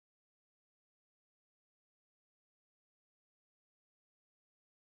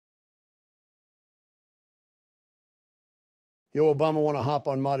Yo, Obama, want to hop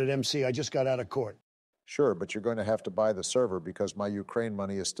on Modded MC? I just got out of court. Sure, but you're going to have to buy the server because my Ukraine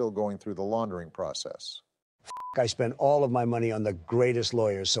money is still going through the laundering process. I spent all of my money on the greatest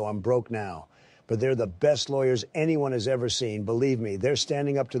lawyers, so I'm broke now. But they're the best lawyers anyone has ever seen. Believe me, they're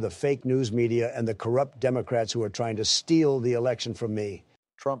standing up to the fake news media and the corrupt Democrats who are trying to steal the election from me.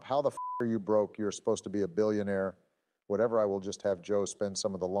 Trump, how the are you broke? You're supposed to be a billionaire. Whatever, I will just have Joe spend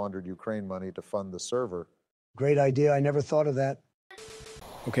some of the laundered Ukraine money to fund the server. Great idea. I never thought of that.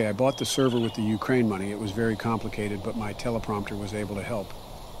 Okay, I bought the server with the Ukraine money. It was very complicated, but my teleprompter was able to help.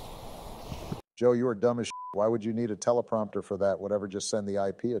 Joe, you are dumb as shit. Why would you need a teleprompter for that? Whatever, just send the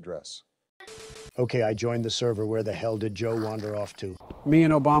IP address. Okay, I joined the server. Where the hell did Joe wander off to? Me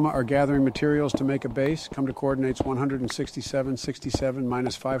and Obama are gathering materials to make a base. Come to coordinates 167.67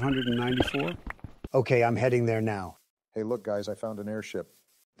 minus 594. Okay, I'm heading there now. Hey, look, guys, I found an airship.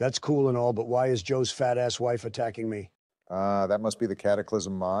 That's cool and all, but why is Joe's fat-ass wife attacking me? That must be the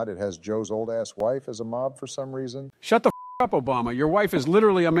Cataclysm mod. It has Joe's old-ass wife as a mob for some reason. Shut the up, Obama. Your wife is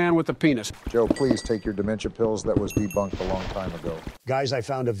literally a man with a penis. Joe, please take your dementia pills. That was debunked a long time ago. Guys, I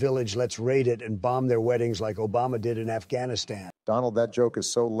found a village. Let's raid it and bomb their weddings like Obama did in Afghanistan. Donald, that joke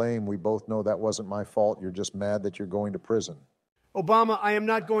is so lame. We both know that wasn't my fault. You're just mad that you're going to prison. Obama, I am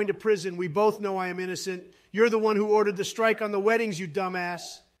not going to prison. We both know I am innocent. You're the one who ordered the strike on the weddings, you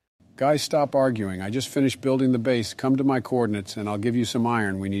dumbass. Guys, stop arguing. I just finished building the base. Come to my coordinates, and I'll give you some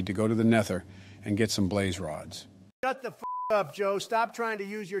iron. We need to go to the nether and get some blaze rods. Shut the up, Joe. Stop trying to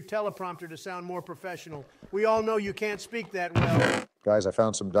use your teleprompter to sound more professional. We all know you can't speak that well. Guys, I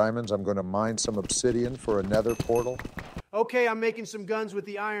found some diamonds. I'm going to mine some obsidian for a nether portal. Okay, I'm making some guns with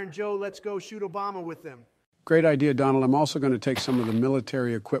the iron, Joe. Let's go shoot Obama with them. Great idea, Donald. I'm also going to take some of the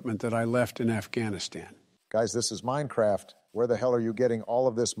military equipment that I left in Afghanistan. Guys, this is Minecraft. Where the hell are you getting all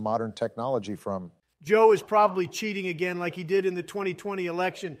of this modern technology from? Joe is probably cheating again like he did in the 2020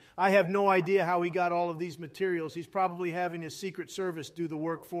 election. I have no idea how he got all of these materials. He's probably having his Secret Service do the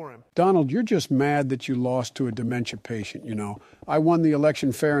work for him. Donald, you're just mad that you lost to a dementia patient, you know. I won the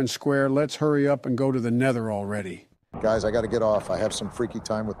election fair and square. Let's hurry up and go to the nether already. Guys, I got to get off. I have some freaky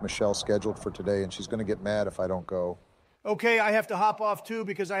time with Michelle scheduled for today, and she's going to get mad if I don't go. Okay, I have to hop off too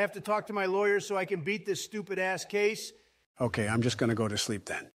because I have to talk to my lawyers so I can beat this stupid-ass case. Okay, I'm just going to go to sleep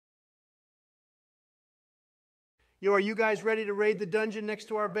then. Yo, are you guys ready to raid the dungeon next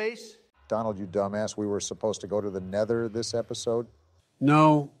to our base? Donald, you dumbass, we were supposed to go to the nether this episode?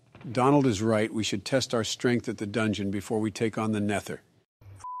 No, Donald is right. We should test our strength at the dungeon before we take on the nether.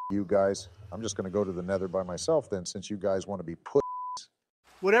 You guys. I'm just going to go to the nether by myself then, since you guys want to be put.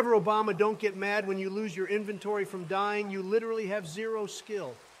 Whatever, Obama, don't get mad when you lose your inventory from dying. You literally have zero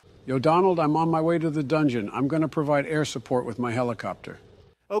skill. Yo, Donald, I'm on my way to the dungeon. I'm going to provide air support with my helicopter.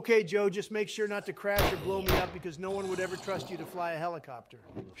 Okay, Joe, just make sure not to crash or blow me up because no one would ever trust you to fly a helicopter.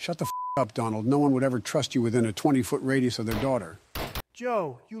 Shut the up, Donald. No one would ever trust you within a 20-foot radius of their daughter.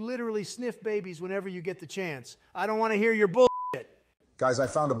 Joe, you literally sniff babies whenever you get the chance. I don't want to hear your bullshit. Guys, I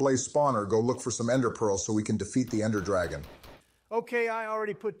found a blaze spawner. Go look for some ender pearls so we can defeat the ender dragon. Okay, I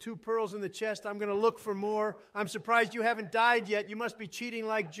already put 2 pearls in the chest. I'm going to look for more. I'm surprised you haven't died yet. You must be cheating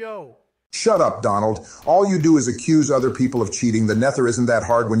like Joe. Shut up, Donald. All you do is accuse other people of cheating. The nether isn't that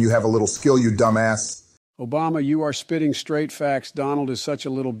hard when you have a little skill, you dumbass. Obama, you are spitting straight facts. Donald is such a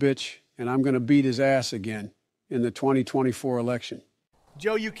little bitch, and I'm going to beat his ass again in the 2024 election.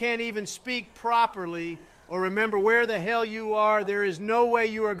 Joe, you can't even speak properly or remember where the hell you are. There is no way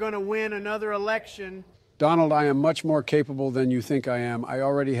you are going to win another election. Donald, I am much more capable than you think I am. I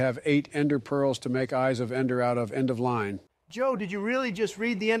already have 8 ender pearls to make eyes of ender out of end of line. Joe, did you really just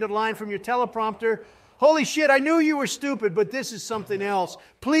read the end of line from your teleprompter? Holy shit, I knew you were stupid, but this is something else.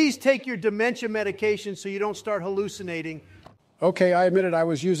 Please take your dementia medication so you don't start hallucinating. Okay, I admit it, I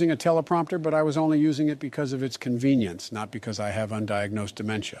was using a teleprompter, but I was only using it because of its convenience, not because I have undiagnosed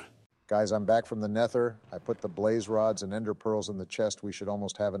dementia. Guys, I'm back from the nether. I put the blaze rods and ender pearls in the chest. We should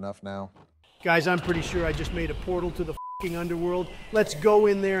almost have enough now. Guys, I'm pretty sure I just made a portal to the fucking underworld. Let's go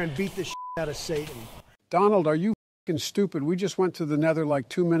in there and beat the shit out of Satan. Donald, are you fucking stupid? We just went to the nether like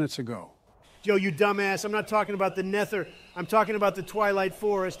 2 minutes ago. Joe, you dumbass. I'm not talking about the nether. I'm talking about the Twilight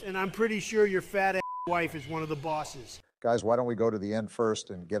Forest, and I'm pretty sure your fat-ass wife is one of the bosses. Guys, why don't we go to the end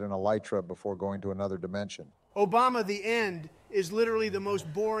first and get an elytra before going to another dimension? Obama, the end is literally the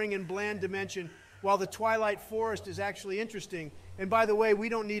most boring and bland dimension, while the Twilight Forest is actually interesting. And by the way, we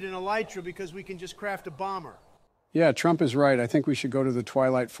don't need an elytra because we can just craft a bomber. Yeah, Trump is right. I think we should go to the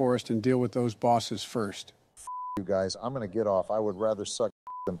Twilight Forest and deal with those bosses first. You guys, I'm going to get off. I would rather suck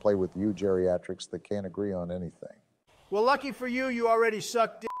than play with you geriatrics that can't agree on anything. Well, lucky for you, you already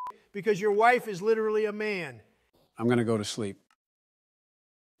suck dick because your wife is literally a man. I'm going to go to sleep.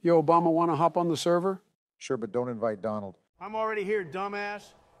 Yo, Obama, want to hop on the server? Sure, but don't invite Donald. I'm already here, dumbass.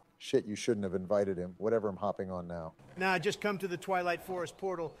 Shit, you shouldn't have invited him. Whatever, I'm hopping on now. Nah, just come to the Twilight Forest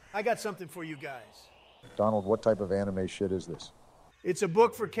portal. I got something for you guys. Donald, what type of anime shit is this? It's a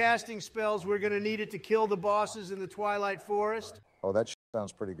book for casting spells. We're going to need it to kill the bosses in the Twilight Forest. Oh, that shit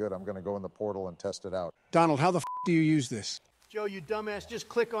sounds pretty good. I'm going to go in the portal and test it out. Donald, how the f do you use this? Joe, you dumbass, just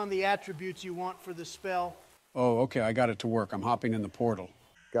click on the attributes you want for the spell. Oh, okay, I got it to work. I'm hopping in the portal.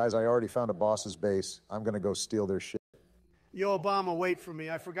 Guys, I already found a boss's base. I'm going to go steal their shit. Yo, Obama, wait for me.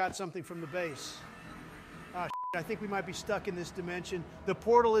 I forgot something from the base. Ah, I think we might be stuck in this dimension. The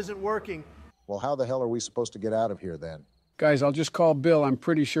portal isn't working. Well, how the hell are we supposed to get out of here then? Guys, I'll just call Bill. I'm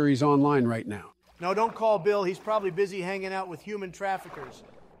pretty sure he's online right now. No, don't call Bill. He's probably busy hanging out with human traffickers.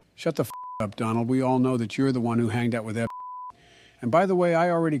 Shut the f up, Donald. We all know that you're the one who hanged out with that. And by the way, I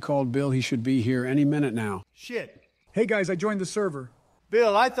already called Bill. He should be here any minute now. Shit. Hey guys, I joined the server.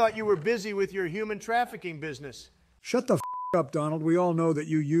 Bill, I thought you were busy with your human trafficking business. Shut the up, Donald. We all know that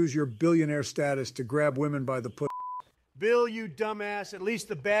you use your billionaire status to grab women by the pussy. Bill, you dumbass. At least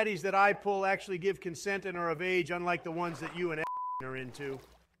the baddies that I pull actually give consent and are of age, unlike the ones that you and are into.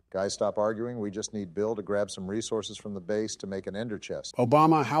 Guys, stop arguing. We just need Bill to grab some resources from the base to make an ender chest.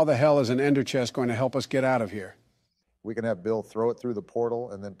 Obama, how the hell is an ender chest going to help us get out of here? We can have Bill throw it through the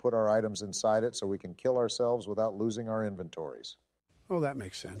portal and then put our items inside it so we can kill ourselves without losing our inventories. Oh, that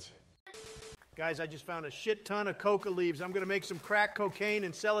makes sense. Guys, I just found a shit ton of coca leaves. I'm going to make some crack cocaine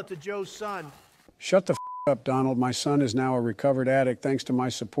and sell it to Joe's son. Shut the up, Donald. My son is now a recovered addict thanks to my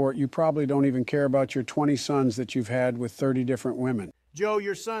support. You probably don't even care about your 20 sons that you've had with 30 different women. Joe,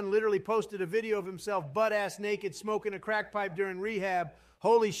 your son literally posted a video of himself butt-ass naked smoking a crack pipe during rehab.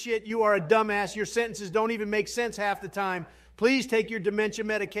 Holy shit, you are a dumbass. Your sentences don't even make sense half the time. Please take your dementia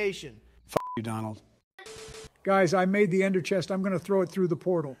medication. F you, Donald. Guys, I made the ender chest. I'm going to throw it through the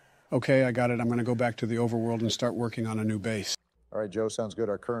portal. Okay, I got it. I'm going to go back to the overworld and start working on a new base. All right, Joe, sounds good.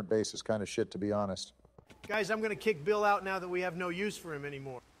 Our current base is kind of shit, to be honest. Guys, I'm going to kick Bill out now that we have no use for him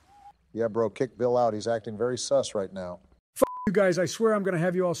anymore. Yeah, bro, kick Bill out. He's acting very sus right now. You guys, I swear I'm going to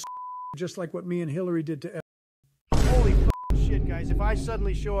have you all just like what me and Hillary did to Holy shit, guys. If I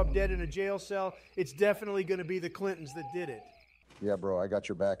suddenly show up dead in a jail cell, it's definitely going to be the Clintons that did it. Yeah, bro, I got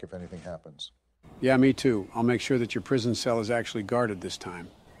your back if anything happens. Yeah, me too. I'll make sure that your prison cell is actually guarded this time.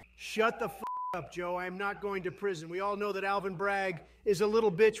 Shut the up, Joe. I am not going to prison. We all know that Alvin Bragg is a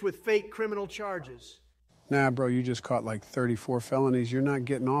little bitch with fake criminal charges. Nah, bro, you just caught like 34 felonies. You're not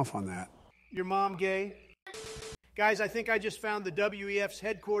getting off on that. Your mom gay? Guys, I think I just found the WEF's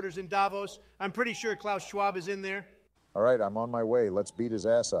headquarters in Davos. I'm pretty sure Klaus Schwab is in there. All right, I'm on my way. Let's beat his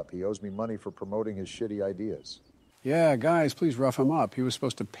ass up. He owes me money for promoting his shitty ideas. Yeah, guys, please rough him up. He was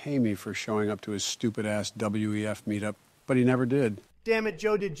supposed to pay me for showing up to his stupid-ass WEF meetup, but he never did. Damn it,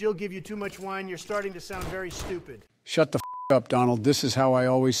 Joe, did Jill give you too much wine? You're starting to sound very stupid. Shut the up, Donald. This is how I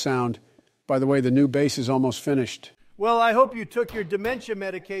always sound. By the way, the new base is almost finished. Well, I hope you took your dementia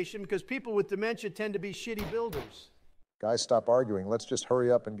medication because people with dementia tend to be shitty builders. Guys, stop arguing. Let's just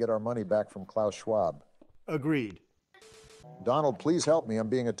hurry up and get our money back from Klaus Schwab. Agreed. Donald, please help me. I'm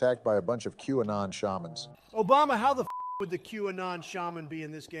being attacked by a bunch of QAnon shamans. Obama, how the would the QAnon shaman be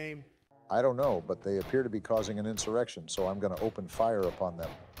in this game? I don't know, but they appear to be causing an insurrection, so I'm going to open fire upon them.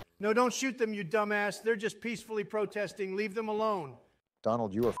 No, don't shoot them, you dumbass. They're just peacefully protesting. Leave them alone.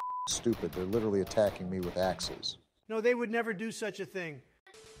 Donald, you are stupid. They're literally attacking me with axes. No, they would never do such a thing.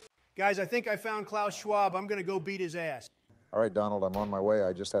 Guys, I think I found Klaus Schwab. I'm going to go beat his ass. All right, Donald, I'm on my way.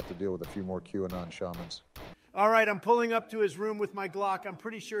 I just have to deal with a few more QAnon shamans. All right, I'm pulling up to his room with my Glock. I'm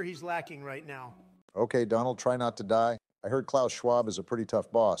pretty sure he's lacking right now. Okay, Donald, try not to die. I heard Klaus Schwab is a pretty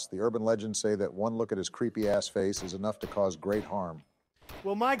tough boss. The urban legends say that one look at his creepy-ass face is enough to cause great harm.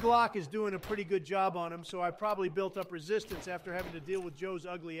 Well, my Glock is doing a pretty good job on him, so I probably built up resistance after having to deal with Joe's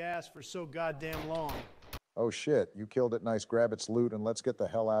ugly ass for so goddamn long. Oh, shit. You killed it. Nice. Grab its loot and let's get the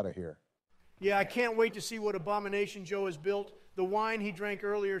hell out of here. Yeah, I can't wait to see what abomination Joe has built. The wine he drank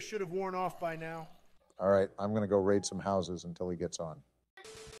earlier should have worn off by now. All right, I'm going to go raid some houses until he gets on.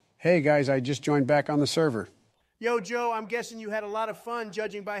 Hey, guys, I just joined back on the server. Yo, Joe, I'm guessing you had a lot of fun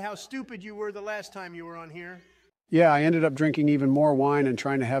judging by how stupid you were the last time you were on here. Yeah, I ended up drinking even more wine and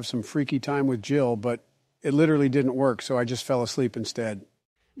trying to have some freaky time with Jill, but it literally didn't work, so I just fell asleep instead.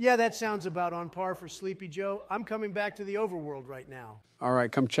 Yeah, that sounds about on par for Sleepy Joe. I'm coming back to the overworld right now. All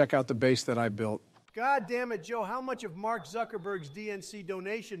right, come check out the base that I built. God damn it, Joe, how much of Mark Zuckerberg's DNC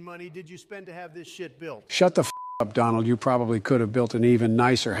donation money did you spend to have this shit built? Shut the up, Donald. You probably could have built an even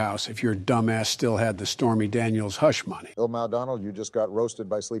nicer house if your dumbass still had the Stormy Daniels hush money. Bill Donald, you just got roasted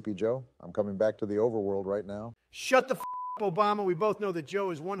by Sleepy Joe. I'm coming back to the overworld right now. Shut the up, Obama. We both know that Joe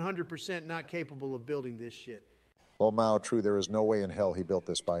is 100% not capable of building this shit. Well, Mao, true, there is no way in hell he built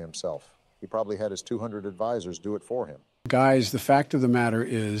this by himself. He probably had his 200 advisors do it for him. Guys, the fact of the matter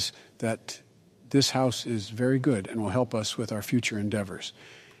is that this house is very good and will help us with our future endeavors.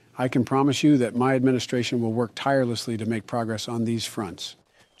 I can promise you that my administration will work tirelessly to make progress on these fronts.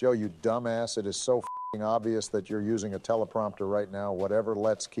 Joe, you dumbass, it is so f***ing obvious that you're using a teleprompter right now. Whatever,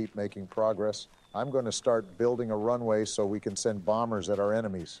 let's keep making progress. I'm going to start building a runway so we can send bombers at our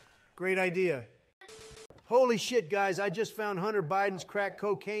enemies. Great idea. Holy shit, guys, I just found Hunter Biden's crack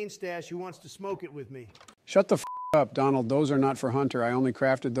cocaine stash who wants to smoke it with me. Shut the up, Donald. Those are not for Hunter. I only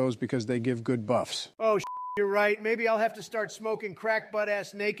crafted those because they give good buffs. Oh, you're right. Maybe I'll have to start smoking crack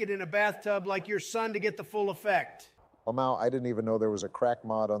butt-ass naked in a bathtub like your son to get the full effect. Well, Mao, I didn't even know there was a crack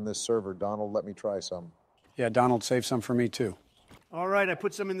mod on this server. Donald, let me try some. Yeah, Donald, save some for me, too. All right, I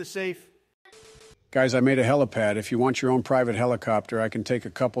put some in the safe. Guys, I made a helipad. If you want your own private helicopter, I can take a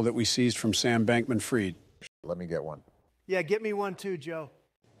couple that we seized from Sam Bankman-Fried. Let me get one. Yeah, get me one too, Joe.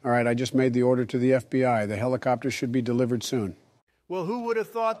 All right, I just made the order to the FBI. The helicopter should be delivered soon. Well, who would have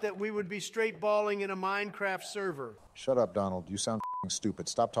thought that we would be straight balling in a Minecraft server? Shut up, Donald. You sound stupid.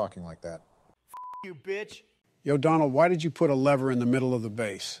 Stop talking like that. You bitch. Yo, Donald, why did you put a lever in the middle of the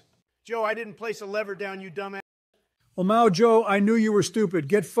base? Joe, I didn't place a lever down, you dumbass. Well, Mao, Joe, I knew you were stupid.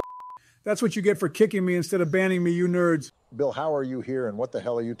 Get f***ed. That's what you get for kicking me instead of banning me, you nerds. Bill, how are you here and what the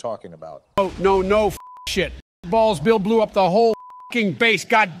hell are you talking about? Oh, no shit. Balls, Bill blew up the whole f***ing base.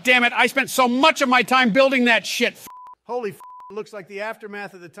 God damn it. I spent so much of my time building that shit. Holy f***. It looks like the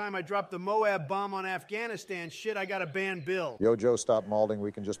aftermath of the time I dropped the Moab bomb on Afghanistan. Shit, I gotta ban Bill. Yo, Joe, stop malding.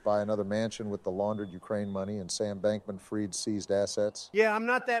 We can just buy another mansion with the laundered Ukraine money and Sam Bankman-Fried seized assets. Yeah, I'm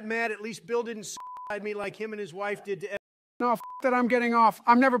not that mad. At least Bill didn't me like him and his wife did to... No, that, I'm getting off.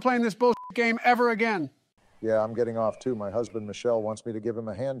 I'm never playing this bullshit game ever again. Yeah, I'm getting off too. My husband, Michelle, wants me to give him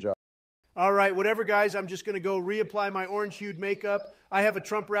a hand job. All right, whatever, guys. I'm just going to go reapply my orange-hued makeup. I have a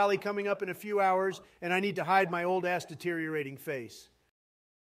Trump rally coming up in a few hours, and I need to hide my old-ass deteriorating face.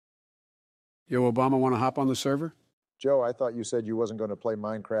 Yo, Obama, want to hop on the server? Joe, I thought you said you wasn't going to play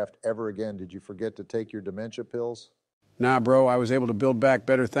Minecraft ever again. Did you forget to take your dementia pills? Nah, bro, I was able to build back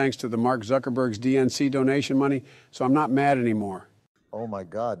better thanks to the Mark Zuckerberg's DNC donation money, so I'm not mad anymore. Oh, my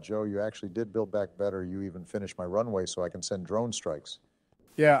God, Joe, you actually did build back better. You even finished my runway so I can send drone strikes.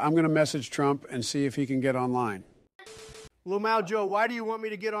 Yeah, I'm going to message Trump and see if he can get online. Lumao Joe, why do you want me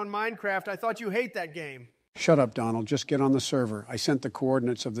to get on Minecraft? I thought you hate that game. Shut up, Donald. Just get on the server. I sent the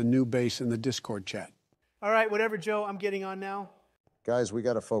coordinates of the new base in the Discord chat. All right, whatever, Joe. I'm getting on now. Guys, we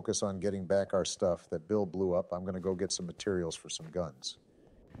got to focus on getting back our stuff that Bill blew up. I'm going to go get some materials for some guns.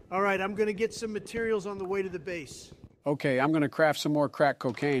 All right, I'm going to get some materials on the way to the base. Okay, I'm going to craft some more crack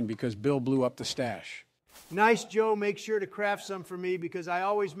cocaine because Bill blew up the stash. Nice, Joe. Make sure to craft some for me because I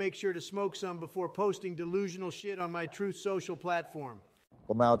always make sure to smoke some before posting delusional shit on my Truth Social platform.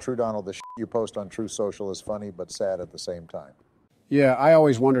 Well, Mao, True Donald, the shit you post on Truth Social is funny but sad at the same time. Yeah, I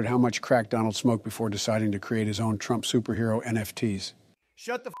always wondered how much crack Donald smoked before deciding to create his own Trump superhero NFTs.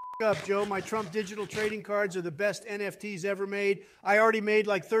 Shut the up, Joe. My Trump digital trading cards are the best NFTs ever made. I already made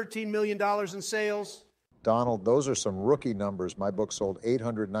like $13 million in sales. Donald, those are some rookie numbers. My book sold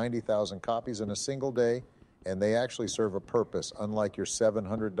 890,000 copies in a single day, and they actually serve a purpose, unlike your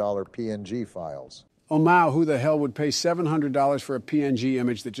 $700 PNG files. Oh, Mao, who the hell would pay $700 for a PNG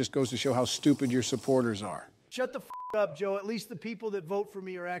image that just goes to show how stupid your supporters are? Shut the up, Joe. At least the people that vote for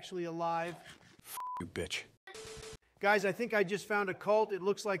me are actually alive. You bitch. Guys, I think I just found a cult. It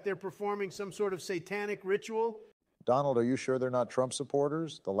looks like they're performing some sort of satanic ritual. Donald, are you sure they're not Trump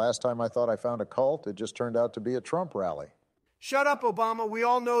supporters? The last time I thought I found a cult, it just turned out to be a Trump rally. Shut up, Obama. We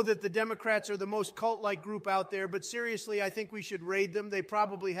all know that the Democrats are the most cult-like group out there, but seriously, I think we should raid them. They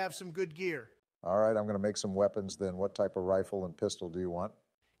probably have some good gear. All right, I'm going to make some weapons then. What type of rifle and pistol do you want?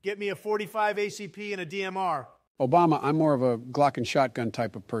 Get me a 45 ACP and a DMR. Obama, I'm more of a Glock and shotgun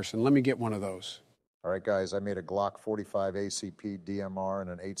type of person. Let me get one of those. All right, guys, I made a Glock 45 ACP DMR and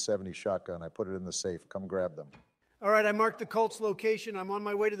an 870 shotgun. I put it in the safe. Come grab them. All right, I marked the cult's location. I'm on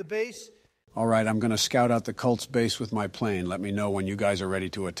my way to the base. All right, I'm going to scout out the cult's base with my plane. Let me know when you guys are ready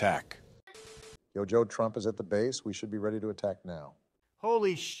to attack. Yo, Joe, Trump is at the base. We should be ready to attack now.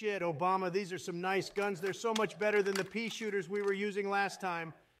 Holy shit, Obama. These are some nice guns. They're so much better than the pea shooters we were using last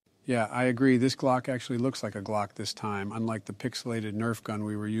time. Yeah, I agree. This Glock actually looks like a Glock this time, unlike the pixelated Nerf gun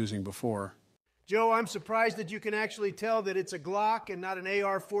we were using before. Joe, I'm surprised that you can actually tell that it's a Glock and not an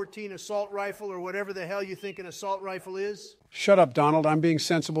AR-14 assault rifle or whatever the hell you think an assault rifle is. Shut up, Donald. I'm being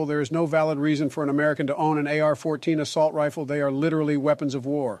sensible. There is no valid reason for an American to own an AR-14 assault rifle. They are literally weapons of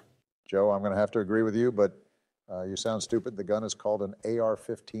war. Joe, I'm going to have to agree with you, but you sound stupid. The gun is called an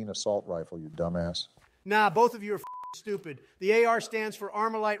AR-15 assault rifle, you dumbass. Nah, both of you are stupid. The AR stands for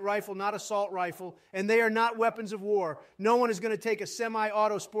Armalite Rifle, not assault rifle, and they are not weapons of war. No one is going to take a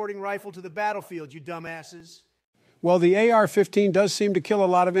semi-auto sporting rifle to the battlefield, you dumbasses. Well, the AR-15 does seem to kill a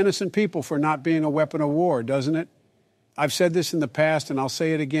lot of innocent people for not being a weapon of war, doesn't it? I've said this in the past, and I'll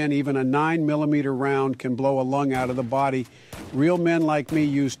say it again. Even a 9mm round can blow a lung out of the body. Real men like me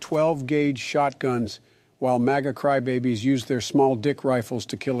use 12-gauge shotguns, while MAGA crybabies use their small dick rifles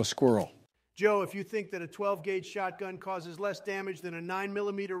to kill a squirrel. Joe, if you think that a 12-gauge shotgun causes less damage than a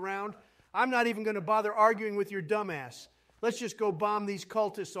 9mm round, I'm not even going to bother arguing with your dumbass. Let's just go bomb these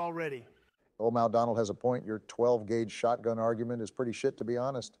cultists already. Old Mal Donald has a point. Your 12-gauge shotgun argument is pretty shit, to be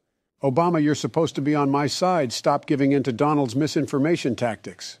honest. Obama, you're supposed to be on my side. Stop giving in to Donald's misinformation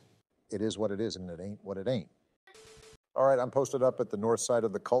tactics. It is what it is, and it ain't what it ain't. All right, I'm posted up at the north side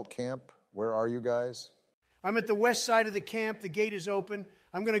of the cult camp. Where are you guys? I'm at the west side of the camp. The gate is open.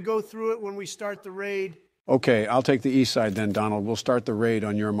 I'm going to go through it when we start the raid. Okay, I'll take the east side then, Donald. We'll start the raid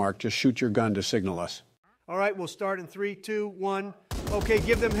on your mark. Just shoot your gun to signal us. All right, we'll start in 3, 2, 1. Okay,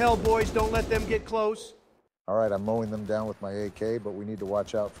 give them hell, boys. Don't let them get close. All right, I'm mowing them down with my AK, but we need to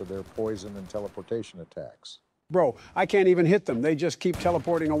watch out for their poison and teleportation attacks. Bro, I can't even hit them. They just keep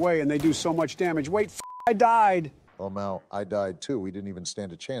teleporting away, and they do so much damage. Wait, I died. Well, Mal, I died too. We didn't even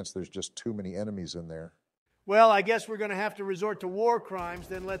stand a chance. There's just too many enemies in there. Well, I guess we're going to have to resort to war crimes.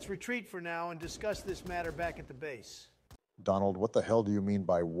 Then let's retreat for now and discuss this matter back at the base. Donald, what the hell do you mean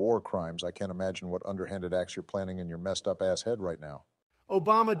by war crimes? I can't imagine what underhanded acts you're planning in your messed up ass head right now.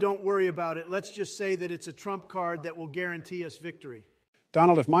 Obama, don't worry about it. Let's just say that it's a trump card that will guarantee us victory.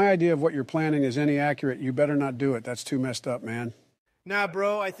 Donald, if my idea of what you're planning is any accurate, you better not do it. That's too messed up, man. Nah,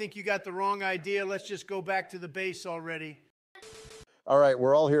 bro, I think you got the wrong idea. Let's just go back to the base already. All right,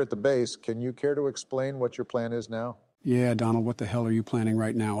 we're all here at the base. Can you care to explain what your plan is now? Yeah, Donald, what the hell are you planning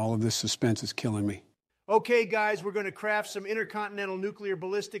right now? All of this suspense is killing me. Okay, guys, we're going to craft some intercontinental nuclear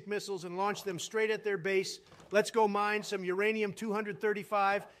ballistic missiles and launch them straight at their base. Let's go mine some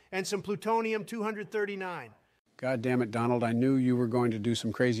uranium-235 and some plutonium-239. God damn it, Donald. I knew you were going to do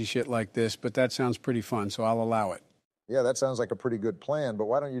some crazy shit like this, but that sounds pretty fun, so I'll allow it. Yeah, that sounds like a pretty good plan, but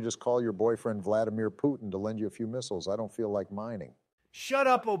why don't you just call your boyfriend Vladimir Putin to lend you a few missiles? I don't feel like mining. Shut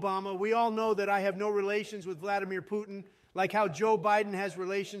up, Obama. We all know that I have no relations with Vladimir Putin, like how Joe Biden has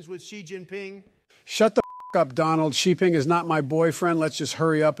relations with Xi Jinping. Shut the up, Donald. Xi Jinping is not my boyfriend. Let's just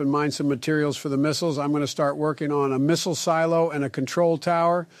hurry up and mine some materials for the missiles. I'm going to start working on a missile silo and a control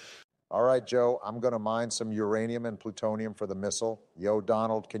tower. All right, Joe, I'm going to mine some uranium and plutonium for the missile. Yo,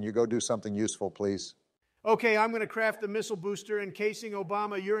 Donald, can you go do something useful, please? Okay, I'm going to craft the missile booster. And Casing,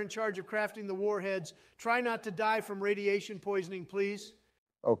 Obama, you're in charge of crafting the warheads. Try not to die from radiation poisoning, please.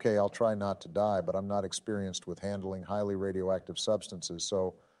 Okay, I'll try not to die, but I'm not experienced with handling highly radioactive substances,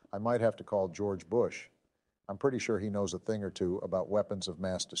 so I might have to call George Bush. I'm pretty sure he knows a thing or two about weapons of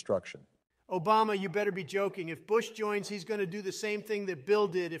mass destruction. Obama, you better be joking. If Bush joins, he's going to do the same thing that Bill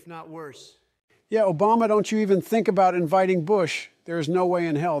did, if not worse. Yeah, Obama, don't you even think about inviting Bush. There is no way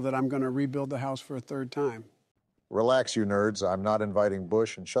in hell that I'm going to rebuild the house for a third time. Relax, you nerds. I'm not inviting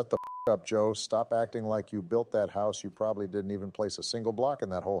Bush, and shut the up, Joe. Stop acting like you built that house. You probably didn't even place a single block in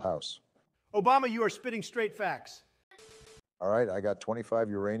that whole house. Obama, you are spitting straight facts. All right, I got 25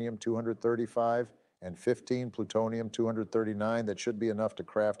 uranium-235 and 15 plutonium-239. That should be enough to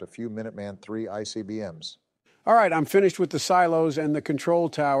craft a few Minuteman III ICBMs. All right, I'm finished with the silos and the control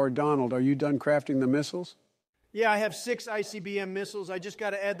tower. Donald, are you done crafting the missiles? Yeah, I have 6 ICBM missiles. I just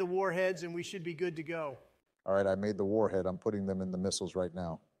got to add the warheads, and we should be good to go. All right, I made the warhead. I'm putting them in the missiles right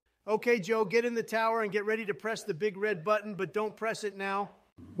now. Okay, Joe, get in the tower and get ready to press the big red button, but don't press it now.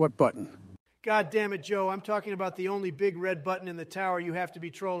 What button? God damn it, Joe. I'm talking about the only big red button in the tower. You have to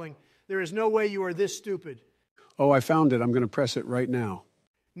be trolling. There is no way you are this stupid. Oh, I found it. I'm going to press it right now.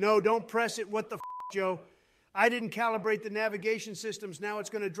 No, don't press it. What the f***, Joe? I didn't calibrate the navigation systems. Now it's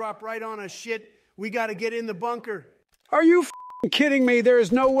going to drop right on us. Shit, we got to get in the bunker. Are you kidding me? There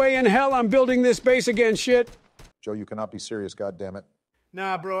is no way in hell I'm building this base again, shit. Joe, you cannot be serious, goddammit.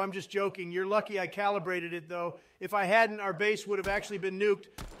 Nah, bro, I'm just joking. You're lucky I calibrated it, though. If I hadn't, our base would have actually been nuked.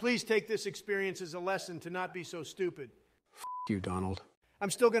 Please take this experience as a lesson to not be so stupid. F you, Donald. I'm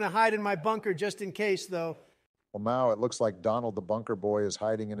still going to hide in my bunker just in case, though. Well, Mao, it looks like Donald the bunker boy is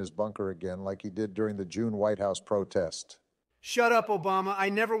hiding in his bunker again like he did during the June White House protest. Shut up, Obama. I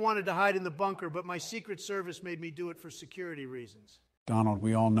never wanted to hide in the bunker, but my Secret Service made me do it for security reasons. Donald,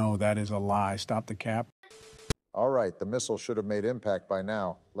 we all know that is a lie. Stop the cap. All right, the missile should have made impact by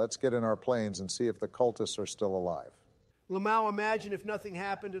now. Let's get in our planes and see if the cultists are still alive. Lamau, imagine if nothing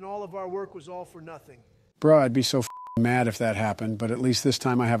happened and all of our work was all for nothing. Bro, I'd be so mad if that happened, but at least this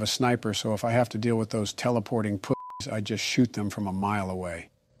time I have a sniper, so if I have to deal with those teleporting pussies, I just shoot them from a mile away.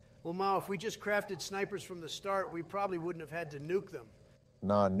 Lamau, if we just crafted snipers from the start, we probably wouldn't have had to nuke them.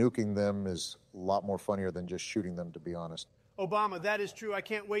 Nah, nuking them is a lot more funnier than just shooting them, to be honest. Obama, that is true. I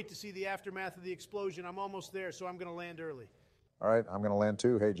can't wait to see the aftermath of the explosion. I'm almost there, so I'm going to land early. All right, I'm going to land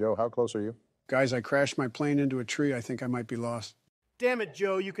too. Hey, Joe, how close are you? Guys, I crashed my plane into a tree. I think I might be lost. Damn it,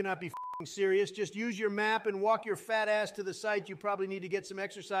 Joe, you cannot be f***ing serious. Just use your map and walk your fat ass to the site. You probably need to get some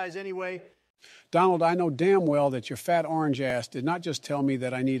exercise anyway. Donald, I know damn well that your fat orange ass did not just tell me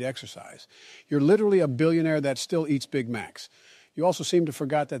that I need exercise. You're literally a billionaire that still eats Big Macs. You also seem to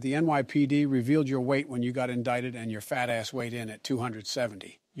forget that the NYPD revealed your weight when you got indicted and your fat ass weighed in at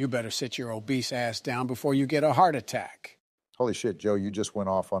 270. You better sit your obese ass down before you get a heart attack. Holy shit, Joe, you just went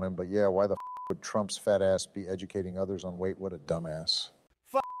off on him, but yeah, why the would Trump's fat ass be educating others on weight? What a dumbass.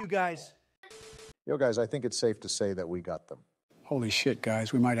 Fuck you guys. Yo, guys, I think it's safe to say that we got them. Holy shit,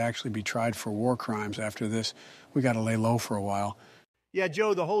 guys, we might actually be tried for war crimes after this. We got to lay low for a while. Yeah,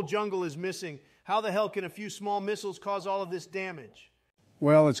 Joe, the whole jungle is missing. How the hell can a few small missiles cause all of this damage?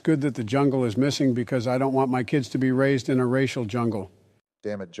 Well, it's good that the jungle is missing because I don't want my kids to be raised in a racial jungle.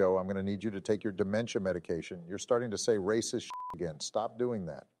 Damn it, Joe, I'm going to need you to take your dementia medication. You're starting to say racist again. Stop doing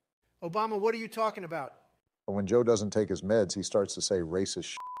that. Obama, what are you talking about? But when Joe doesn't take his meds, he starts to say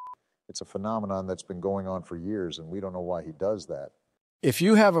racist. It's a phenomenon that's been going on for years, and we don't know why he does that. If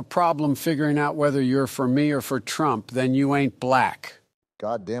you have a problem figuring out whether you're for me or for Trump, then you ain't black.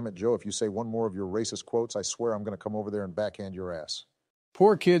 God damn it, Joe, if you say one more of your racist quotes, I swear I'm going to come over there and backhand your ass.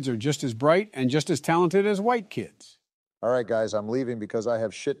 Poor kids are just as bright and just as talented as white kids. All right, guys, I'm leaving because I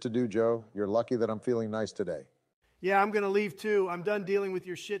have shit to do, Joe. You're lucky that I'm feeling nice today. Yeah, I'm going to leave too. I'm done dealing with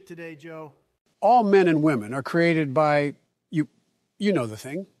your shit today, Joe. All men and women are created by, you know the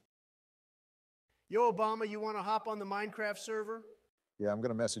thing. Yo, Obama, you want to hop on the Minecraft server? Yeah, I'm going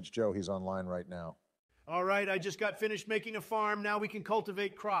to message Joe. He's online right now. All right, I just got finished making a farm. Now we can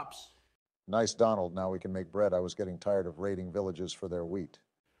cultivate crops. Nice, Donald. Now we can make bread. I was getting tired of raiding villages for their wheat.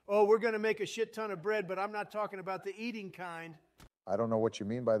 Oh, we're going to make a shit ton of bread, but I'm not talking about the eating kind. I don't know what you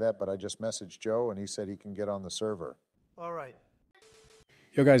mean by that, but I just messaged Joe, and he said he can get on the server. All right.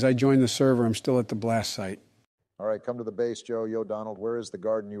 Yo, guys, I joined the server. I'm still at the blast site. All right, come to the base, Joe. Yo, Donald, where is the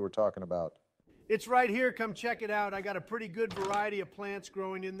garden you were talking about? It's right here. Come check it out. I got a pretty good variety of plants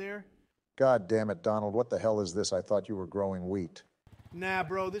growing in there. God damn it, Donald. What the hell is this? I thought you were growing wheat. Nah,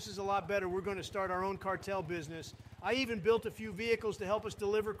 bro, this is a lot better. We're going to start our own cartel business. I even built a few vehicles to help us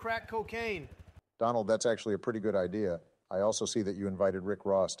deliver crack cocaine. Donald, that's actually a pretty good idea. I also see that you invited Rick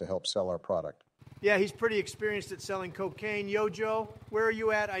Ross to help sell our product. Yeah, he's pretty experienced at selling cocaine. Yo, Joe, where are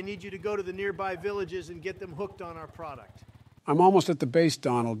you at? I need you to go to the nearby villages and get them hooked on our product. I'm almost at the base,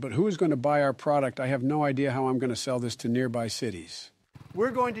 Donald, but who is going to buy our product? I have no idea how I'm going to sell this to nearby cities. We're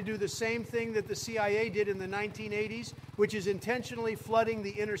going to do the same thing that the CIA did in the 1980s, which is intentionally flooding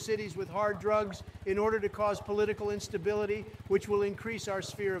the inner cities with hard drugs in order to cause political instability, which will increase our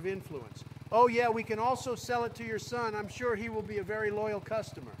sphere of influence. Oh, yeah, we can also sell it to your son. I'm sure he will be a very loyal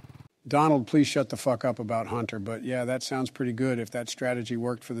customer. Donald, please shut the fuck up about Hunter, but yeah, that sounds pretty good. If that strategy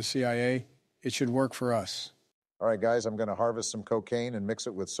worked for the CIA, it should work for us. All right, guys, I'm going to harvest some cocaine and mix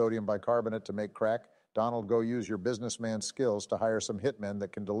it with sodium bicarbonate to make crack. Donald, go use your businessman skills to hire some hitmen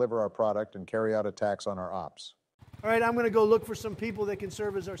that can deliver our product and carry out attacks on our ops. All right, I'm going to go look for some people that can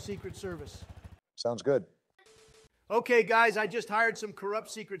serve as our Secret Service. Sounds good. Okay, guys, I just hired some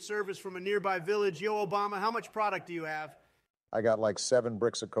corrupt Secret Service from a nearby village. Yo, Obama, how much product do you have? I got like 7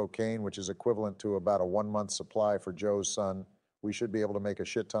 bricks of cocaine, which is equivalent to about a 1-month supply for Joe's son. We should be able to make a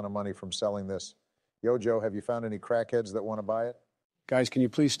shit ton of money from selling this. Yo, Joe, have you found any crackheads that want to buy it? Guys, can you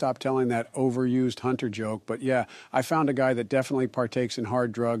please stop telling that overused Hunter joke? But yeah, I found a guy that definitely partakes in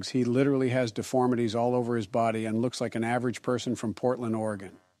hard drugs. He literally has deformities all over his body and looks like an average person from Portland,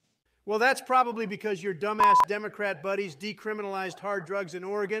 Oregon. Well, that's probably because your dumbass Democrat buddies decriminalized hard drugs in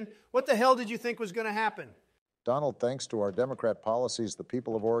Oregon. What the hell did you think was going to happen? Donald, thanks to our Democrat policies, the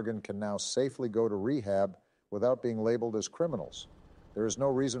people of Oregon can now safely go to rehab without being labeled as criminals. There is no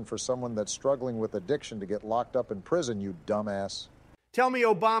reason for someone that's struggling with addiction to get locked up in prison, you dumbass. Tell me,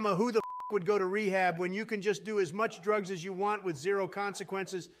 Obama, who the would go to rehab when you can just do as much drugs as you want with zero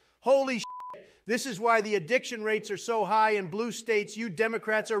consequences? Holy shit. This is why the addiction rates are so high in blue states. You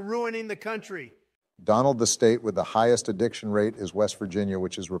Democrats are ruining the country. Donald, the state with the highest addiction rate is West Virginia,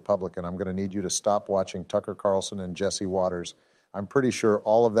 which is Republican. I'm going to need you to stop watching Tucker Carlson and Jesse Waters. I'm pretty sure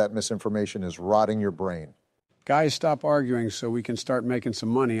all of that misinformation is rotting your brain. Guys, stop arguing so we can start making some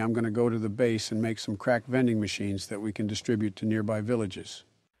money. I'm going to go to the base and make some crack vending machines that we can distribute to nearby villages.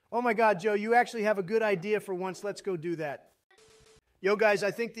 Oh my God, Joe, you actually have a good idea for once. Let's go do that. Yo, guys,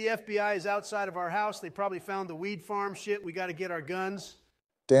 I think the FBI is outside of our house. They probably found the weed farm shit. We got to get our guns.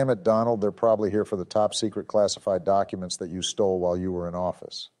 Damn it, Donald, they're probably here for the top secret classified documents that you stole while you were in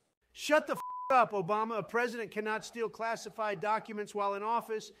office. Shut the up, Obama. A president cannot steal classified documents while in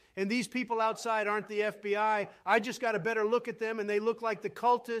office, and these people outside aren't the FBI. I just got a better look at them, and they look like the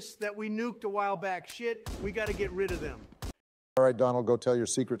cultists that we nuked a while back. Shit, we got to get rid of them. All right, Donald, go tell your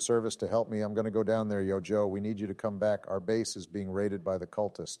Secret Service to help me. I'm going to go down there, Yo Joe. We need you to come back. Our base is being raided by the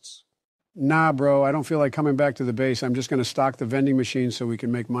cultists. Nah, bro, I don't feel like coming back to the base. I'm just going to stock the vending machines so we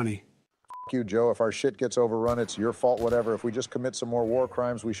can make money. F you, Joe. If our shit gets overrun, it's your fault, whatever. If we just commit some more war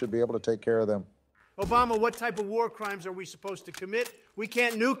crimes, we should be able to take care of them. Obama, what type of war crimes are we supposed to commit? We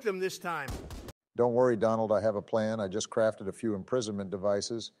can't nuke them this time. Don't worry, Donald. I have a plan. I just crafted a few imprisonment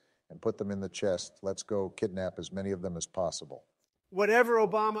devices and put them in the chest. Let's go kidnap as many of them as possible. Whatever,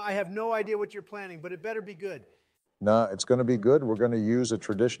 Obama. I have no idea what you're planning, but it better be good. Nah, it's going to be good. We're going to use a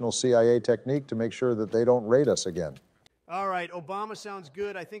traditional CIA technique to make sure that they don't raid us again. All right, Obama sounds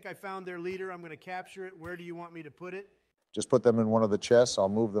good. I think I found their leader. I'm going to capture it. Where do you want me to put it? Just put them in one of the chests. I'll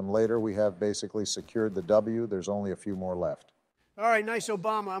move them later. We have basically secured the W. There's only a few more left. All right, nice,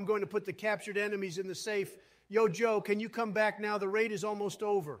 Obama. I'm going to put the captured enemies in the safe. Yo, Joe, can you come back now? The raid is almost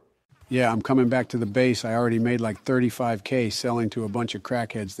over. Yeah, I'm coming back to the base. I already made like $35K selling to a bunch of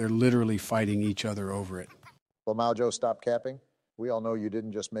crackheads. They're literally fighting each other over it. Well, Mao, stop capping. We all know you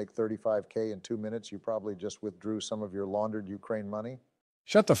didn't just make $35K in 2 minutes. You probably just withdrew some of your laundered Ukraine money.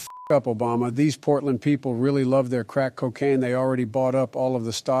 Shut the f*** up, Obama. These Portland people really love their crack cocaine. They already bought up all of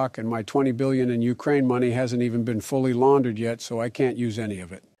the stock, and my $20 billion in Ukraine money hasn't even been fully laundered yet, so I can't use any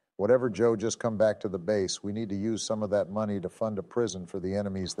of it. Whatever, Joe, just come back to the base. We need to use some of that money to fund a prison for the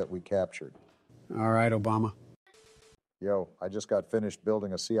enemies that we captured. All right, Obama. Yo, I just got finished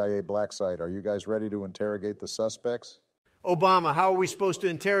building a CIA black site. Are you guys ready to interrogate the suspects? Obama, how are we supposed to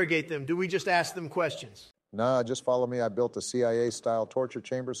interrogate them? Do we just ask them questions? Nah, just follow me. I built a CIA-style torture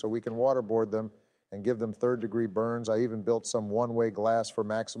chamber so we can waterboard them and give them third-degree burns. I even built some one-way glass for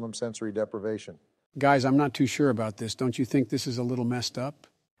maximum sensory deprivation. Guys, I'm not too sure about this. Don't you think this is a little messed up?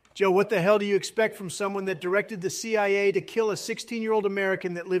 Joe, what the hell do you expect from someone that directed the CIA to kill a 16-year-old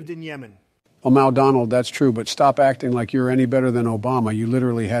American that lived in Yemen? Well, Mal Donald, that's true, but stop acting like you're any better than Obama. You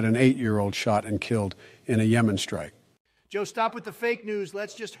literally had an 8-year-old shot and killed in a Yemen strike. Joe, stop with the fake news.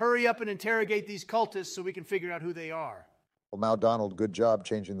 Let's just hurry up and interrogate these cultists so we can figure out who they are. Well, Mal Donald, good job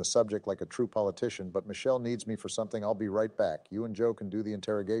changing the subject like a true politician, but Michelle needs me for something. I'll be right back. You and Joe can do the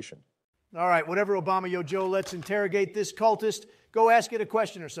interrogation. All right, whatever, Obama. Yo, Joe, let's interrogate this cultist. Go ask it a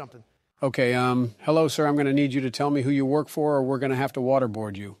question or something. Okay, hello, sir. I'm going to need you to tell me who you work for, or we're going to have to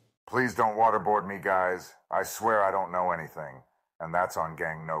waterboard you. Please don't waterboard me, guys. I swear I don't know anything. And that's on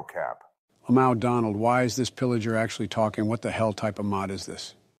Gang No Cap. Mal Donald, why is this pillager actually talking? What the hell type of mod is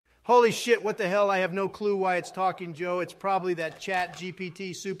this? Holy shit, what the hell? I have no clue why it's talking, Joe. It's probably that chat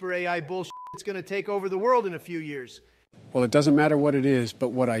GPT super AI bullshit that's going to take over the world in a few years. Well, it doesn't matter what it is, but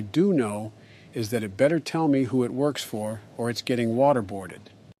what I do know is that it better tell me who it works for, or it's getting waterboarded.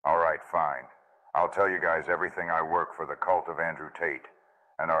 All right, fine. I'll tell you guys everything. I work for the cult of Andrew Tate.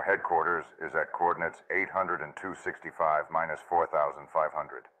 And our headquarters is at coordinates 800 and 265 minus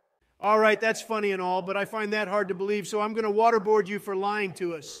 4,500. All right, that's funny and all, but I find that hard to believe, so I'm going to waterboard you for lying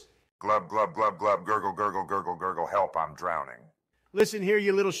to us. Glub, glub, glub, glub, gurgle, gurgle, gurgle, gurgle, help, I'm drowning. Listen here,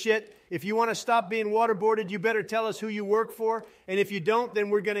 you little shit. If you want to stop being waterboarded, you better tell us who you work for, and if you don't,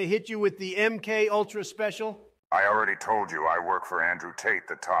 then we're going to hit you with the MK Ultra Special. I already told you I work for Andrew Tate,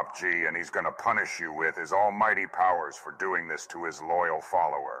 the top G, and he's going to punish you with his almighty powers for doing this to his loyal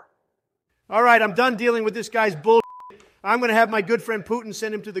follower. All right, I'm done dealing with this guy's bullshit. I'm going to have my good friend Putin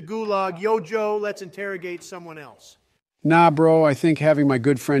send him to the gulag. Yo, Joe, let's interrogate someone else. Nah, bro, I think having my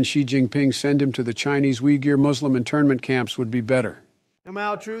good friend Xi Jinping send him to the Chinese Uyghur Muslim internment camps would be better. Am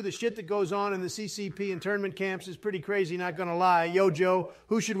I true? The shit that goes on in the CCP internment camps is pretty crazy, not going to lie. Yo, Joe,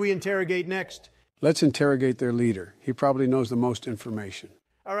 who should we interrogate next? Let's interrogate their leader. He probably knows the most information.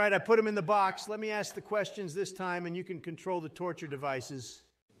 All right, I put him in the box. Let me ask the questions this time, and you can control the torture devices.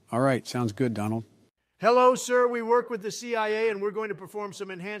 All right, sounds good, Donald. Hello, sir. We work with the CIA, and we're going to perform some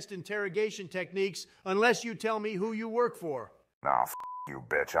enhanced interrogation techniques unless you tell me who you work for. Nah, you,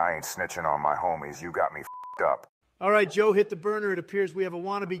 bitch. I ain't snitching on my homies. You got me up. All right, Joe, hit the burner. It appears we have a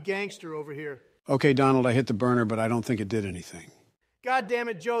wannabe gangster over here. Okay, Donald, I hit the burner, but I don't think it did anything. God damn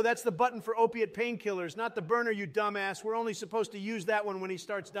it, Joe, that's the button for opiate painkillers, not the burner, you dumbass. We're only supposed to use that one when he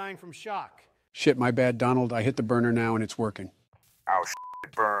starts dying from shock. Shit, my bad, Donald. I hit the burner now and it's working. Ow,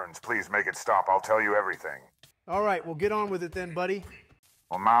 it burns. Please make it stop. I'll tell you everything. All right, well, get on with it then, buddy.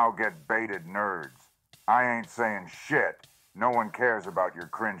 Well, now get baited, nerds. I ain't saying shit. No one cares about your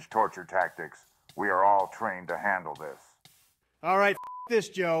cringe torture tactics. We are all trained to handle this. All right, this,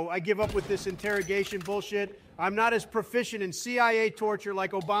 Joe. I give up with this interrogation bullshit. I'm not as proficient in CIA torture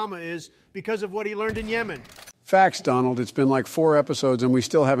like Obama is because of what he learned in Yemen. Facts, Donald. It's been like 4 episodes and we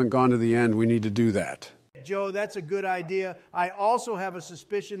still haven't gone to the end. We need to do that. Joe, that's a good idea. I also have a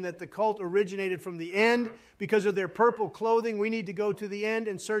suspicion that the cult originated from the end because of their purple clothing. We need to go to the end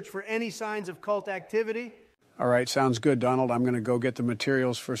and search for any signs of cult activity. All right, sounds good, Donald. I'm going to go get the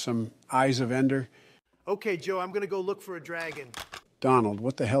materials for some Eyes of Ender. Okay, Joe, I'm going to go look for a dragon. Donald,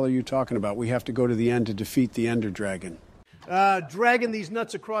 what the hell are you talking about? We have to go to the end to defeat the Ender Dragon. Dragging these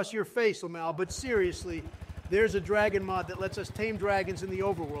nuts across your face, Lamal, but seriously, there's a dragon mod that lets us tame dragons in the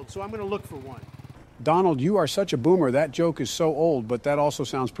overworld, so I'm going to look for one. Donald, you are such a boomer. That joke is so old, but that also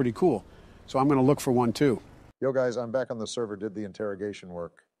sounds pretty cool. So I'm going to look for one, too. Yo, guys, I'm back on the server, did the interrogation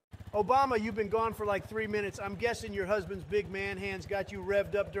work. Obama, you've been gone for like 3 minutes. I'm guessing your husband's big man hands got you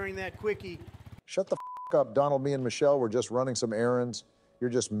revved up during that quickie. Shut the up, Donald. Me and Michelle were just running some errands. You're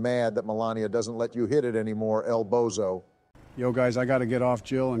just mad that Melania doesn't let you hit it anymore, El Bozo. Yo, guys, I got to get off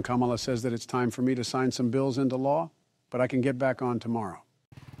Jill, and Kamala says that it's time for me to sign some bills into law, but I can get back on tomorrow.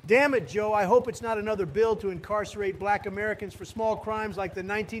 Damn it, Joe. I hope it's not another bill to incarcerate black Americans for small crimes like the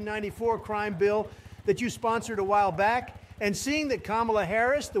 1994 crime bill that you sponsored a while back. And seeing that Kamala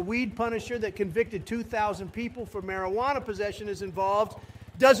Harris, the weed punisher that convicted 2,000 people for marijuana possession, is involved,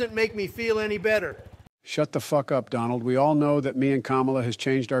 doesn't make me feel any better. Shut the fuck up, Donald. We all know that me and Kamala has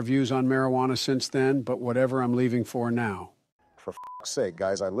changed our views on marijuana since then, but whatever, I'm leaving for now. For fuck's sake,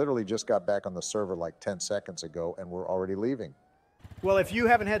 guys, I literally just got back on the server like 10 seconds ago, and we're already leaving. Well, if you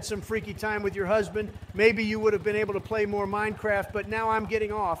haven't had some freaky time with your husband, maybe you would have been able to play more Minecraft, but now I'm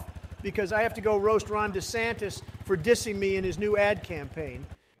getting off because I have to go roast Ron DeSantis for dissing me in his new ad campaign.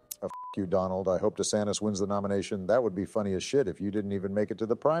 Oh, f*** you, Donald. I hope DeSantis wins the nomination. That would be funny as shit if you didn't even make it to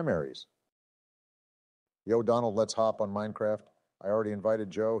the primaries. Yo, Donald, let's hop on Minecraft. I already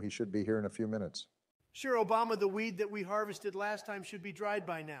invited Joe. He should be here in a few minutes. Sure, Obama, the weed that we harvested last time should be dried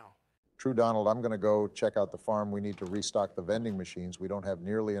by now. True, Donald. I'm going to go check out the farm. We need to restock the vending machines. We don't have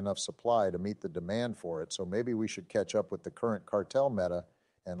nearly enough supply to meet the demand for it, so maybe we should catch up with the current cartel meta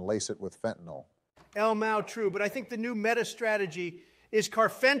and lace it with fentanyl. El Mao, true, but I think the new meta strategy is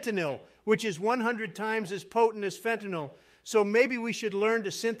carfentanil, which is 100 times as potent as fentanyl. So maybe we should learn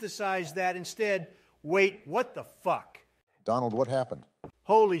to synthesize that instead. Wait, what the fuck? Donald, what happened?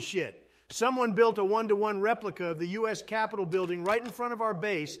 Holy shit. Someone built a 1-to-1 replica of the U.S. Capitol building right in front of our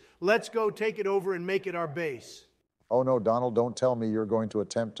base. Let's go take it over and make it our base. Oh no, Donald, don't tell me you're going to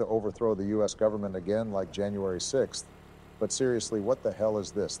attempt to overthrow the U.S. government again like January 6th. But seriously, what the hell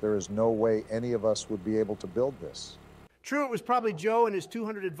is this? There is no way any of us would be able to build this. True, it was probably Joe and his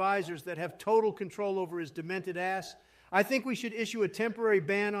 200 advisors that have total control over his demented ass. I think we should issue a temporary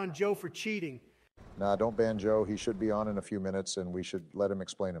ban on Joe for cheating. Nah, don't ban Joe. He should be on in a few minutes, and we should let him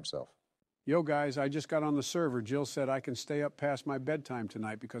explain himself. Yo, guys, I just got on the server. Jill said I can stay up past my bedtime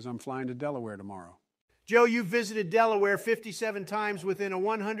tonight because I'm flying to Delaware tomorrow. Joe, you've visited Delaware 57 times within a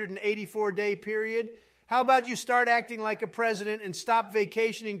 184-day period. How about you start acting like a president and stop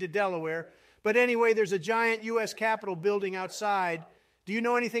vacationing to Delaware? But anyway, there's a giant U.S. Capitol building outside. Do you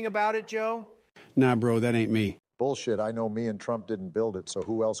know anything about it, Joe? Nah, bro, that ain't me. Bullshit. I know me and Trump didn't build it, so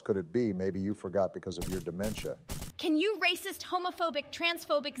who else could it be? Maybe you forgot because of your dementia. Can you racist, homophobic,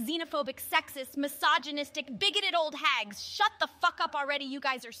 transphobic, xenophobic, sexist, misogynistic, bigoted old hags shut the fuck up already? You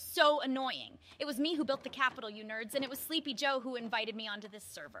guys are so annoying. It was me who built the Capitol, you nerds, and it was Sleepy Joe who invited me onto this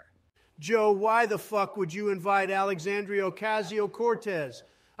server. Joe, why the fuck would you invite Alexandria Ocasio-Cortez?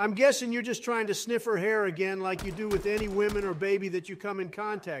 I'm guessing you're just trying to sniff her hair again like you do with any women or baby that you come in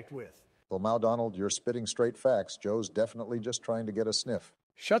contact with. Well, now, Donald, you're spitting straight facts. Joe's definitely just trying to get a sniff.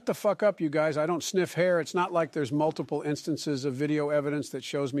 Shut the fuck up, you guys. I don't sniff hair. It's not like there's multiple instances of video evidence that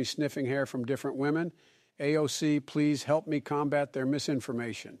shows me sniffing hair from different women. AOC, please help me combat their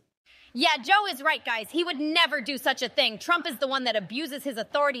misinformation. Yeah, Joe is right, guys. He would never do such a thing. Trump is the one that abuses his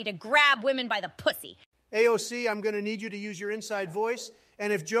authority to grab women by the pussy. AOC, I'm going to need you to use your inside voice.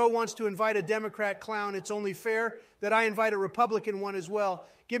 And if Joe wants to invite a Democrat clown, it's only fair that I invite a Republican one as well.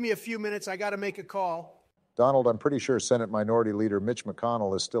 Give me a few minutes. I got to make a call. Donald, I'm pretty sure Senate Minority Leader Mitch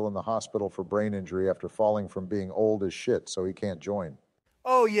McConnell is still in the hospital for brain injury after falling from being old as shit, so he can't join.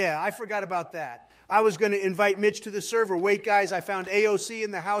 Oh, yeah, I forgot about that. I was going to invite Mitch to the server. Wait, guys, I found AOC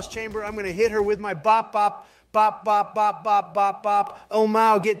in the House chamber. I'm going to hit her with my bop, bop, bop, bop, bop, bop, bop, bop. Oh,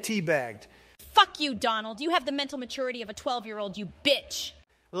 Mao, get teabagged. Fuck you, Donald. You have the mental maturity of a 12-year-old, you bitch.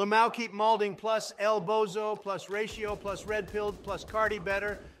 Lamau keep Malding plus El Bozo plus Ratio plus Red Pilled plus Cardi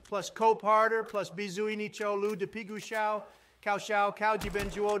Better plus Cope Harder plus Bizui Nicho Lu de Pigu Shao Kao Shao Kao Ji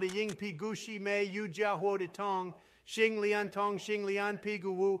Benjuo de Ying Pi Gushi Mei Yu Jia Huo de Tong Xing Lian Tong Xing Lian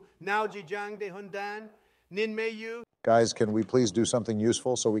Pigu Wu Nao Ji Jiang de Hundan Nin Mei Yu. Guys, can we please do something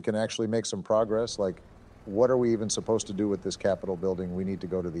useful so we can actually make some progress? Like, what are we even supposed to do with this Capitol building? We need to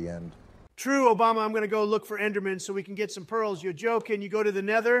go to the end. True, Obama, I'm going to go look for Enderman so we can get some pearls. Yo, Joe, can you go to the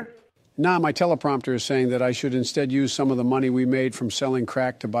Nether? Nah, my teleprompter is saying that I should instead use some of the money we made from selling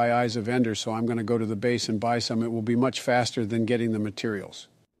crack to buy Eyes of Ender, so I'm going to go to the base and buy some. It will be much faster than getting the materials.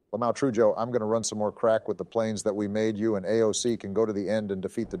 Well, now, true, Joe, I'm going to run some more crack with the planes that we made. You and AOC can go to the end and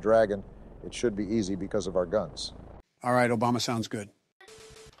defeat the dragon. It should be easy because of our guns. All right, Obama, sounds good.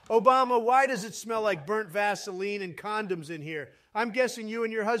 Obama, why does it smell like burnt Vaseline and condoms in here? I'm guessing you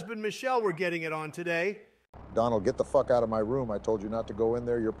and your husband, Michelle, were getting it on today. Donald, get the fuck out of my room. I told you not to go in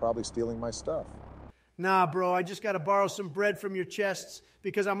there. You're probably stealing my stuff. Nah, bro, I just got to borrow some bread from your chests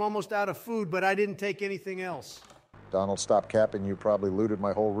because I'm almost out of food, but I didn't take anything else. Donald, stop capping. You probably looted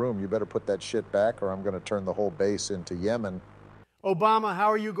my whole room. You better put that shit back or I'm going to turn the whole base into Yemen. Obama,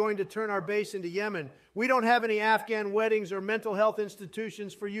 how are you going to turn our base into Yemen? We don't have any Afghan weddings or mental health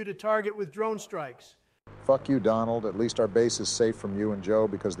institutions for you to target with drone strikes. Fuck you, Donald. At least our base is safe from you and Joe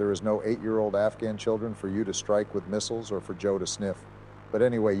because there is no 8-year-old Afghan children for you to strike with missiles or for Joe to sniff. But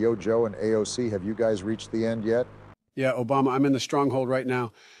anyway, yo, Joe and AOC, have you guys reached the end yet? Yeah, Obama, I'm in the stronghold right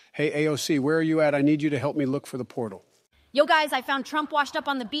now. Hey, AOC, where are you at? I need you to help me look for the portal. Yo, guys, I found Trump washed up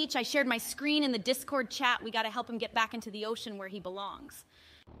on the beach. I shared my screen in the Discord chat. We got to help him get back into the ocean where he belongs.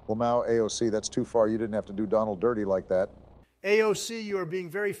 Well, now, AOC, that's too far. You didn't have to do Donald dirty like that. AOC, you are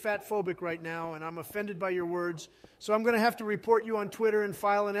being very fat-phobic right now, and I'm offended by your words, so I'm going to have to report you on Twitter and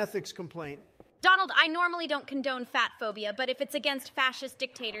file an ethics complaint. Donald, I normally don't condone fat phobia, but if it's against fascist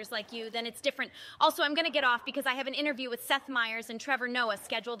dictators like you, then it's different. Also, I'm going to get off because I have an interview with Seth Meyers and Trevor Noah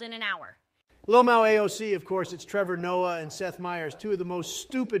scheduled in an hour. Lil Mau AOC, of course, it's Trevor Noah and Seth Meyers, two of the most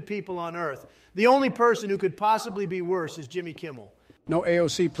stupid people on earth. The only person who could possibly be worse is Jimmy Kimmel. No,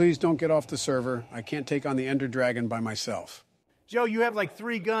 AOC, please don't get off the server. I can't take on the Ender Dragon by myself. Joe, you have like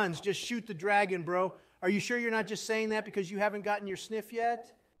 3 guns. Just shoot the dragon, bro. Are you sure you're not just saying that because you haven't gotten your sniff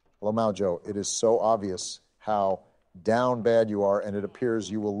yet? Lamau, Joe, it is so obvious how down bad you are, and it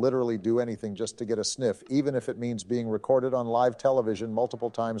appears you will literally do anything just to get a sniff, even if it means being recorded on live television multiple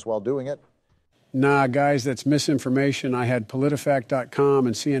times while doing it. Nah, guys, that's misinformation. I had PolitiFact.com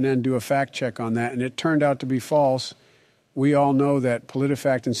and CNN do a fact check on that, and it turned out to be false. We all know that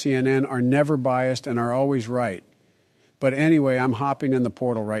PolitiFact and CNN are never biased and are always right. But anyway, I'm hopping in the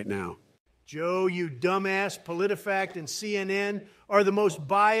portal right now. Joe, you dumbass, PolitiFact and CNN are the most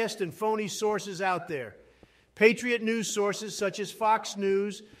biased and phony sources out there. Patriot news sources such as Fox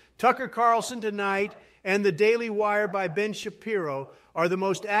News, Tucker Carlson Tonight, and The Daily Wire by Ben Shapiro are the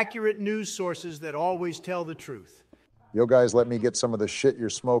most accurate news sources that always tell the truth. Yo, guys, let me get some of the shit you're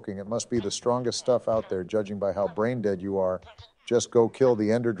smoking. It must be the strongest stuff out there, judging by how brain dead you are. Just go kill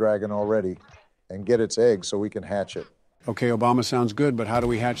the Ender Dragon already and get its egg so we can hatch it. Okay, Obama, sounds good, but how do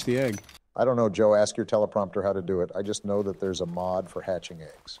we hatch the egg? I don't know, Joe. Ask your teleprompter how to do it. I just know that there's a mod for hatching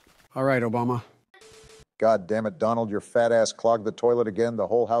eggs. All right, Obama. God damn it, Donald, your fat ass clogged the toilet again. The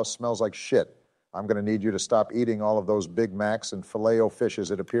whole house smells like shit. I'm going to need you to stop eating all of those Big Macs and Filet-O-Fishes.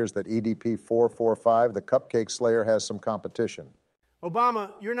 It appears that EDP 445, the Cupcake Slayer, has some competition.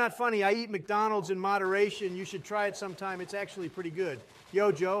 Obama, you're not funny. I eat McDonald's in moderation. You should try it sometime. It's actually pretty good.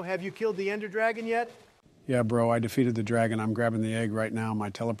 Yo, Joe, have you killed the Ender Dragon yet? Yeah, bro, I defeated the dragon. I'm grabbing the egg right now.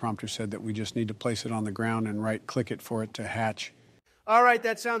 My teleprompter said that we just need to place it on the ground and right-click it for it to hatch. All right,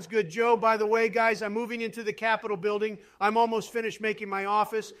 that sounds good. Joe, by the way, guys, I'm moving into the Capitol building. I'm almost finished making my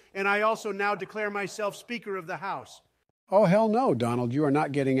office, and I also now declare myself Speaker of the House. Oh, hell no, Donald. You are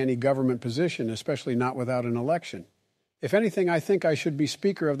not getting any government position, especially not without an election. If anything, I think I should be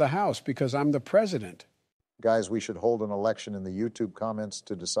Speaker of the House because I'm the president. Guys, we should hold an election in the YouTube comments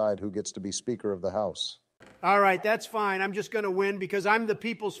to decide who gets to be Speaker of the House. All right, that's fine. I'm just going to win because I'm the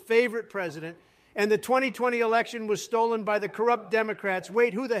people's favorite president, and the 2020 election was stolen by the corrupt Democrats.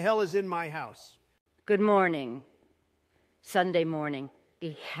 Wait, who the hell is in my house? Good morning. Sunday morning.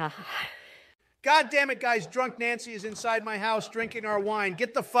 God damn it, guys. Drunk Nancy is inside my house drinking our wine.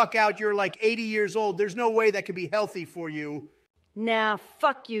 Get the fuck out. You're like 80 years old. There's no way that could be healthy for you. Nah,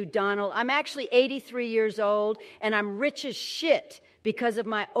 fuck you, Donald. I'm actually 83 years old, and I'm rich as shit Because of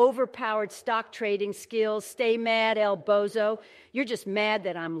my overpowered stock trading skills. Stay mad, El Bozo. You're just mad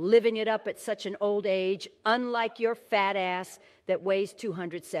that I'm living it up at such an old age, unlike your fat ass that weighs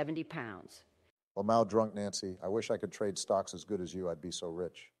 270 pounds. Well, Mao drunk, Nancy. I wish I could trade stocks as good as you. I'd be so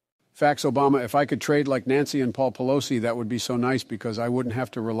rich. Facts, Obama. If I could trade like Nancy and Paul Pelosi, that would be so nice because I wouldn't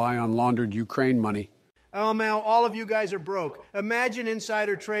have to rely on laundered Ukraine money. Oh, Mal, all of you guys are broke. Imagine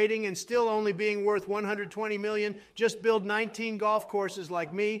insider trading and still only being worth $120 million. Just build 19 golf courses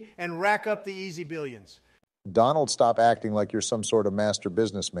like me and rack up the easy billions. Donald, stop acting like you're some sort of master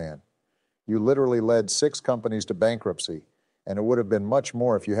businessman. You literally led 6 companies to bankruptcy, and it would have been much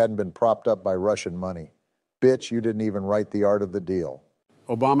more if you hadn't been propped up by Russian money. Bitch, you didn't even write the art of the deal.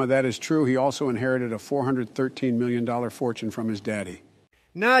 Obama, that is true. He also inherited a $413 million fortune from his daddy.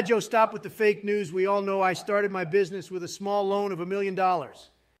 Nah, Joe, stop with the fake news. We all know I started my business with a small loan of $1 million.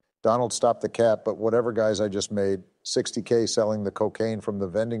 Donald, stop the cap, but whatever guys I just made, $60K selling the cocaine from the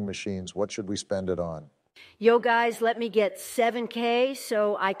vending machines, what should we spend it on? Yo, guys, let me get $7K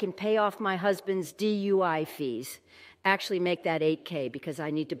so I can pay off my husband's DUI fees. Actually, make that $8K because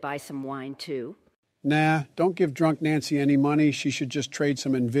I need to buy some wine, too. Nah, don't give drunk Nancy any money. She should just trade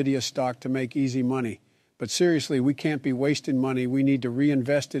some NVIDIA stock to make easy money. But seriously, we can't be wasting money. We need to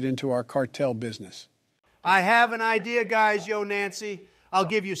reinvest it into our cartel business. I have an idea, guys. Yo, Nancy, I'll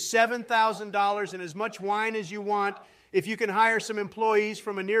give you $7,000 and as much wine as you want if you can hire some employees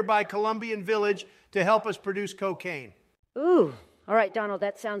from a nearby Colombian village to help us produce cocaine. Ooh, all right, Donald,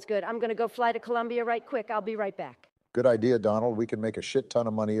 that sounds good. I'm going to go fly to Colombia right quick. I'll be right back. Good idea, Donald. We can make a shit ton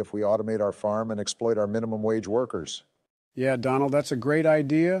of money if we automate our farm and exploit our minimum wage workers. Yeah, Donald, that's a great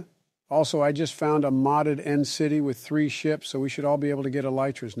idea. Also, I just found a modded end city with 3 ships, so we should all be able to get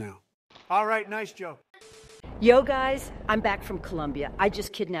elytras now. All right, nice, Joe. Yo, guys, I'm back from Colombia. I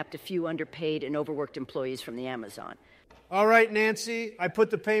just kidnapped a few underpaid and overworked employees from the Amazon. All right, Nancy, I put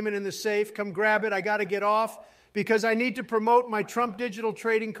the payment in the safe. Come grab it. I got to get off because I need to promote my Trump digital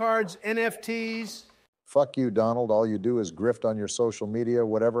trading cards, NFTs. Fuck you, Donald. All you do is grift on your social media,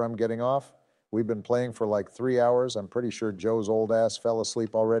 whatever I'm getting off. We've been playing for like 3 hours. I'm pretty sure Joe's old ass fell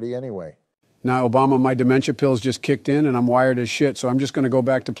asleep already anyway. Now, Obama, my dementia pills just kicked in and I'm wired as shit, so I'm just going to go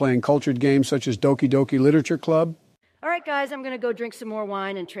back to playing cultured games such as Doki Doki Literature Club. All right, guys, I'm going to go drink some more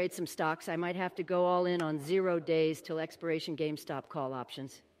wine and trade some stocks. I might have to go all in on 0 days till expiration GameStop call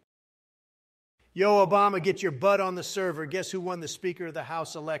options. Yo, Obama, get your butt on the server. Guess who won the Speaker of the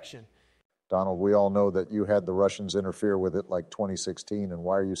House election? Donald, we all know that you had the Russians interfere with it like 2016, and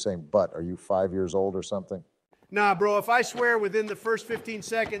why are you saying but? Are you 5 years old or something? Nah, bro, if I swear within the first 15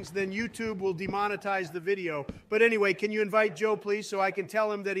 seconds, then YouTube will demonetize the video. But anyway, can you invite Joe, please, so I can tell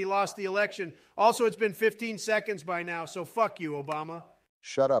him that he lost the election? Also, it's been 15 seconds by now, so fuck you, Obama.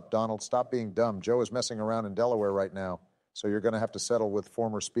 Shut up, Donald. Stop being dumb. Joe is messing around in Delaware right now, so you're going to have to settle with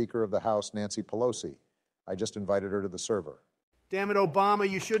former Speaker of the House, Nancy Pelosi. I just invited her to the server. Damn it, Obama,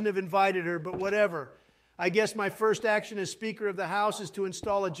 you shouldn't have invited her, but whatever. I guess my first action as Speaker of the House is to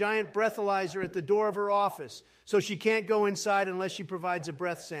install a giant breathalyzer at the door of her office so she can't go inside unless she provides a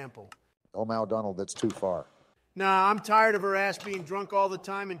breath sample. Oh, now, Donald, that's too far. Nah, I'm tired of her ass being drunk all the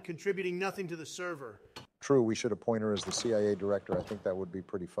time and contributing nothing to the server. True, we should appoint her as the CIA director. I think that would be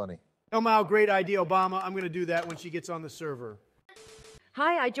pretty funny. Oh, Mao, great idea, Obama. I'm going to do that when she gets on the server.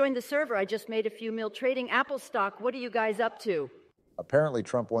 Hi, I joined the server. I just made a few mil trading Apple stock. What are you guys up to? Apparently,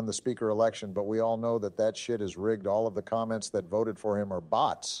 Trump won the Speaker election, but we all know that that shit is rigged. All of the comments that voted for him are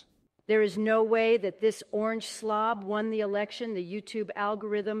bots. There is no way that this orange slob won the election. The YouTube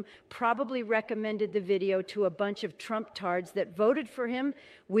algorithm probably recommended the video to a bunch of Trump-tards that voted for him.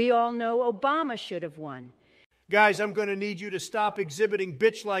 We all know Obama should have won. Guys, I'm going to need you to stop exhibiting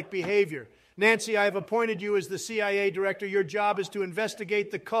bitch-like behavior. Nancy, I have appointed you as the CIA director. Your job is to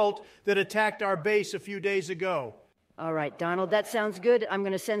investigate the cult that attacked our base a few days ago. All right, Donald, that sounds good. I'm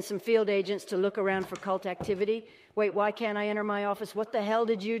going to send some field agents to look around for cult activity. Wait, why can't I enter my office? What the hell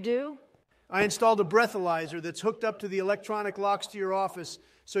did you do? I installed a breathalyzer that's hooked up to the electronic locks to your office,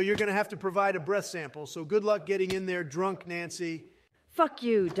 so you're going to have to provide a breath sample. So good luck getting in there drunk, Nancy. Fuck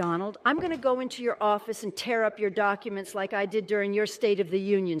you, Donald. I'm going to go into your office and tear up your documents like I did during your State of the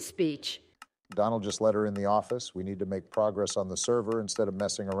Union speech. Donald just let her in the office. We need to make progress on the server instead of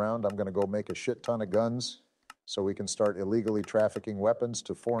messing around. I'm going to go make a shit ton of guns so we can start illegally trafficking weapons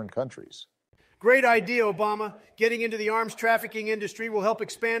to foreign countries. Great idea, Obama. Getting into the arms trafficking industry will help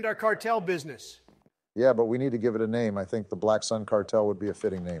expand our cartel business. Yeah, but we need to give it a name. I think the Black Sun Cartel would be a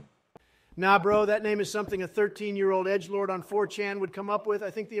fitting name. Nah, bro, that name is something a 13-year-old edgelord on 4chan would come up with.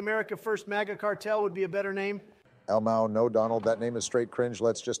 I think the America First MAGA Cartel would be a better name. Elmau, no, Donald, that name is straight cringe.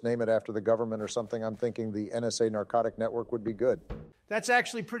 Let's just name it after the government or something. I'm thinking the NSA narcotic network would be good. That's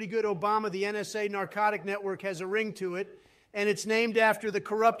actually pretty good, Obama. The NSA narcotic network has a ring to it, and it's named after the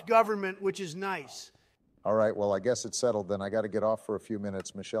corrupt government, which is nice. All right, well, I guess it's settled then. I got to get off for a few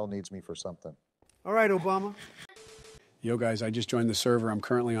minutes. Michelle needs me for something. All right, Obama. Yo, guys, I just joined the server. I'm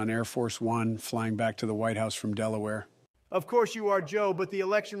currently on Air Force One, flying back to the White House from Delaware. Of course you are, Joe, but the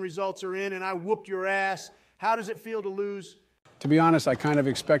election results are in, and I whooped your ass. How does it feel to lose? To be honest, I kind of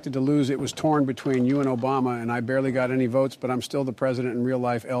expected to lose. It was torn between you and Obama, and I barely got any votes, but I'm still the president in real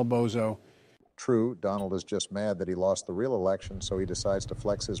life, El Bozo. True, Donald is just mad that he lost the real election, so he decides to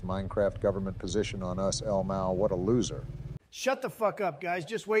flex his Minecraft government position on us, Elmau. What a loser. Shut the fuck up, guys.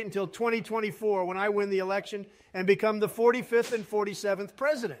 Just wait until 2024 when I win the election and become the 45th and 47th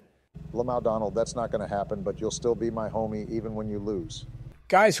president. Lamau, Donald, that's not going to happen, but you'll still be my homie even when you lose.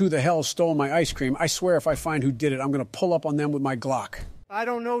 Guys, who the hell stole my ice cream? I swear if I find who did it, I'm going to pull up on them with my Glock. I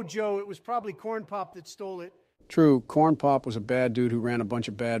don't know, Joe. It was probably Corn Pop that stole it. True, Corn Pop was a bad dude who ran a bunch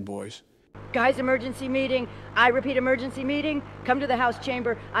of bad boys. Guys, emergency meeting. I repeat, emergency meeting. Come to the House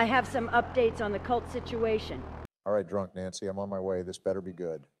chamber. I have some updates on the cult situation. All right, drunk Nancy, I'm on my way. This better be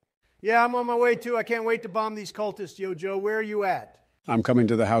good. Yeah, I'm on my way, too. I can't wait to bomb these cultists, Yo, Joe. Where are you at? I'm coming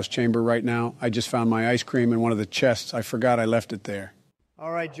to the House chamber right now. I just found my ice cream in one of the chests. I forgot I left it there.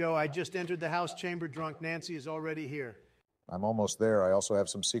 All right, Joe, I just entered the House chamber. Drunk Nancy is already here. I'm almost there. I also have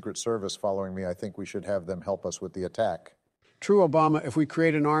some Secret Service following me. I think we should have them help us with the attack. True, Obama. If we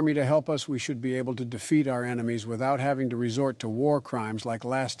create an army to help us, we should be able to defeat our enemies without having to resort to war crimes like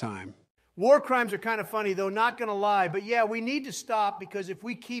last time. War crimes are kind of funny, though, not going to lie. But yeah, we need to stop because if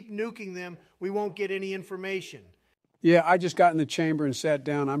we keep nuking them, we won't get any information. Yeah, I just got in the chamber and sat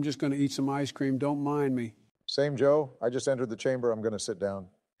down. I'm just going to eat some ice cream. Don't mind me. Same, Joe. I just entered the chamber. I'm going to sit down.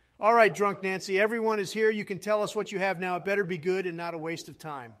 All right, Drunk Nancy, everyone is here. You can tell us what you have now. It better be good and not a waste of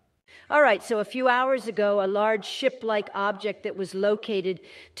time. All right, so a few hours ago, a large ship-like object that was located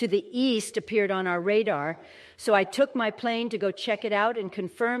to the east appeared on our radar. So I took my plane to go check it out and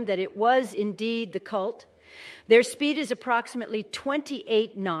confirm that it was indeed the cult. Their speed is approximately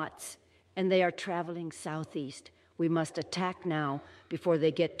 28 knots, and they are traveling southeast. We must attack now before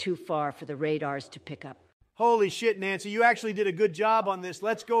they get too far for the radars to pick up. Holy shit, Nancy, you actually did a good job on this.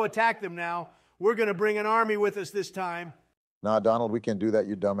 Let's go attack them now. We're going to bring an army with us this time. Nah, Donald, we can't do that,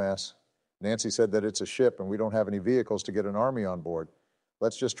 you dumbass. Nancy said that it's a ship and we don't have any vehicles to get an army on board.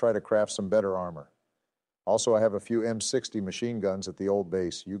 Let's just try to craft some better armor. Also, I have a few M60 machine guns at the old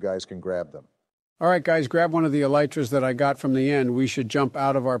base. You guys can grab them. All right, guys, grab one of the elytras that I got from the end. We should jump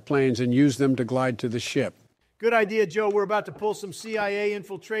out of our planes and use them to glide to the ship. Good idea, Joe. We're about to pull some CIA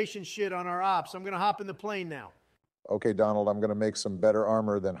infiltration shit on our ops. I'm going to hop in the plane now. Okay, Donald, I'm going to make some better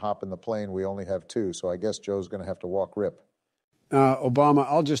armor than hop in the plane. We only have two, so I guess Joe's going to have to walk rip. Obama,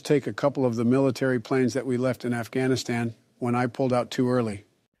 I'll just take a couple of the military planes that we left in Afghanistan when I pulled out too early.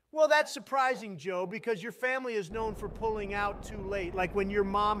 Well, that's surprising, Joe, because your family is known for pulling out too late, like when your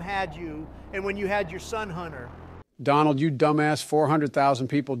mom had you and when you had your son Hunter. Donald, you dumbass, 400,000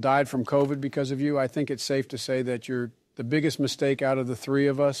 people died from COVID because of you. I think it's safe to say that you're the biggest mistake out of the three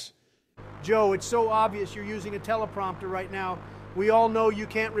of us. Joe, it's so obvious you're using a teleprompter right now. We all know you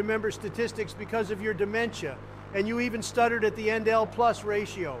can't remember statistics because of your dementia, and you even stuttered at the NL+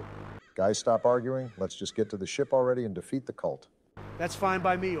 ratio. Guys, stop arguing. Let's just get to the ship already and defeat the cult. That's fine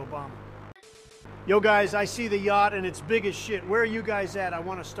by me, Obama. Yo, guys, I see the yacht, and it's big as shit. Where are you guys at? I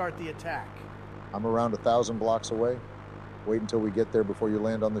want to start the attack. I'm around 1,000 blocks away. Wait until we get there before you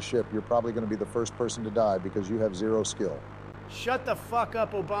land on the ship. You're probably going to be the first person to die because you have zero skill. Shut the fuck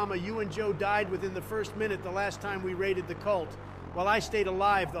up, Obama. You and Joe died within the first minute the last time we raided the cult, while I stayed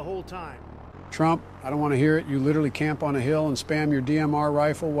alive the whole time. Trump, I don't want to hear it. You literally camp on a hill and spam your DMR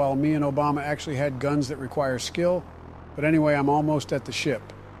rifle while me and Obama actually had guns that require skill. But anyway, I'm almost at the ship.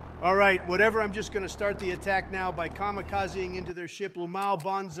 All right, whatever, I'm just going to start the attack now by kamikazing into their ship, Lumao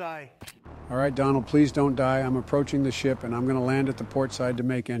Banzai. All right, Donald, please don't die. I'm approaching the ship, and I'm going to land at the port side to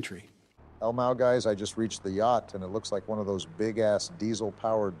make entry. Elmau, guys, I just reached the yacht, and it looks like one of those big-ass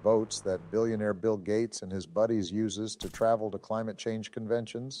diesel-powered boats that billionaire Bill Gates and his buddies uses to travel to climate change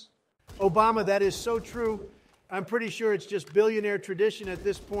conventions. Obama, that is so true. I'm pretty sure it's just billionaire tradition at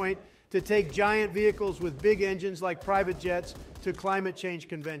this point to take giant vehicles with big engines like private jets to climate change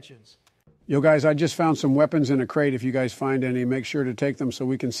conventions. Yo, guys, I just found some weapons in a crate. If you guys find any, make sure to take them so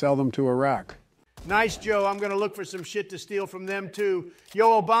we can sell them to Iraq. Nice, Joe. I'm going to look for some shit to steal from them, too.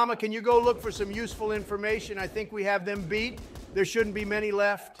 Yo, Obama, can you go look for some useful information? I think we have them beat. There shouldn't be many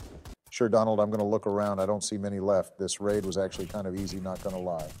left. Sure, Donald, I'm going to look around. I don't see many left. This raid was actually kind of easy, not going to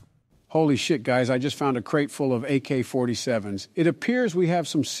lie. Holy shit, guys, I just found a crate full of AK-47s. It appears we have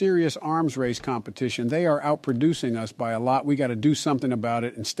some serious arms race competition. They are outproducing us by a lot. We got to do something about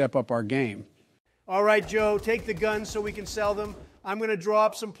it and step up our game. All right, Joe, take the guns so we can sell them. I'm going to draw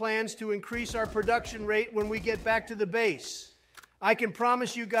up some plans to increase our production rate when we get back to the base. I can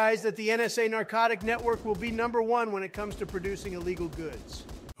promise you guys that the NSA narcotic network will be #1 when it comes to producing illegal goods.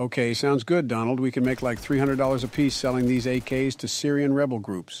 Okay, sounds good, Donald. We can make like $300 a piece selling these AKs to Syrian rebel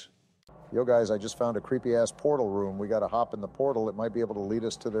groups. Yo, guys, I just found a creepy-ass portal room. We got to hop in the portal. It might be able to lead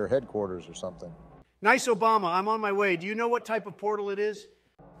us to their headquarters or something. Nice, Obama. I'm on my way. Do you know what type of portal it is?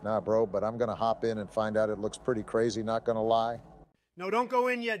 Nah, bro, but I'm going to hop in and find out. It looks pretty crazy, not going to lie. No, don't go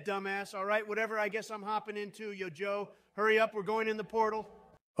in yet, dumbass. All right, whatever I guess I'm hopping into. Yo, Joe, hurry up. We're going in the portal.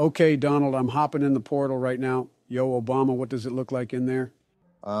 Okay, Donald, I'm hopping in the portal right now. Yo, Obama, what does it look like in there?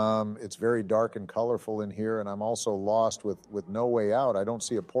 It's very dark and colorful in here, and I'm also lost with no way out. I don't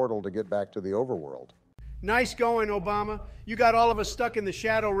see a portal to get back to the overworld. Nice going, Obama. You got all of us stuck in the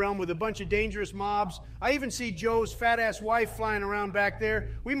shadow realm with a bunch of dangerous mobs. I even see Joe's fat-ass wife flying around back there.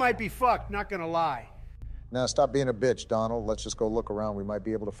 We might be fucked, not gonna lie. Now, stop being a bitch, Donald. Let's just go look around. We might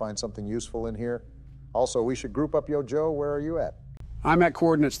be able to find something useful in here. Also, we should group up. Yo, Joe, where are you at? I'm at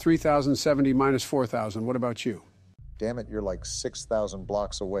coordinates 3,070 minus 4,000. What about you? Damn it, you're like 6,000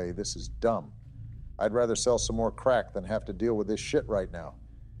 blocks away. This is dumb. I'd rather sell some more crack than have to deal with this shit right now.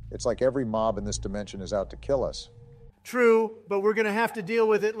 It's like every mob in this dimension is out to kill us. True, but we're going to have to deal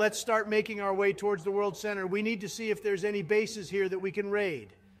with it. Let's start making our way towards the World Center. We need to see if there's any bases here that we can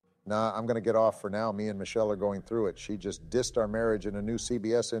raid. Nah, I'm going to get off for now. Me and Michelle are going through it. She just dissed our marriage in a new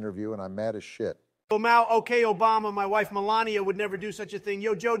CBS interview, and I'm mad as shit. Well, okay, Obama, my wife Melania would never do such a thing.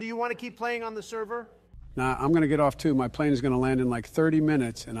 Yo, Joe, do you want to keep playing on the server? Nah, I'm going to get off too. My plane is going to land in like 30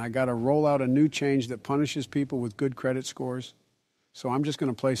 minutes, and I got to roll out a new change that punishes people with good credit scores. So I'm just going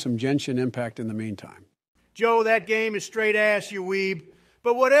to play some Genshin Impact in the meantime. Joe, that game is straight ass, you weeb.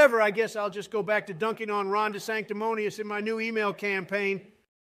 But whatever, I guess I'll just go back to dunking on Ron DeSanctimonious in my new email campaign.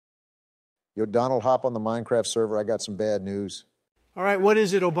 Yo, Donald, hop on the Minecraft server. I got some bad news. All right, what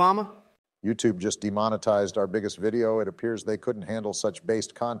is it, Obama? YouTube just demonetized our biggest video. It appears they couldn't handle such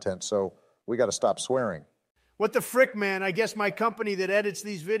based content, so we got to stop swearing. What the frick, man? I guess my company that edits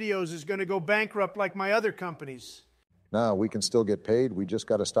these videos is going to go bankrupt like my other companies. No, we can still get paid. We just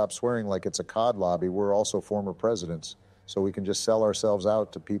got to stop swearing like it's a COD lobby. We're also former presidents, so we can just sell ourselves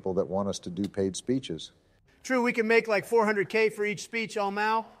out to people that want us to do paid speeches. True, we can make like $400K for each speech,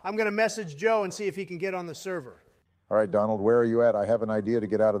 Almao. I'm going to message Joe and see if he can get on the server. All right, Donald, where are you at? I have an idea to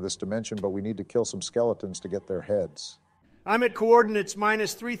get out of this dimension, but we need to kill some skeletons to get their heads. I'm at coordinates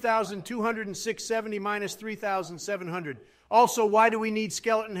minus 3,206.70 minus 3,700. Also, why do we need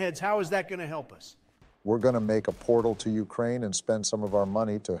skeleton heads? How is that going to help us? We're going to make a portal to Ukraine and spend some of our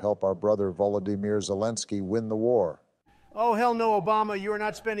money to help our brother Volodymyr Zelensky win the war. Oh, hell no, Obama. You are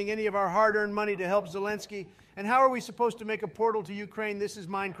not spending any of our hard-earned money to help Zelensky. And how are we supposed to make a portal to Ukraine? This is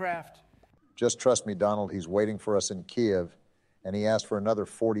Minecraft. Just trust me, Donald. He's waiting for us in Kiev, and he asked for another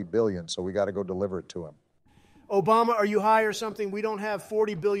 $40 billion, so we got to go deliver it to him. Obama, are you high or something? We don't have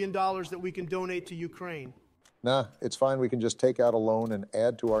 $40 billion that we can donate to Ukraine. Nah, it's fine. We can just take out a loan and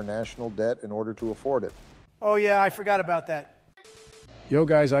add to our national debt in order to afford it. Oh, yeah, I forgot about that. Yo,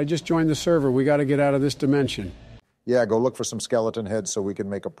 guys, I just joined the server. We got to get out of this dimension. Yeah, go look for some skeleton heads so we can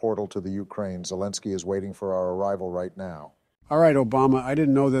make a portal to the Ukraine. Zelensky is waiting for our arrival right now. All right, Obama, I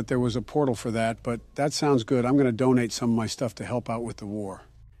didn't know that there was a portal for that, but that sounds good. I'm going to donate some of my stuff to help out with the war.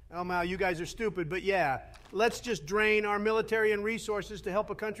 Mal, you guys are stupid, but yeah, let's just drain our military and resources to help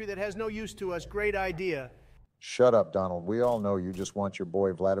a country that has no use to us. Great idea. Shut up, Donald. We all know you just want your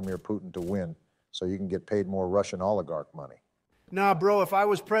boy Vladimir Putin to win so you can get paid more Russian oligarch money. Nah, bro, if I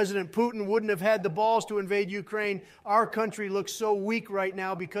was President, Putin wouldn't have had the balls to invade Ukraine. Our country looks so weak right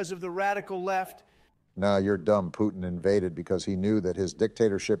now because of the radical left. Nah, you're dumb. Putin invaded because he knew that his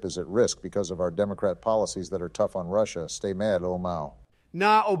dictatorship is at risk because of our Democrat policies that are tough on Russia. Stay mad, Lil Mao.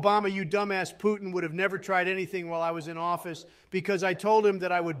 Nah, Obama, you dumbass. Putin would have never tried anything while I was in office because I told him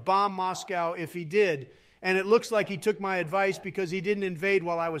that I would bomb Moscow if he did. And it looks like he took my advice because he didn't invade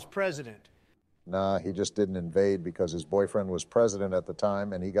while I was president. Nah, he just didn't invade because his boyfriend was president at the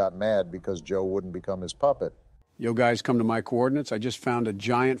time, and he got mad because Joe wouldn't become his puppet. Yo, guys, come to my coordinates. I just found a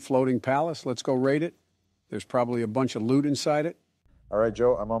giant floating palace. Let's go raid it. There's probably a bunch of loot inside it. All right,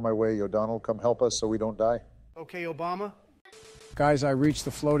 Joe, I'm on my way. Yo, Donald, come help us so we don't die. Okay, Obama. Guys, I reached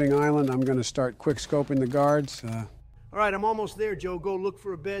the floating island. I'm going to start quick scoping the guards. All right, I'm almost there, Joe. Go look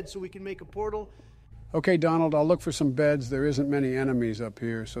for a bed so we can make a portal. Okay, Donald, I'll look for some beds. There isn't many enemies up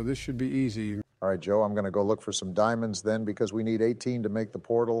here, so this should be easy. All right, Joe, I'm going to go look for some diamonds then because we need 18 to make the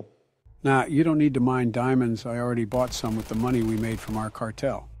portal. Nah, you don't need to mine diamonds. I already bought some with the money we made from our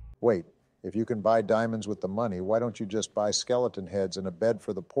cartel. Wait, if you can buy diamonds with the money, why don't you just buy skeleton heads and a bed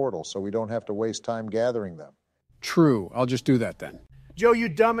for the portal so we don't have to waste time gathering them? True. I'll just do that then. Joe, you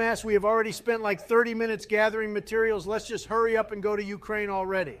dumbass, we have already spent like 30 minutes gathering materials. Let's just hurry up and go to Ukraine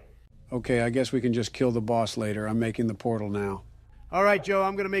already. Okay, I guess we can just kill the boss later. I'm making the portal now. All right, Joe,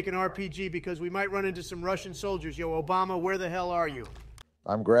 I'm going to make an RPG because we might run into some Russian soldiers. Yo, Obama, where the hell are you?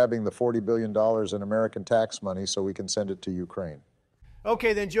 I'm grabbing the $40 billion in American tax money so we can send it to Ukraine.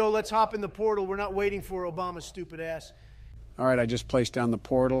 Okay, then, Joe, let's hop in the portal. We're not waiting for Obama's stupid ass. All right, I just placed down the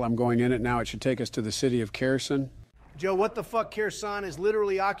portal. I'm going in it now. It should take us to the city of Kherson. Joe, what the fuck? Kherson is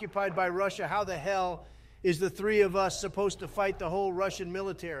literally occupied by Russia. How the hell is the three of us supposed to fight the whole Russian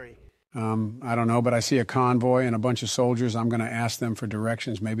military? I don't know, but I see a convoy and a bunch of soldiers. I'm going to ask them for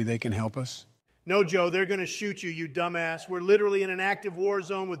directions. Maybe they can help us. No, Joe, they're going to shoot you, you dumbass. We're literally in an active war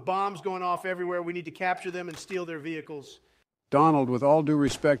zone with bombs going off everywhere. We need to capture them and steal their vehicles. Donald, with all due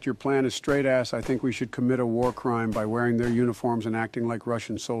respect, your plan is straight ass. I think we should commit a war crime by wearing their uniforms and acting like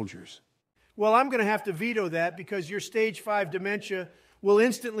Russian soldiers. Well, I'm going to have to veto that because your stage 5 dementia will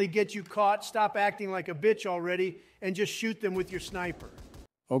instantly get you caught. Stop acting like a bitch already and just shoot them with your sniper.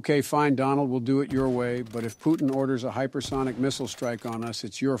 Okay, fine, Donald, we'll do it your way. But if Putin orders a hypersonic missile strike on us,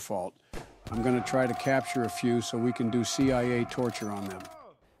 it's your fault. I'm going to try to capture a few so we can do CIA torture on them.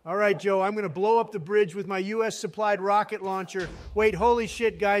 All right, Joe, I'm going to blow up the bridge with my U.S.-supplied rocket launcher. Wait, holy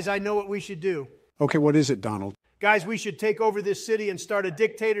shit, guys, I know what we should do. Okay, what is it, Donald? Guys, we should take over this city and start a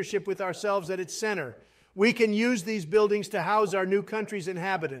dictatorship with ourselves at its center. We can use these buildings to house our new country's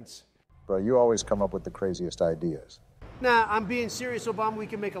inhabitants. Bro, you always come up with the craziest ideas. Nah, I'm being serious, Obama. We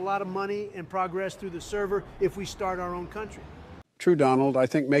can make a lot of money and progress through the server if we start our own country. True, Donald. I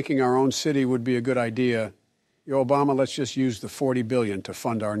think making our own city would be a good idea. Yo, Obama, let's just use the $40 billion to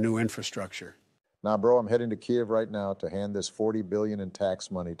fund our new infrastructure. Nah, bro, I'm heading to Kiev right now to hand this $40 billion in tax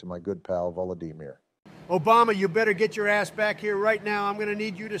money to my good pal, Volodymyr. Obama, you better get your ass back here right now. I'm going to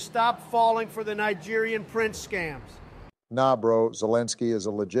need you to stop falling for the Nigerian prince scams. Nah, bro, Zelensky is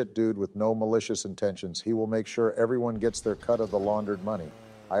a legit dude with no malicious intentions. He will make sure everyone gets their cut of the laundered money.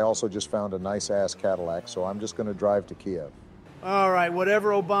 I also just found a nice-ass Cadillac, so I'm just going to drive to Kiev. All right,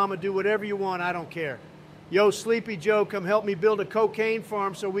 whatever, Obama, do whatever you want. I don't care. Yo, Sleepy Joe, come help me build a cocaine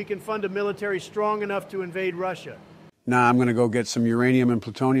farm so we can fund a military strong enough to invade Russia. Nah, I'm going to go get some uranium and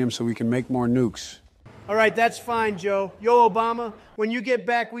plutonium so we can make more nukes. All right, that's fine, Joe. Yo, Obama, when you get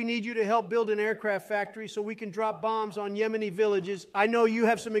back, we need you to help build an aircraft factory so we can drop bombs on Yemeni villages. I know you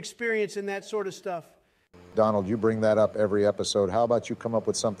have some experience in that sort of stuff. Donald, you bring that up every episode. How about you come up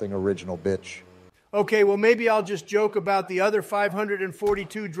with something original, bitch? Okay, well, maybe I'll just joke about the other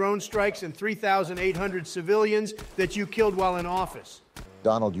 542 drone strikes and 3,800 civilians that you killed while in office.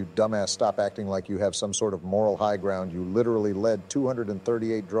 Donald, you dumbass, stop acting like you have some sort of moral high ground. You literally led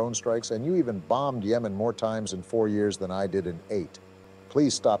 238 drone strikes, and you even bombed Yemen more times in 4 years than I did in 8.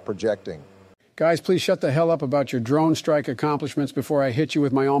 Please stop projecting. Guys, please shut the hell up about your drone strike accomplishments before I hit you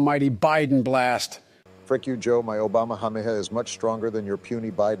with my almighty Biden blast. Frick you, Joe. My Obama Hameha is much stronger than your puny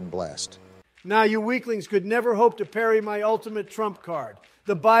Biden blast. Now, you weaklings could never hope to parry my ultimate trump card.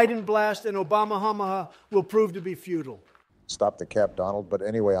 The Biden blast and Obama Hamaha will prove to be futile. Stop the cap, Donald. But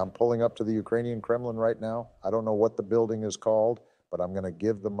anyway, I'm pulling up to the Ukrainian Kremlin right now. I don't know what the building is called, but I'm going to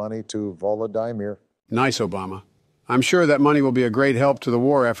give the money to Volodymyr. Nice, Obama. I'm sure that money will be a great help to the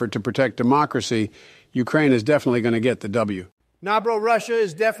war effort to protect democracy. Ukraine is definitely going to get the W. Nah, bro, Russia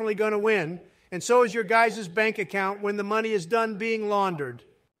is definitely going to win. And so is your guys' bank account when the money is done being laundered.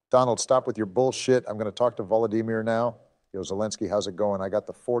 Donald, stop with your bullshit. I'm going to talk to Volodymyr now. Yo, Zelensky, how's it going? I got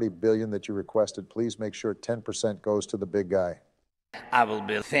the $40 billion that you requested. Please make sure 10% goes to the big guy. I will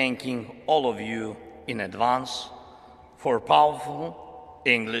be thanking all of you in advance for powerful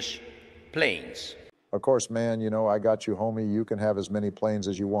English planes. Of course, man, you know, I got you, homie. You can have as many planes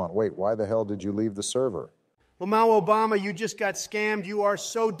as you want. Wait, why the hell did you leave the server? Well, Mao Obama, you just got scammed. You are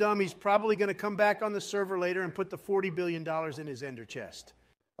so dumb, he's probably going to come back on the server later and put the $40 billion in his ender chest.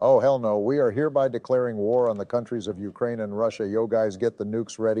 Oh, hell no. We are hereby declaring war on the countries of Ukraine and Russia. Yo, guys, get the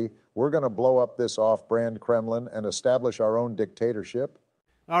nukes ready. We're going to blow up this off-brand Kremlin and establish our own dictatorship.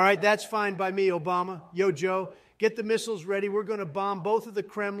 All right, that's fine by me, Obama. Yo, Joe, get the missiles ready. We're going to bomb both of the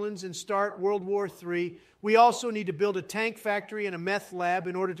Kremlins and start World War III. We also need to build a tank factory and a meth lab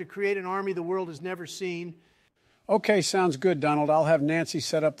in order to create an army the world has never seen. Okay, sounds good, Donald. I'll have Nancy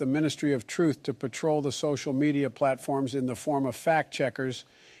set up the Ministry of Truth to patrol the social media platforms in the form of fact-checkers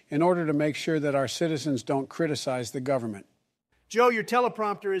in order to make sure that our citizens don't criticize the government. Joe, your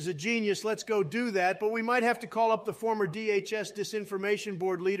teleprompter is a genius. Let's go do that. But we might have to call up the former DHS Disinformation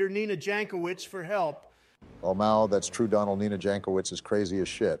Board leader, Nina Jankowicz, for help. Well, Mao, that's true, Donald. Nina Jankowicz is crazy as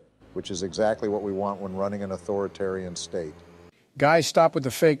shit, which is exactly what we want when running an authoritarian state. Guys, stop with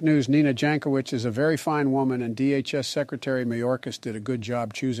the fake news. Nina Jankowicz is a very fine woman, and DHS Secretary Mayorkas did a good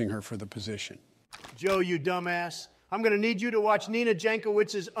job choosing her for the position. Joe, you dumbass. I'm going to need you to watch Nina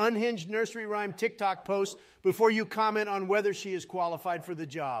Jankowicz's unhinged nursery rhyme TikTok post before you comment on whether she is qualified for the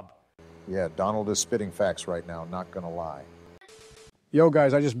job. Yeah, Donald is spitting facts right now, not going to lie. Yo,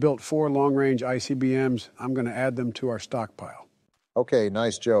 guys, I just built 4 long-range ICBMs. I'm going to add them to our stockpile. Okay,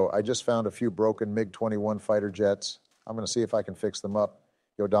 nice, Joe. I just found a few broken MiG-21 fighter jets. I'm going to see if I can fix them up.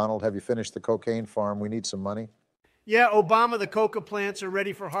 Yo, Donald, have you finished the cocaine farm? We need some money. Yeah, Obama, the coca plants are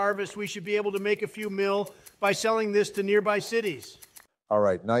ready for harvest. We should be able to make a few mil by selling this to nearby cities. All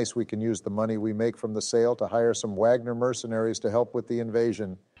right, nice. We can use the money we make from the sale to hire some Wagner mercenaries to help with the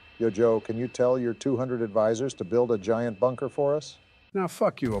invasion. Yo, Joe, can you tell your 200 advisors to build a giant bunker for us? Now,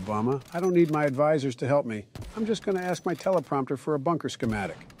 fuck you, Obama. I don't need my advisors to help me. I'm just going to ask my teleprompter for a bunker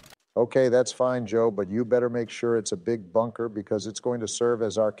schematic. Okay, that's fine, Joe, but you better make sure it's a big bunker because it's going to serve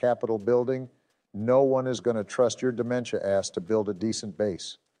as our Capitol building. No one is going to trust your dementia ass to build a decent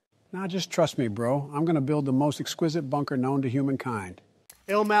base. Now, just trust me, bro. I'm going to build the most exquisite bunker known to humankind.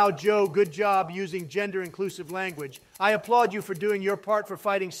 El Mao Joe, good job using gender-inclusive language. I applaud you for doing your part for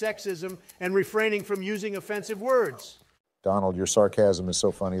fighting sexism and refraining from using offensive words. Donald, your sarcasm is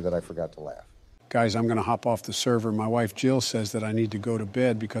so funny that I forgot to laugh. Guys, I'm going to hop off the server. My wife Jill says that I need to go to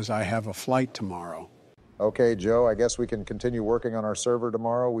bed because I have a flight tomorrow. Okay, Joe, I guess we can continue working on our server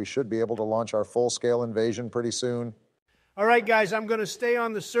tomorrow. We should be able to launch our full-scale invasion pretty soon. All right, guys, I'm going to stay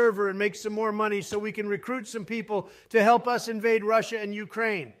on the server and make some more money so we can recruit some people to help us invade Russia and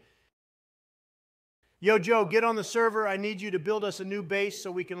Ukraine. Yo, Joe, get on the server. I need you to build us a new base so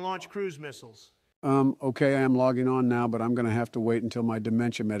we can launch cruise missiles. Okay, I am logging on now, but I'm going to have to wait until my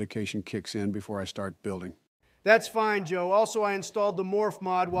dementia medication kicks in before I start building. That's fine, Joe. Also, I installed the Morph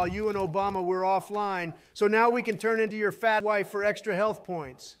mod while you and Obama were offline, so now we can turn into your fat wife for extra health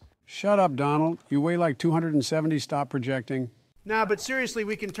points. Shut up, Donald. You weigh like 270. Stop projecting. Nah, but seriously,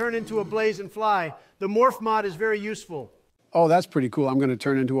 we can turn into a blaze and fly. The Morph mod is very useful. Oh, that's pretty cool. I'm going to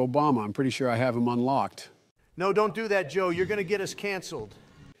turn into Obama. I'm pretty sure I have him unlocked. No, don't do that, Joe. You're going to get us canceled.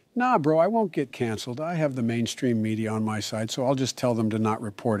 Nah, bro, I won't get canceled. I have the mainstream media on my side, so I'll just tell them to not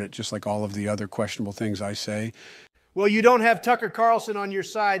report it, just like all of the other questionable things I say. Well, you don't have Tucker Carlson on your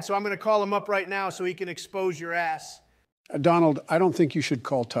side, so I'm going to call him up right now so he can expose your ass. Donald, I don't think you should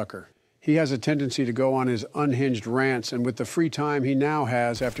call Tucker. He has a tendency to go on his unhinged rants, and with the free time he now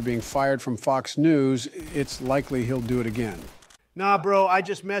has after being fired from Fox News, it's likely he'll do it again. Nah, bro, I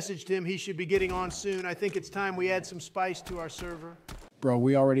just messaged him. He should be getting on soon. I think it's time we add some spice to our server. Bro,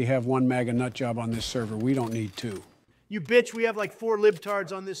 we already have one MAGA nut job on this server. We don't need 2. You bitch, we have like 4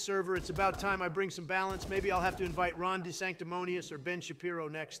 libtards on this server. It's about time I bring some balance. Maybe I'll have to invite Ron DeSanctimonious or Ben Shapiro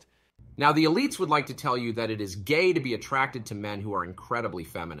next. Now, the elites would like to tell you that it is gay to be attracted to men who are incredibly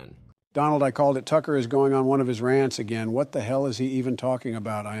feminine. Donald, I called it. Tucker is going on one of his rants again. What the hell is he even talking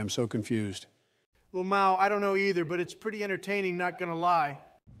about? I am so confused. Well, Mao, I don't know either, but it's pretty entertaining, not gonna lie.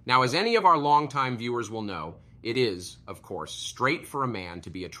 Now, as any of our longtime viewers will know, it is, of course, straight for a man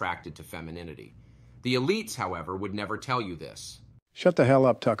to be attracted to femininity. The elites, however, would never tell you this. Shut the hell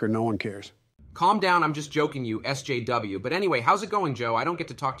up, Tucker. No one cares. Calm down, I'm just joking you, SJW. But anyway, how's it going, Joe? I don't get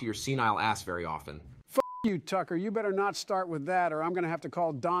to talk to your senile ass very often. F*** you, Tucker. You better not start with that, or I'm going to have to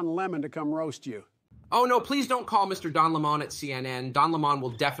call Don Lemon to come roast you. Oh, no, please don't call Mr. Don Lemon at CNN. Don Lemon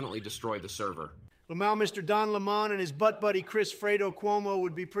will definitely destroy the server. Well, Mao, Mr. Don Lemon and his butt buddy Chris Fredo Cuomo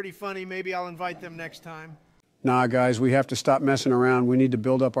would be pretty funny. Maybe I'll invite them next time. Nah, guys, we have to stop messing around. We need to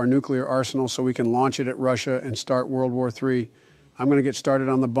build up our nuclear arsenal so we can launch it at Russia and start World War III. I'm going to get started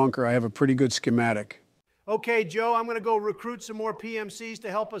on the bunker. I have a pretty good schematic. Okay, Joe, I'm going to go recruit some more PMCs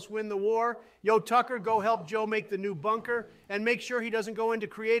to help us win the war. Yo, Tucker, go help Joe make the new bunker and make sure he doesn't go into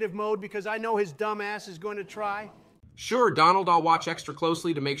creative mode because I know his dumb ass is going to try. Sure, Donald, I'll watch extra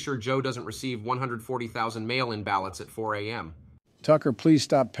closely to make sure Joe doesn't receive 140,000 mail-in ballots at 4 a.m. Tucker, please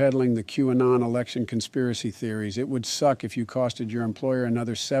stop peddling the QAnon election conspiracy theories. It would suck if you costed your employer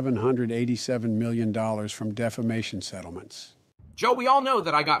another $787 million from defamation settlements. Joe, we all know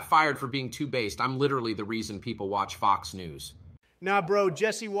that I got fired for being too based. I'm literally the reason people watch Fox News. Nah, bro,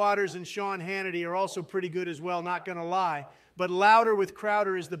 Jesse Waters and Sean Hannity are also pretty good as well, not gonna lie. But Louder with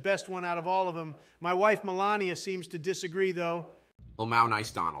Crowder is the best one out of all of them. My wife Melania seems to disagree, though. Well, Mao, nice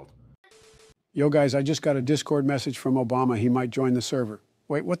Donald. Yo, guys, I just got a Discord message from Obama. He might join the server.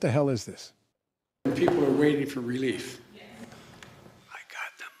 Wait, what the hell is this? People are waiting for relief.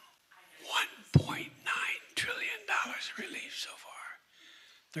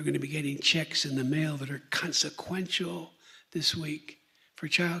 They're going to be getting checks in the mail that are consequential this week for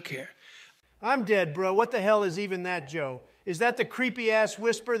childcare. I'm dead, bro. What the hell is even that, Joe? Is that the creepy-ass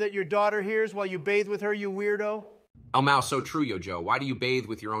whisper that your daughter hears while you bathe with her, you weirdo? El Mao, so true, yo, Joe. Why do you bathe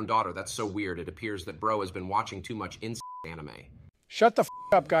with your own daughter? That's so weird. It appears that bro has been watching too much anime. Shut the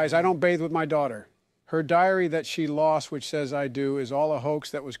up, guys. I don't bathe with my daughter. Her diary that she lost, which says I do, is all a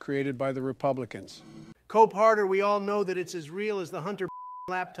hoax that was created by the Republicans. Cope harder, we all know that it's as real as the Hunter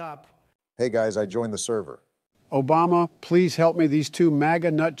laptop. Hey guys, I joined the server. Obama, please help me. These two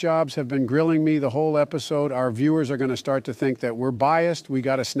MAGA nut jobs have been grilling me the whole episode. Our viewers are going to start to think that we're biased. We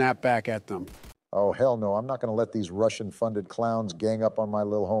got to snap back at them. Oh, hell no. I'm not going to let these Russian-funded clowns gang up on my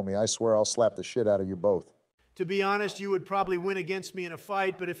little homie. I swear I'll slap the shit out of you both. To be honest, you would probably win against me in a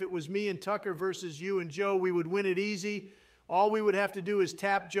fight, but if it was me and Tucker versus you and Joe, we would win it easy. All we would have to do is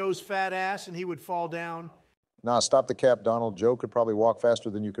tap Joe's fat ass and he would fall down. Nah, stop the cap, Donald. Joe could probably walk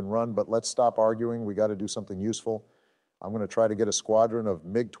faster than you can run, but let's stop arguing. We got to do something useful. I'm going to try to get a squadron of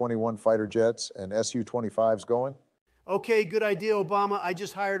MiG-21 fighter jets and Su-25s going. Okay, good idea, Obama. I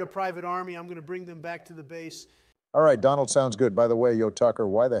just hired a private army. I'm going to bring them back to the base. All right, Donald sounds good. By the way, yo, Tucker,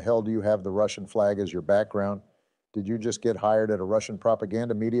 why the hell do you have the Russian flag as your background? Did you just get hired at a Russian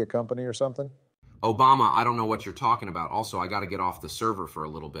propaganda media company or something? Obama, I don't know what you're talking about. Also, I got to get off the server for a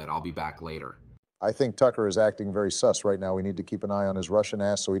little bit. I'll be back later. I think Tucker is acting very sus right now. We need to keep an eye on his Russian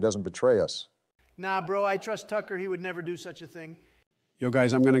ass so he doesn't betray us. Nah, bro, I trust Tucker. He would never do such a thing. Yo,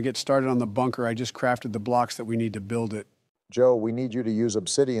 guys, I'm going to get started on the bunker. I just crafted the blocks that we need to build it. Joe, we need you to use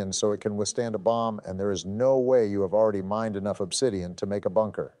obsidian so it can withstand a bomb, and there is no way you have already mined enough obsidian to make a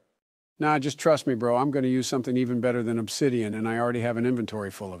bunker. Nah, just trust me, bro. I'm going to use something even better than obsidian, and I already have an inventory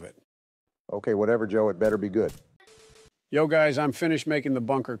full of it. Okay, whatever, Joe. It better be good. Yo, guys, I'm finished making the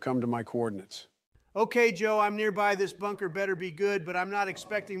bunker. Come to my coordinates. Okay, Joe, I'm nearby. This bunker better be good, but I'm not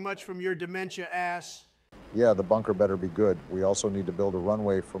expecting much from your dementia ass. Yeah, the bunker better be good. We also need to build a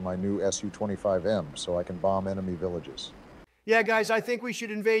runway for my new Su-25M so I can bomb enemy villages. Yeah, guys, I think we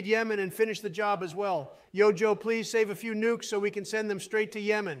should invade Yemen and finish the job as well. Yo, Joe, please save a few nukes so we can send them straight to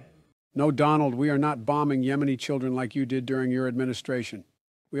Yemen. No, Donald, we are not bombing Yemeni children like you did during your administration.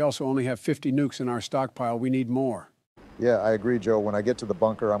 We also only have 50 nukes in our stockpile. We need more. Yeah, I agree, Joe. When I get to the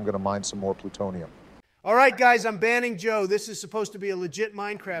bunker, I'm going to mine some more plutonium. All right, guys, I'm banning Joe. This is supposed to be a legit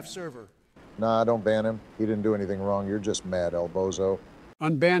Minecraft server. Nah, don't ban him. He didn't do anything wrong. You're just mad, El Bozo.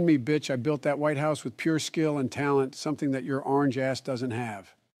 Unban me, bitch. I built that White House with pure skill and talent, something that your orange ass doesn't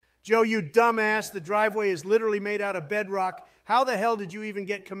have. Joe, you dumbass. The driveway is literally made out of bedrock. How the hell did you even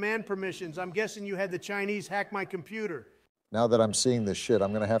get command permissions? I'm guessing you had the Chinese hack my computer. Now that I'm seeing this shit,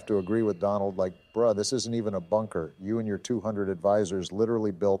 I'm going to have to agree with Donald. Like, bruh, this isn't even a bunker. You and your 200 advisors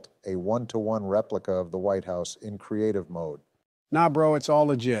literally built a one-to-one replica of the White House in creative mode. Nah, bro, it's all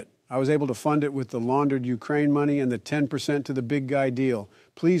legit. I was able to fund it with the laundered Ukraine money and the 10% to the big guy deal.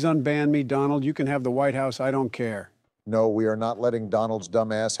 Please unban me, Donald. You can have the White House. I don't care. No, we are not letting Donald's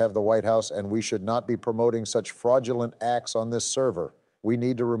dumbass have the White House, and we should not be promoting such fraudulent acts on this server. We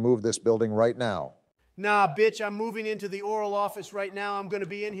need to remove this building right now. Nah, bitch, I'm moving into the Oral Office right now. I'm going to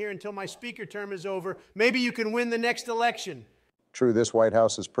be in here until my speaker term is over. Maybe you can win the next election. True, this White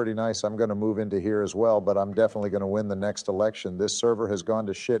House is pretty nice. I'm going to move into here as well, but I'm definitely going to win the next election. This server has gone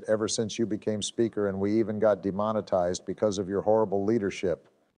to shit ever since you became speaker, and we even got demonetized because of your horrible leadership.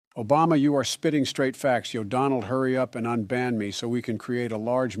 Obama, you are spitting straight facts. Yo, Donald, hurry up and unban me so we can create a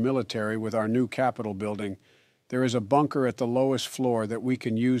large military with our new Capitol building. There is a bunker at the lowest floor that we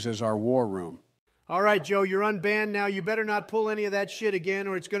can use as our war room. All right, Joe, you're unbanned now. You better not pull any of that shit again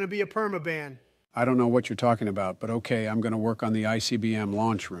or it's going to be a permaban. I don't know what you're talking about, but okay, I'm going to work on the ICBM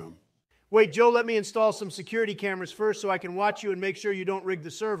launch room. Wait, Joe, let me install some security cameras first so I can watch you and make sure you don't rig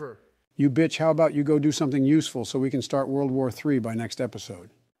the server. You bitch, how about you go do something useful so we can start World War III by next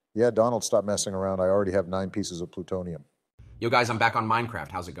episode? Yeah, Donald, stop messing around. I already have 9 pieces of plutonium. Yo, guys, I'm back on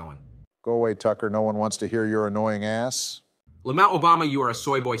Minecraft. How's it going? Go away, Tucker. No one wants to hear your annoying ass. Lamont Obama, you are a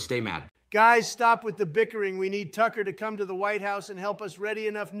soy boy. Stay mad. Guys, stop with the bickering. We need Tucker to come to the White House and help us ready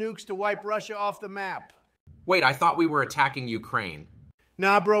enough nukes to wipe Russia off the map. Wait, I thought we were attacking Ukraine.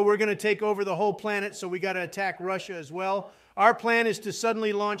 Nah, bro, we're going to take over the whole planet, so we got to attack Russia as well. Our plan is to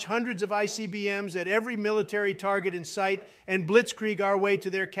suddenly launch hundreds of ICBMs at every military target in sight and blitzkrieg our way to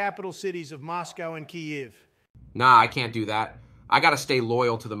their capital cities of Moscow and Kyiv. Nah, I can't do that. I gotta stay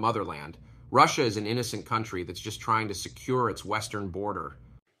loyal to the motherland. Russia is an innocent country that's just trying to secure its western border.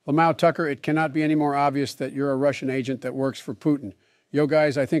 Lamau, Tucker, it cannot be any more obvious that you're a Russian agent that works for Putin. Yo,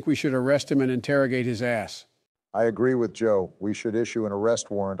 guys, I think we should arrest him and interrogate his ass. I agree with Joe. We should issue an arrest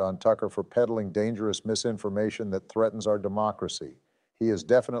warrant on Tucker for peddling dangerous misinformation that threatens our democracy. He is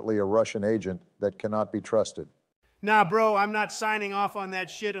definitely a Russian agent that cannot be trusted. Nah, bro, I'm not signing off on that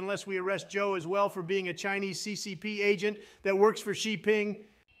shit unless we arrest Joe as well for being a Chinese CCP agent that works for Xi Jinping.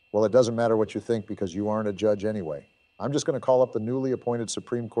 Well, it doesn't matter what you think because you aren't a judge anyway. I'm just going to call up the newly appointed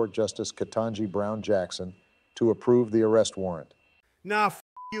Supreme Court Justice Ketanji Brown Jackson to approve the arrest warrant. Nah, f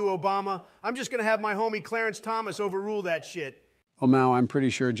you, Obama. I'm just going to have my homie Clarence Thomas overrule that shit. Well, Mal, I'm pretty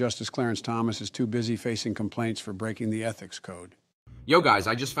sure Justice Clarence Thomas is too busy facing complaints for breaking the ethics code. Yo, guys,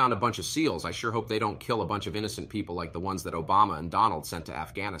 I just found a bunch of SEALs. I sure hope they don't kill a bunch of innocent people like the ones that Obama and Donald sent to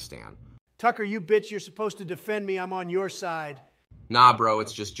Afghanistan. Tucker, you bitch, you're supposed to defend me. I'm on your side. Nah, bro,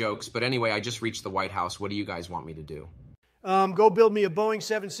 it's just jokes. But anyway, I just reached the White House. What do you guys want me to do? Go build me a Boeing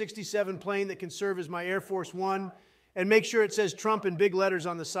 767 plane that can serve as my Air Force One, and make sure it says Trump in big letters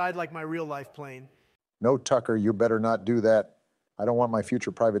on the side like my real-life plane. No, Tucker, you better not do that. I don't want my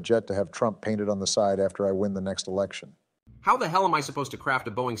future private jet to have Trump painted on the side after I win the next election. How the hell am I supposed to craft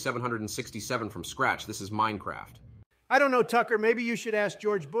a Boeing 767 from scratch? This is Minecraft. I don't know, Tucker. Maybe you should ask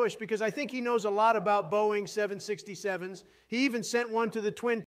George Bush, because I think he knows a lot about Boeing 767s. He even sent one to the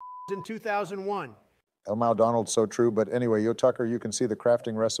Twin in 2001. Elmau Donald's so true, but anyway, Yo Tucker, you can see the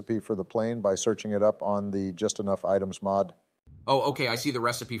crafting recipe for the plane by searching it up on the Just Enough Items mod. Oh, okay, I see the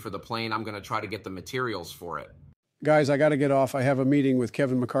recipe for the plane. I'm going to try to get the materials for it. Guys, I got to get off. I have a meeting with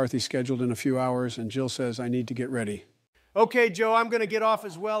Kevin McCarthy scheduled in a few hours, and Jill says I need to get ready. Okay, Joe, I'm going to get off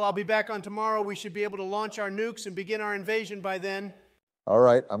as well. I'll be back on tomorrow. We should be able to launch our nukes and begin our invasion by then. All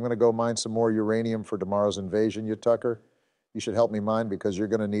right, I'm going to go mine some more uranium for tomorrow's invasion, Yo Tucker. You should help me mine because you're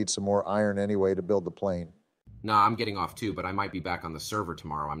going to need some more iron anyway to build the plane. Nah, I'm getting off too, but I might be back on the server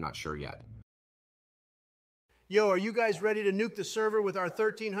tomorrow. I'm not sure yet. Yo, are you guys ready to nuke the server with our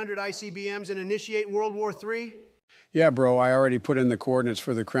 1,300 ICBMs and initiate World War III? Yeah, bro, I already put in the coordinates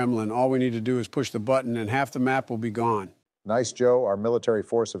for the Kremlin. All we need to do is push the button and half the map will be gone. Nice, Joe. Our military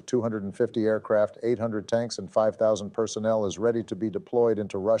force of 250 aircraft, 800 tanks, and 5,000 personnel is ready to be deployed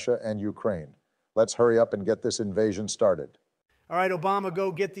into Russia and Ukraine. Let's hurry up and get this invasion started. All right, Obama,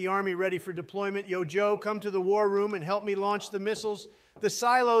 go get the army ready for deployment. Yo, Joe, come to the war room and help me launch the missiles. The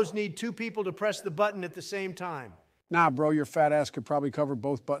silos need 2 people to press the button at the same time. Nah, bro, your fat ass could probably cover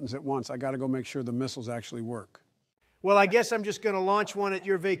both buttons at once. I got to go make sure the missiles actually work. Well, I guess I'm just going to launch one at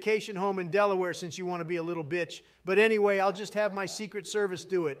your vacation home in Delaware since you want to be a little bitch. But anyway, I'll just have my Secret Service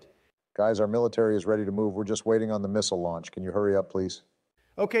do it. Guys, our military is ready to move. We're just waiting on the missile launch. Can you hurry up, please?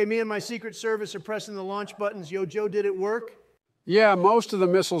 Okay, me and my Secret Service are pressing the launch buttons. Yo, Joe, did it work? Yeah, most of the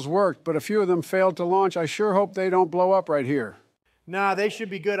missiles worked, but a few of them failed to launch. I sure hope they don't blow up right here. Nah, they should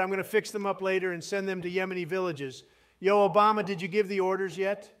be good. I'm going to fix them up later and send them to Yemeni villages. Yo, Obama, did you give the orders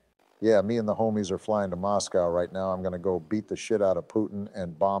yet? Yeah, me and the homies are flying to Moscow right now. I'm going to go beat the shit out of Putin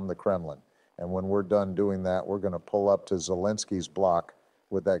and bomb the Kremlin. And when we're done doing that, we're going to pull up to Zelensky's block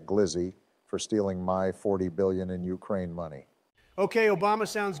with that glizzy for stealing my $40 billion in Ukraine money. Okay, Obama,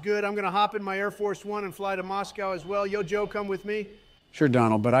 sounds good. I'm going to hop in my Air Force One and fly to Moscow as well. Yo, Joe, come with me. Sure,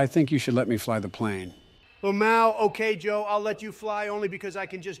 Donald, but I think you should let me fly the plane. Well, Mao, okay, Joe, I'll let you fly only because I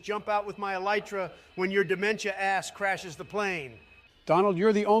can just jump out with my elytra when your dementia ass crashes the plane. Donald,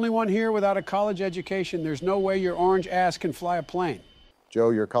 you're the only one here without a college education. There's no way your orange ass can fly a plane.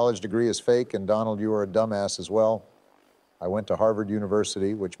 Joe, your college degree is fake, and Donald, you are a dumbass as well. I went to Harvard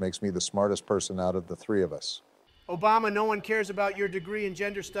University, which makes me the smartest person out of the 3 of us. Obama, no one cares about your degree in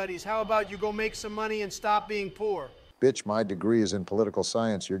gender studies. How about you go make some money and stop being poor? Bitch, my degree is in political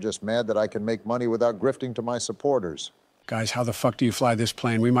science. You're just mad that I can make money without grifting to my supporters. Guys, how the fuck do you fly this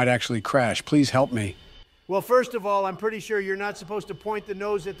plane? We might actually crash. Please help me. Well, first of all, I'm pretty sure you're not supposed to point the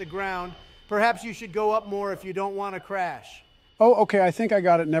nose at the ground. Perhaps you should go up more if you don't want to crash. Oh, okay, I think I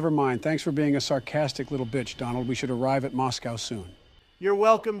got it. Never mind. Thanks for being a sarcastic little bitch, Donald. We should arrive at Moscow soon. You're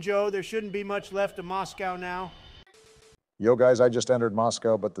welcome, Joe. There shouldn't be much left of Moscow now. Yo, guys, I just entered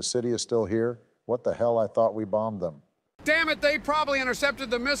Moscow, but the city is still here. What the hell? I thought we bombed them. Damn it, they probably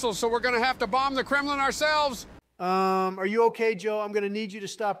intercepted the missiles, so we're going to have to bomb the Kremlin ourselves. Are you okay, Joe? I'm going to need you to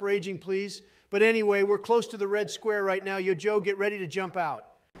stop raging, please. But anyway, we're close to the Red Square right now. Yo, Joe, get ready to jump out.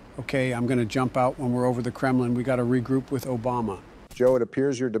 Okay, I'm going to jump out when we're over the Kremlin. We got to regroup with Obama. Joe, it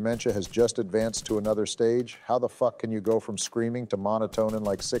appears your dementia has just advanced to another stage. How the fuck can you go from screaming to monotone in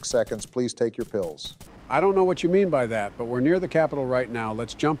like 6 seconds? Please take your pills. I don't know what you mean by that, but we're near the Capitol right now.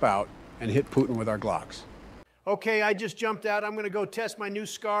 Let's jump out and hit Putin with our Glocks. Okay, I just jumped out. I'm going to go test my new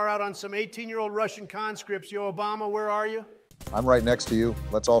scar out on some 18-year-old Russian conscripts. Yo, Obama, where are you? I'm right next to you.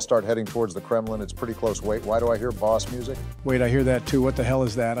 Let's all start heading towards the Kremlin. It's pretty close. Wait, why do I hear boss music? Wait, I hear that too. What the hell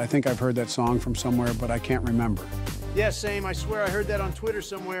is that? I think I've heard that song from somewhere, but I can't remember. Yeah, same. I swear I heard that on Twitter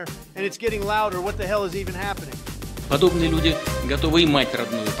somewhere, and it's getting louder. What the hell is even happening? Подобные люди готовы и мать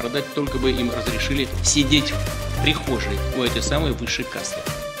родную продать, только бы им разрешили сидеть в прихожей у этой самой высшей касты.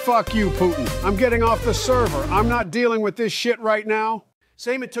 Fuck you, Putin. I'm getting off the server. I'm not dealing with this shit right now.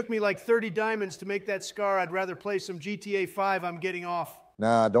 Same, it took me like 30 diamonds to make that scar. I'd rather play some GTA 5. I'm getting off.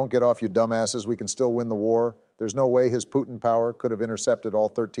 Nah, don't get off, you dumbasses. We can still win the war. There's no way his Putin power could have intercepted all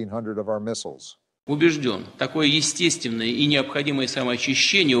 1,300 of our missiles. Убежден, такое естественное и необходимое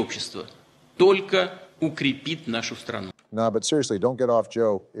самоочищение общества только укрепит нашу страну. Nah, but seriously, don't get off,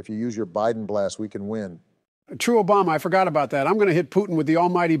 Joe. If you use your Biden blast, we can win. True, Obama, I forgot about that. I'm going to hit Putin with the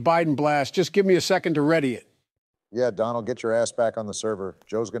almighty Biden blast. Just give me a second to ready it. Yeah, Donald, get your ass back on the server.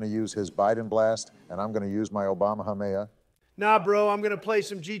 Joe's going to use his Biden blast, and I'm going to use my Obama Hamea. Nah, bro, I'm going to play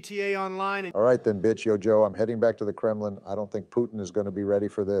some GTA online. All right then, bitch. Yo, Joe, I'm heading back to the Kremlin. I don't think Putin is going to be ready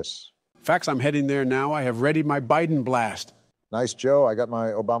for this. Facts, I'm heading there now. I have readied my Biden blast. Nice, Joe. I got my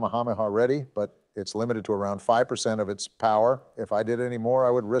Obama Hamea ready, but it's limited to around 5% of its power. If I did any more, I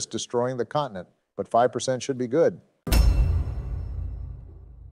would risk destroying the continent. But 5% should be good.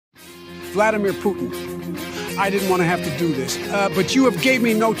 Vladimir Putin, I didn't want to have to do this, but you have gave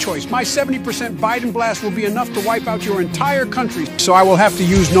me no choice. My 70% Biden blast will be enough to wipe out your entire country, so I will have to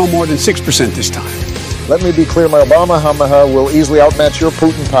use no more than 6% this time. Let me be clear, my Obama Hamea will easily outmatch your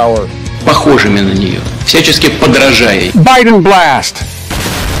Putin power. Похожими на нее, всячески подражая. Biden blast!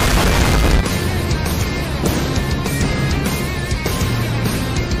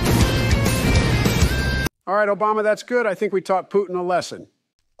 All right, Obama, that's good. I think we taught Putin a lesson.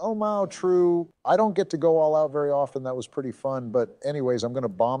 Oh, Mao, true. I don't get to go all out very often. That was pretty fun. But anyways, I'm going to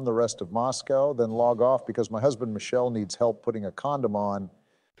bomb the rest of Moscow, then log off because my husband, Michelle, needs help putting a condom on.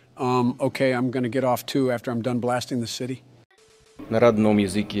 Okay, I'm going to get off too after I'm done blasting the city. На родном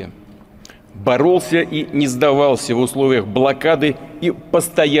языке. Боролся и не сдавался в условиях блокады и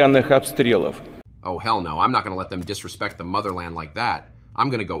постоянных обстрелов. Oh, hell no. I'm not going to let them disrespect the motherland like that. I'm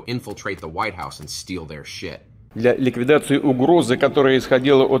going to go infiltrate the White House and steal their shit. Для ликвидации угрозы, которая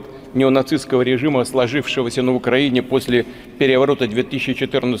исходила от неонацистского режима, сложившегося на Украине после переворота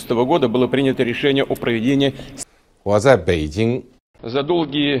 2014 года, было принято решение о проведении... За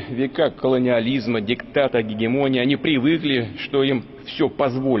долгие века колониализма, диктата, гегемонии они привыкли, что им все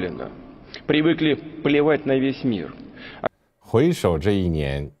позволено. Привыкли плевать на весь мир. 回首这一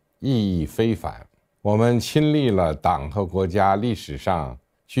年，意义非凡。我们亲历了党和国家历史上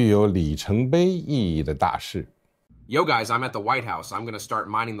具有里程碑意义的大事。Yo, guys, I'm at the White House. I'm going to start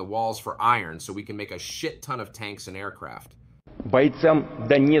mining the walls for iron so we can make a shit ton of tanks and aircraft. Бойцам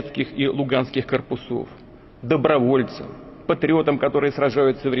Донецких и Луганских корпусов, добровольцам, патриотам, которые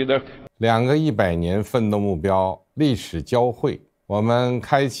сражаются в рядах. 2个100年奋斗目标历史交汇，我们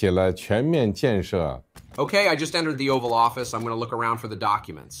开启了全面建设。Okay, I just entered the Oval Office. I'm going to look around for the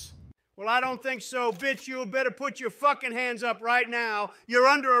documents. Well, I don't think so, bitch. You better put your fucking hands up right now. You're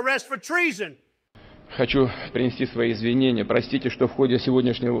under arrest for treason. Хочу принести свои извинения. Простите, что в ходе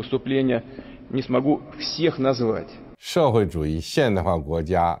сегодняшнего выступления не смогу всех назвать. 社会主义现代化国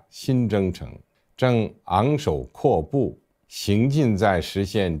家新征程正昂首阔步，行进在实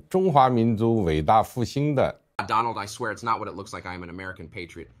现中华民族伟大复兴的。Donald, I swear it's not what it looks like. I am an American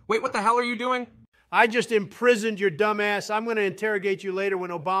patriot. Wait, what the hell are you doing? I just imprisoned your dumbass. I'm going to interrogate you later when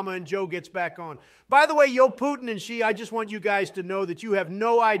Obama and Joe gets back on. By the way, yo, Putin and Xi, I just want you guys to know that you have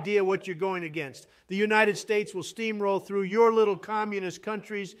no idea what you're going against. The United States will steamroll through your little communist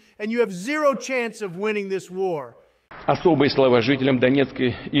countries, and you have zero chance of winning this war. Особые слова жителям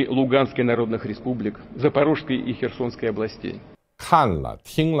Донецкой и Луганской народных республик, Запорожской и Херсонской областей. 看了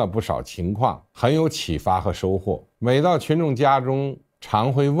听了不少情况，很有启发和收获。每到群众家中，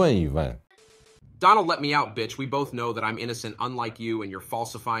常会问一问。Donald, let me out, bitch. We both know that I'm innocent, unlike you, and you're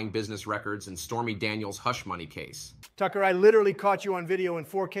falsifying business records in Stormy Daniels' hush money case. Tucker, I literally caught you on video in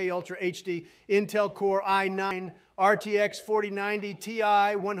 4K Ultra HD, Intel Core i9, RTX 4090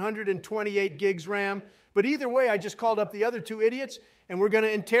 Ti, 128 gigs RAM. But either way, I just called up the other two idiots, and we're going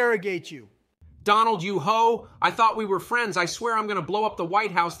to interrogate you. Donald, you hoe! I thought we were friends. I swear I'm going to blow up the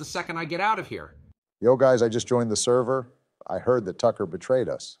White House the second I get out of here. Yo, guys, I just joined the server. I heard that Tucker betrayed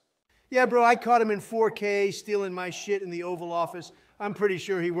us. Yeah, bro, I caught him in 4K stealing my shit in the Oval Office. I'm pretty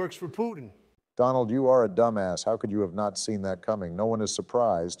sure he works for Putin. Donald, you are a dumbass. How could you have not seen that coming? No one is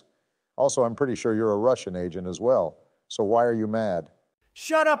surprised. Also, I'm pretty sure you're a Russian agent as well. So why are you mad?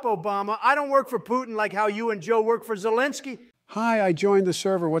 Shut up, Obama. I don't work for Putin like how you and Joe work for Zelensky. Hi, I joined the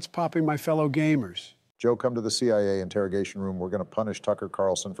server. What's popping, my fellow gamers? Joe, come to the CIA interrogation room. We're going to punish Tucker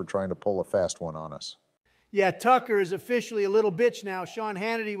Carlson for trying to pull a fast one on us. Yeah, Tucker is officially a little bitch now. Sean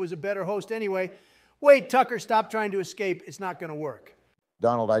Hannity was a better host anyway. Wait, Tucker, stop trying to escape. It's not going to work.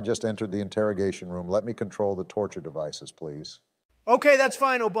 Donald, I just entered the interrogation room. Let me control the torture devices, please. Okay, that's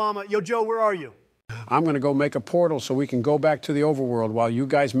fine, Obama. Yo, Joe, where are you? I'm going to go make a portal so we can go back to the overworld while you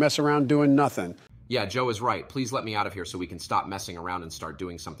guys mess around doing nothing. Yeah, Joe is right. Please let me out of here so we can stop messing around and start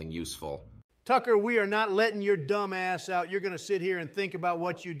doing something useful. Tucker, we are not letting your dumb ass out. You're going to sit here and think about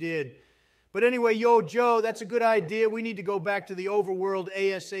what you did. But anyway, yo, Joe, that's a good idea. We need to go back to the overworld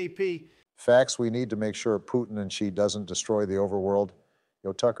ASAP. Facts, we need to make sure Putin and Xi doesn't destroy the overworld.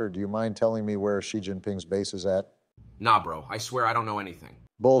 Yo, Tucker, do you mind telling me where Xi Jinping's base is at? Nah, bro. I swear I don't know anything.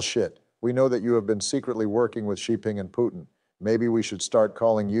 Bullshit. We know that you have been secretly working with Xi Jinping and Putin. Maybe we should start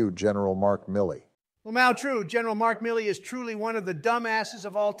calling you General Mark Milley. Well, Maltrue, General Mark Milley is truly one of the dumbasses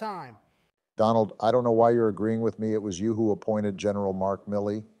of all time. Donald, I don't know why you're agreeing with me. It was you who appointed General Mark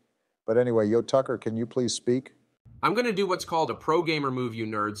Milley. But anyway, yo, Tucker, can you please speak? I'm going to do what's called a pro gamer move, you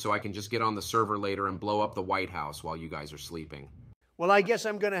nerds, so I can just get on the server later and blow up the White House while you guys are sleeping. Well, I guess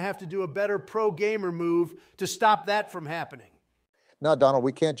I'm going to have to do a better pro gamer move to stop that from happening. No, Donald,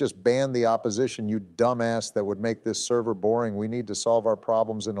 we can't just ban the opposition, you dumbass. That would make this server boring. We need to solve our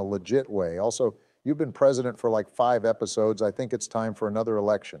problems in a legit way. Also, you've been president for like 5 episodes. I think it's time for another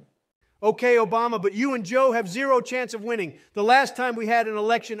election. Okay, Obama, but you and Joe have 0 chance of winning. The last time we had an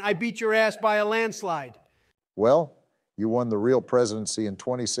election, I beat your ass by a landslide. Well, you won the real presidency in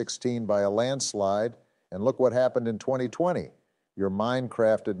 2016 by a landslide, and look what happened in 2020. Your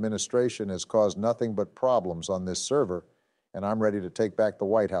Minecraft administration has caused nothing but problems on this server, and I'm ready to take back the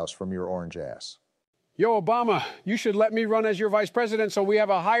White House from your orange ass. Yo, Obama, you should let me run as your vice president so we have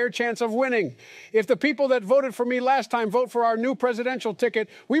a higher chance of winning. If the people that voted for me last time vote for our new presidential ticket,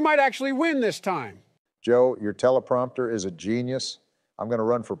 we might actually win this time. Joe, your teleprompter is a genius. I'm going to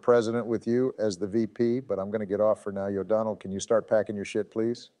run for president with you as the VP, but I'm going to get off for now. Yo, Donald, can you start packing your shit,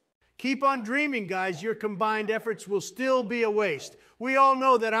 please? Keep on dreaming, guys. Your combined efforts will still be a waste. We all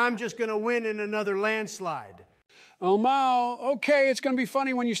know that I'm just going to win in another landslide. Oh, Mao, okay, it's going to be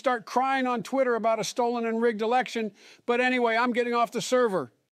funny when you start crying on Twitter about a stolen and rigged election. But anyway, I'm getting off the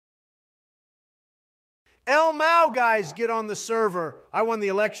server. El Mao, guys, get on the server. I won the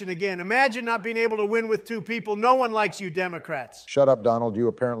election again. Imagine not being able to win with 2 people. No one likes you Democrats. Shut up, Donald. You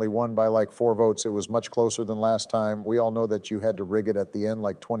apparently won by like 4 votes. It was much closer than last time. We all know that you had to rig it at the end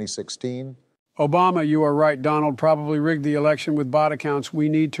like 2016. Obama, you are right. Donald probably rigged the election with bot accounts. We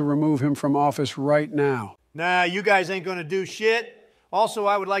need to remove him from office right now. Nah, you guys ain't going to do shit. Also,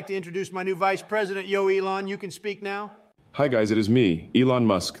 I would like to introduce my new vice president, Yo Elon. You can speak now. Hi guys, it is me, Elon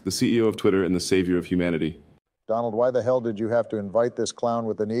Musk, the CEO of Twitter and the savior of humanity. Donald, why the hell did you have to invite this clown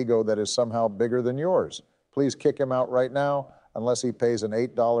with an ego that is somehow bigger than yours? Please kick him out right now, unless he pays an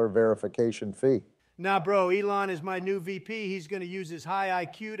 $8 verification fee. Nah, bro, Elon is my new VP. He's going to use his high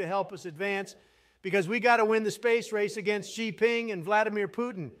IQ to help us advance because we got to win the space race against Xi Jinping and Vladimir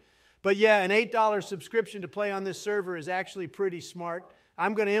Putin. But yeah, an $8 subscription to play on this server is actually pretty smart.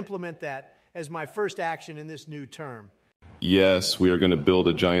 I'm going to implement that as my first action in this new term. Yes, we are going to build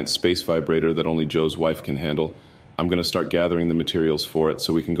a giant space vibrator that only Joe's wife can handle. I'm going to start gathering the materials for it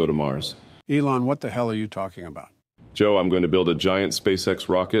so we can go to Mars. Elon, what the hell are you talking about? Joe, I'm going to build a giant SpaceX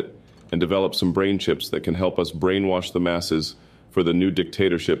rocket and develop some brain chips that can help us brainwash the masses for the new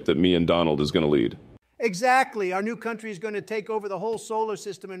dictatorship that me and Donald is going to lead. Exactly. Our new country is going to take over the whole solar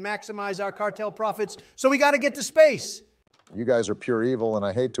system and maximize our cartel profits, so we got to get to space. You guys are pure evil, and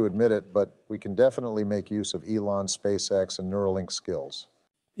I hate to admit it, but we can definitely make use of Elon's SpaceX and Neuralink skills.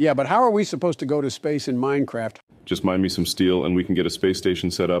 Yeah, but how are we supposed to go to space in Minecraft? Just mine me some steel, and we can get a space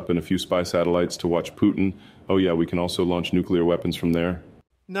station set up and a few spy satellites to watch Putin. Oh yeah, we can also launch nuclear weapons from there.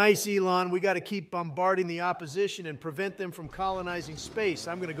 Nice, Elon. We got to keep bombarding the opposition and prevent them from colonizing space.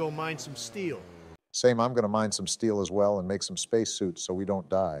 I'm going to go mine some steel. Same, I'm going to mine some steel as well and make some spacesuits so we don't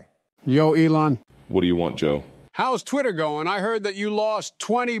die. Yo, Elon. What do you want, Joe? How's Twitter going? I heard that you lost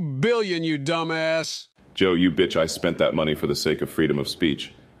 $20 billion, you dumbass. Joe, you bitch, I spent that money for the sake of freedom of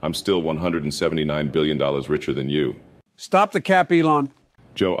speech. I'm still $179 billion richer than you. Stop the cap, Elon.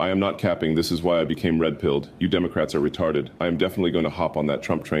 Joe, I am not capping. This is why I became red-pilled. You Democrats are retarded. I am definitely going to hop on that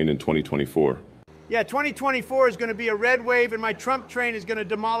Trump train in 2024. Yeah, 2024 is going to be a red wave, and my Trump train is going to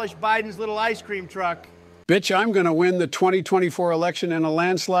demolish Biden's little ice cream truck. Bitch, I'm going to win the 2024 election in a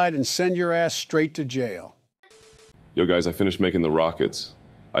landslide and send your ass straight to jail. Yo, guys, I finished making the rockets.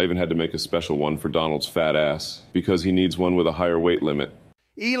 I even had to make a special one for Donald's fat ass, because he needs one with a higher weight limit.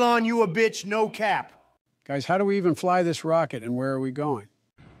 Elon, you a bitch, no cap. Guys, how do we even fly this rocket, and where are we going?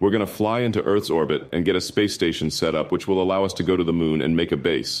 We're going to fly into Earth's orbit and get a space station set up, which will allow us to go to the moon and make a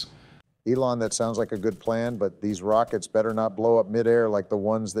base. Elon, that sounds like a good plan, but these rockets better not blow up midair like the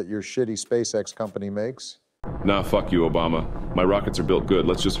ones that your shitty SpaceX company makes. Nah, fuck you, Obama. My rockets are built good.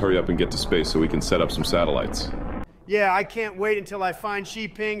 Let's just hurry up and get to space so we can set up some satellites. Yeah, I can't wait until I find Xi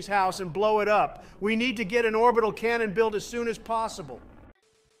Jinping's house and blow it up. We need to get an orbital cannon built as soon as possible.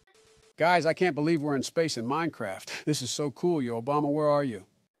 Guys, I can't believe we're in space in Minecraft. This is so cool. Yo, Obama, where are you?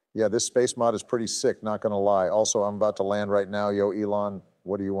 Yeah, this space mod is pretty sick, not gonna lie. Also, I'm about to land right now. Yo, Elon,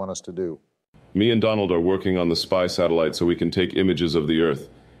 what do you want us to do? Me and Donald are working on the spy satellite so we can take images of the Earth.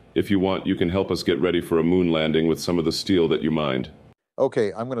 If you want, you can help us get ready for a moon landing with some of the steel that you mined.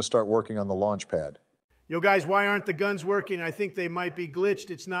 Okay, I'm gonna start working on the launch pad. Yo, guys, why aren't the guns working? I think they might be glitched.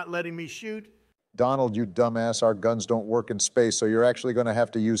 It's not letting me shoot. Donald, you dumbass, our guns don't work in space, so you're actually gonna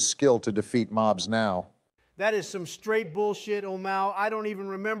have to use skill to defeat mobs now. That is some straight bullshit, Omao. I don't even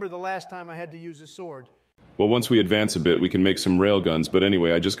remember the last time I had to use a sword. Well, once we advance a bit, we can make some railguns, but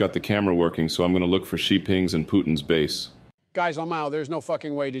anyway, I just got the camera working, so I'm gonna look for Xi Jinping's and Putin's base. Guys, Omao, there's no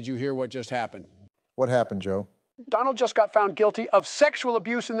fucking way. Did you hear what just happened? What happened, Joe? Donald just got found guilty of sexual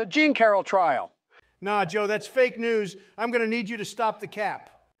abuse in the Jean Carroll trial. Nah, Joe, that's fake news. I'm gonna need you to stop the cap.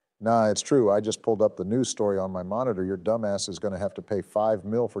 Nah, it's true. I just pulled up the news story on my monitor. Your dumbass is gonna have to pay $5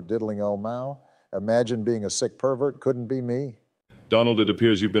 million for diddling El Mao. Imagine being a sick pervert. Couldn't be me. Donald, it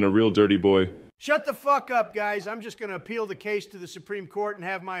appears you've been a real dirty boy. Shut the fuck up, guys. I'm just gonna appeal the case to the Supreme Court and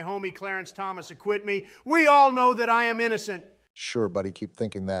have my homie Clarence Thomas acquit me. We all know that I am innocent. Sure, buddy, keep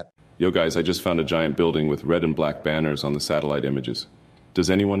thinking that. Yo, guys, I just found a giant building with red and black banners on the satellite images.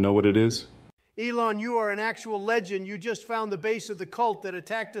 Does anyone know what it is? Elon, you are an actual legend. You just found the base of the cult that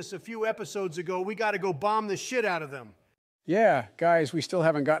attacked us a few episodes ago. We gotta go bomb the shit out of them. Yeah, guys, we still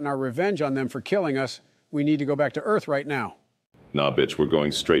haven't gotten our revenge on them for killing us. We need to go back to Earth right now. Nah, bitch, we're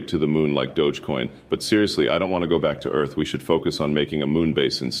going straight to the moon like Dogecoin. But seriously, I don't want to go back to Earth. We should focus on making a moon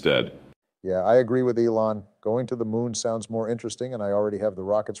base instead. Yeah, I agree with Elon. Going to the moon sounds more interesting, and I already have the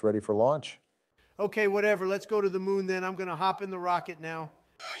rockets ready for launch. Okay, whatever. Let's go to the moon then. I'm gonna hop in the rocket now.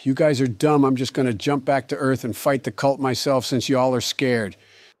 You guys are dumb. I'm just going to jump back to Earth and fight the cult myself since y'all are scared.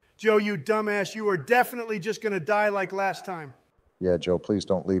 Joe, you dumbass. You are definitely just gonna die like last time. Yeah, Joe, please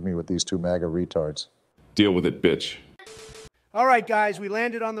don't leave me with these two MAGA retards. Deal with it, bitch. All right, guys, we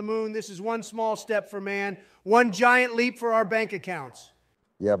landed on the moon. This is one small step for man, one giant leap for our bank accounts.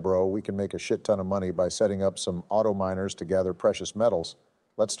 Yeah, bro, we can make a shit ton of money by setting up some auto miners to gather precious metals.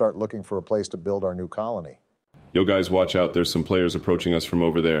 Let's start looking for a place to build our new colony. Yo, guys, watch out. There's some players approaching us from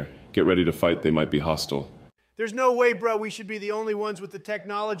over there. Get ready to fight. They might be hostile. There's no way, bro, we should be the only ones with the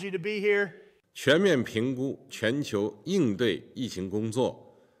technology to be here. 全面评估全球应对疫情工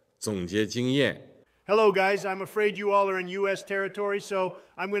作，总结经验。 Hello, guys. I'm afraid you all are in U.S. territory, so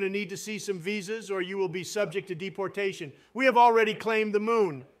I'm going to need to see some visas or you will be subject to deportation. We have already claimed the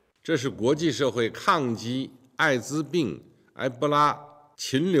moon. 这是国际社会抗击艾滋病、埃博拉、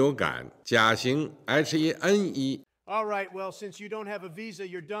禽流感、甲型 H1N1。 All right, well, since you don't have a visa,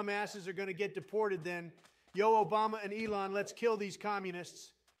 your dumb asses are going to get deported then. Yo, Obama and Elon, let's kill these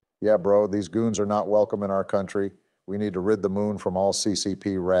communists. Yeah, bro, these goons are not welcome in our country. We need to rid the moon from all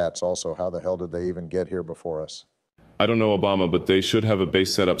CCP rats. Also, how the hell did they even get here before us? I don't know, Obama, but they should have a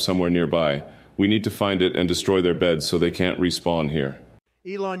base set up somewhere nearby. We need to find it and destroy their beds so they can't respawn here.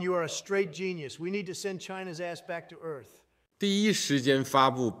 Elon, you are a straight genius. We need to send China's ass back to Earth. 第一时间发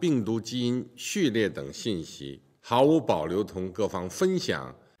布病毒基因序列等信息，毫无保留同各方分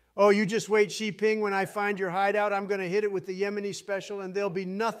享。 Oh, you just wait, Xi Jinping. When I find your hideout, I'm going to hit it with the Yemeni special and there'll be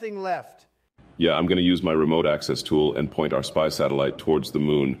nothing left. Yeah, I'm going to use my remote access tool and point our spy satellite towards the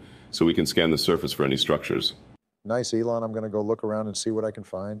moon so we can scan the surface for any structures. Nice, Elon. I'm going to go look around and see what I can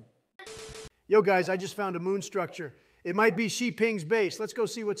find. Yo, guys, I just found a moon structure. It might be Xi Jinping's base. Let's go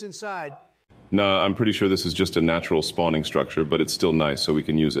see what's inside. Nah, I'm pretty sure this is just a natural spawning structure, but it's still nice, so we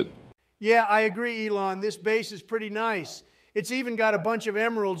can use it. Yeah, I agree, Elon. This base is pretty nice. It's even got a bunch of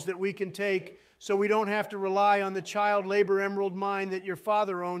emeralds that we can take so we don't have to rely on the child labor emerald mine that your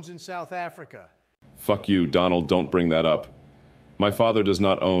father owns in South Africa. Fuck you, Donald, don't bring that up. My father does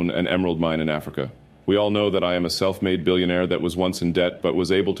not own an emerald mine in Africa. We all know that I am a self-made billionaire that was once in debt but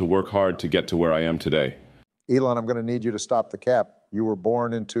was able to work hard to get to where I am today. Elon, I'm going to need you to stop the cap. You were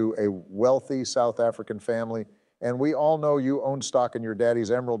born into a wealthy South African family, and we all know you own stock in your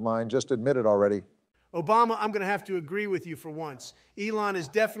daddy's emerald mine. Just admit it already. Obama, I'm going to have to agree with you for once. Elon is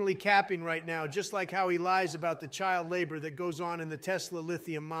definitely capping right now, just like how he lies about the child labor that goes on in the Tesla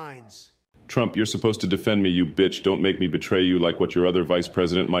lithium mines. Trump, you're supposed to defend me, you bitch. Don't make me betray you like what your other Vice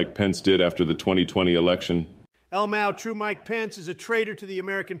President Mike Pence did after the 2020 election. El Mao, true Mike Pence is a traitor to the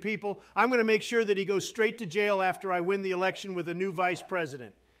American people. I'm going to make sure that he goes straight to jail after I win the election with a new vice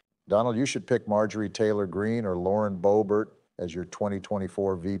president. Donald, you should pick Marjorie Taylor Greene or Lauren Boebert as your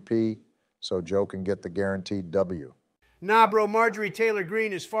 2024 VP. so Joe can get the guaranteed W. Nah, bro, Marjorie Taylor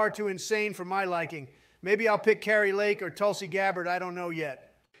Greene is far too insane for my liking. Maybe I'll pick Carrie Lake or Tulsi Gabbard, I don't know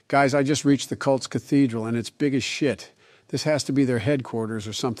yet. Guys, I just reached the cult's cathedral, and it's big as shit. This has to be their headquarters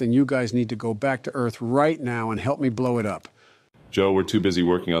or something. You guys need to go back to Earth right now and help me blow it up. Joe, we're too busy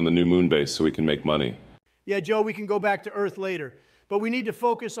working on the new moon base so we can make money. Yeah, Joe, we can go back to Earth later. But we need to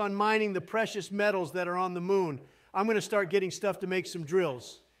focus on mining the precious metals that are on the moon. I'm going to start getting stuff to make some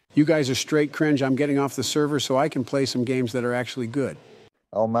drills. You guys are straight cringe. I'm getting off the server so I can play some games that are actually good.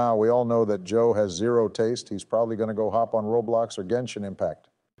 Oh, Mao, we all know that Joe has zero taste. He's probably going to go hop on Roblox or Genshin Impact.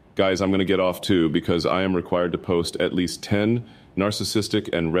 Guys, I'm going to get off too because I am required to post at least 10 narcissistic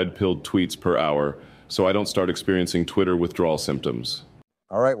and red-pilled tweets per hour so I don't start experiencing Twitter withdrawal symptoms.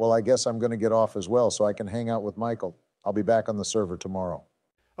 All right, well, I guess I'm going to get off as well so I can hang out with Michael. I'll be back on the server tomorrow.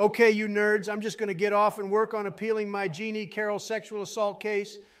 Okay, you nerds, I'm just going to get off and work on appealing my Jeannie Carroll sexual assault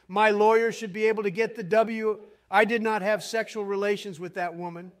case. My lawyer should be able to get the W. I did not have sexual relations with that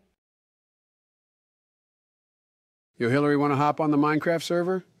woman. Yo, Hillary, want to hop on the Minecraft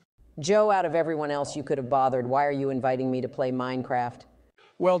server? Joe, out of everyone else you could have bothered, why are you inviting me to play Minecraft?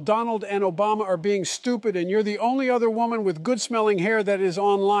 Well, Donald and Obama are being stupid, and you're the only other woman with good-smelling hair that is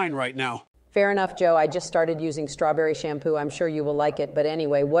online right now. Fair enough, Joe. I just started using strawberry shampoo. I'm sure you will like it. But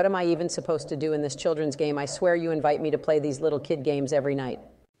anyway, what am I even supposed to do in this children's game? I swear you invite me to play these little kid games every night.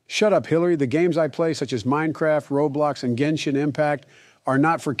 Shut up, Hillary. The games I play, such as Minecraft, Roblox, and Genshin Impact, are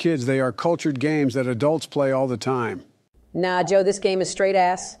not for kids. They are cultured games that adults play all the time. Nah, Joe, this game is straight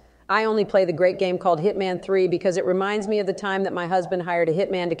ass. I only play the great game called Hitman 3 because it reminds me of the time that my husband hired a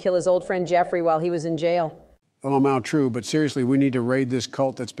hitman to kill his old friend Jeffrey while he was in jail. Well, I'm true, but seriously, we need to raid this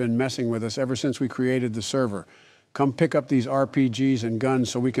cult that's been messing with us ever since we created the server. Come pick up these RPGs and guns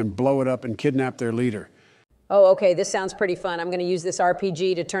so we can blow it up and kidnap their leader. Oh, okay, this sounds pretty fun. I'm going to use this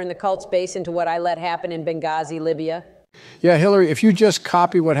RPG to turn the cult's base into what I let happen in Benghazi, Libya. Yeah, Hillary, if you just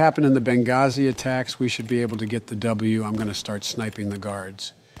copy what happened in the Benghazi attacks, we should be able to get the W. I'm going to start sniping the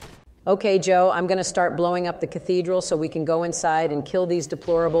guards. Okay, Joe, I'm going to start blowing up the cathedral so we can go inside and kill these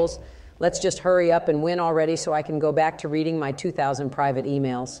deplorables. Let's just hurry up and win already so I can go back to reading my 2,000 private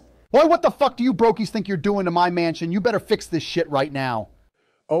emails. Boy, what the fuck do you brokies think you're doing to my mansion? You better fix this shit right now.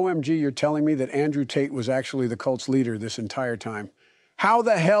 OMG, you're telling me that Andrew Tate was actually the cult's leader this entire time. How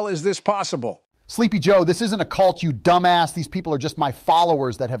the hell is this possible? Sleepy Joe, this isn't a cult, you dumbass. These people are just my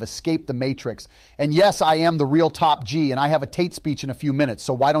followers that have escaped the Matrix. And yes, I am the real top G, and I have a Tate speech in a few minutes,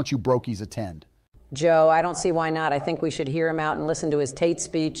 so why don't you brokies attend? Joe, I don't see why not. I think we should hear him out and listen to his Tate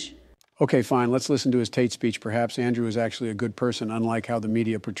speech. Okay, fine. Let's listen to his Tate speech. Perhaps Andrew is actually a good person, unlike how the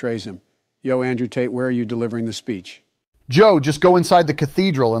media portrays him. Yo, Andrew Tate, where are you delivering the speech? Joe, just go inside the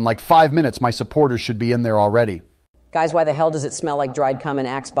cathedral. In like 5 minutes, my supporters should be in there already. Guys, why the hell does it smell like dried cum and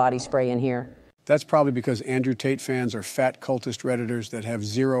Axe body spray in here? That's probably because Andrew Tate fans are fat cultist Redditors that have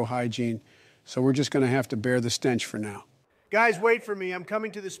zero hygiene, so we're just going to have to bear the stench for now. Guys, wait for me. I'm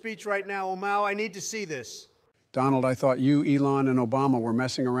coming to the speech right now. Omao, I need to see this. Donald, I thought you, Elon, and Obama were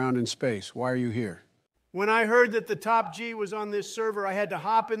messing around in space. Why are you here? When I heard that the top G was on this server, I had to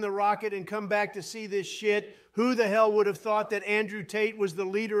hop in the rocket and come back to see this shit. Who the hell would have thought that Andrew Tate was the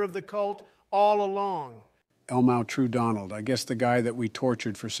leader of the cult all along? Elmau True Donald. I guess the guy that we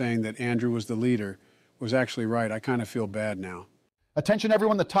tortured for saying that Andrew was the leader was actually right. I kind of feel bad now. Attention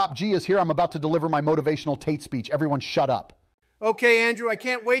everyone, the top G is here. I'm about to deliver my motivational Tate speech. Everyone shut up. Okay, Andrew, I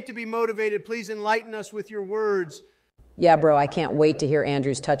can't wait to be motivated. Please enlighten us with your words. Yeah, bro, I can't wait to hear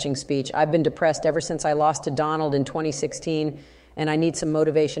Andrew's touching speech. I've been depressed ever since I lost to Donald in 2016, and I need some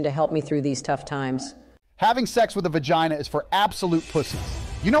motivation to help me through these tough times. Having sex with a vagina is for absolute pussies.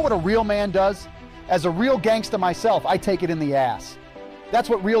 You know what a real man does? As a real gangsta myself, I take it in the ass. That's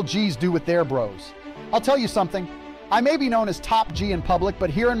what real G's do with their bros. I'll tell you something. I may be known as top G in public,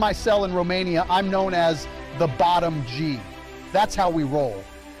 but here in my cell in Romania, I'm known as the bottom G. That's how we roll.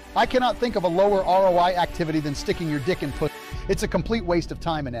 I cannot think of a lower ROI activity than sticking your dick in pussy. It's a complete waste of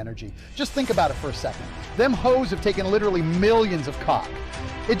time and energy. Just think about it for a second. Them hoes have taken literally millions of cock.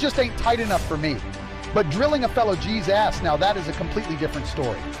 It just ain't tight enough for me. But drilling a fellow G's ass, now that is a completely different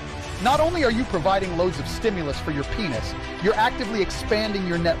story. Not only are you providing loads of stimulus for your penis, you're actively expanding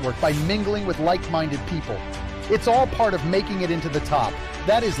your network by mingling with like-minded people. It's all part of making it into the top.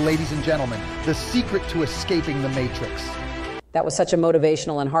 That is, ladies and gentlemen, the secret to escaping the Matrix. That was such a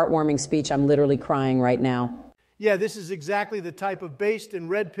motivational and heartwarming speech. I'm literally crying right now. Yeah, this is exactly the type of based and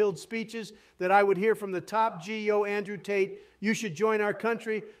red-pilled speeches that I would hear from the top G.O. Andrew Tate. You should join our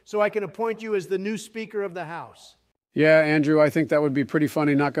country so I can appoint you as the new Speaker of the House. Yeah, Andrew, I think that would be pretty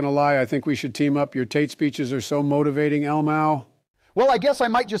funny, not going to lie. I think we should team up. Your Tate speeches are so motivating, Elmau. Well, I guess I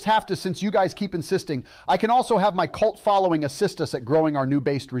might just have to, since you guys keep insisting. I can also have my cult following assist us at growing our new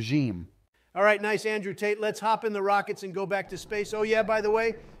based regime. All right, nice, Andrew Tate. Let's hop in the rockets and go back to space. Oh, yeah, by the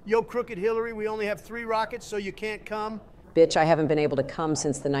way, yo, Crooked Hillary, we only have 3 rockets, so you can't come. Bitch, I haven't been able to come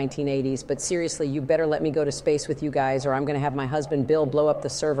since the 1980s, but seriously, you better let me go to space with you guys, or I'm going to have my husband Bill blow up the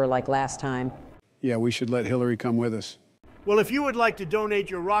server like last time. Yeah, we should let Hillary come with us. Well, if you would like to donate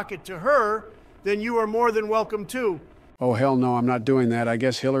your rocket to her, then you are more than welcome too. Oh, hell no, I'm not doing that. I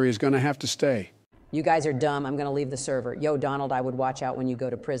guess Hillary is going to have to stay. You guys are dumb. I'm going to leave the server. Yo, Donald, I would watch out when you go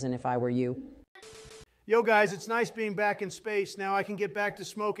to prison if I were you. Yo, guys, it's nice being back in space. Now I can get back to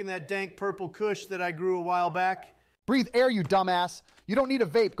smoking that dank purple kush that I grew a while back. Breathe air, you dumbass. You don't need a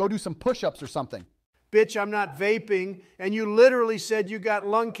vape. Go do some push-ups or something. Bitch, I'm not vaping. And you literally said you got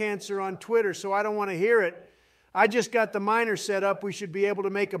lung cancer on Twitter, so I don't want to hear it. I just got the miner set up. We should be able to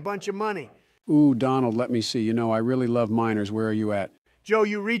make a bunch of money. Ooh, Donald, let me see. You know, I really love miners. Where are you at? Joe,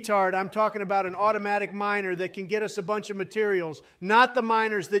 you retard. I'm talking about an automatic miner that can get us a bunch of materials, not the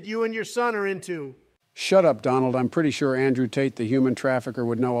miners that you and your son are into. Shut up, Donald. I'm pretty sure Andrew Tate, the human trafficker,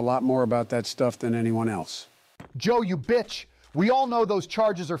 would know a lot more about that stuff than anyone else. Joe, you bitch. We all know those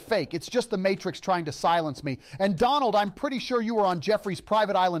charges are fake. It's just the Matrix trying to silence me. And Donald, I'm pretty sure you were on Jeffrey's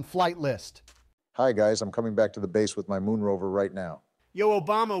private island flight list. Hi, guys. I'm coming back to the base with my moon rover right now. Yo,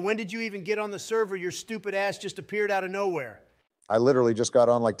 Obama, when did you even get on the server? Your stupid ass just appeared out of nowhere. I literally just got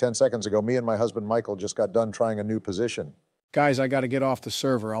on like 10 seconds ago. Me and my husband Michael just got done trying a new position. Guys, I got to get off the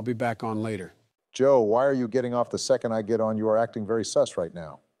server. I'll be back on later. Joe, why are you getting off the second I get on? You are acting very sus right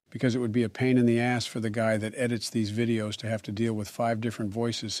now. Because it would be a pain in the ass for the guy that edits these videos to have to deal with 5 different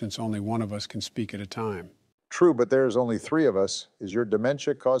voices since only one of us can speak at a time. True, but there's only 3 of us. Is your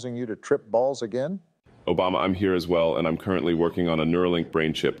dementia causing you to trip balls again? Obama, I'm here as well, and I'm currently working on a Neuralink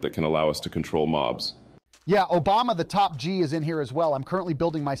brain chip that can allow us to control mobs. Yeah, Obama, the top G, is in here as well. I'm currently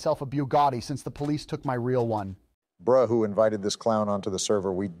building myself a Bugatti since the police took my real one. Bruh, who invited this clown onto the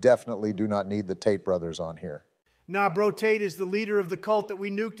server? We definitely do not need the Tate brothers on here. Nah, bro, Tate is the leader of the cult that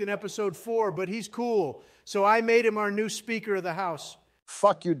we nuked in episode 4, but he's cool. So I made him our new Speaker of the House.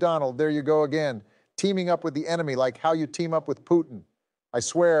 Fuck you, Donald. There you go again. Teaming up with the enemy like how you team up with Putin. I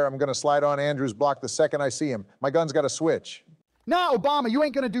swear I'm going to slide on Andrew's block the second I see him. My gun's got a switch. Nah, Obama, you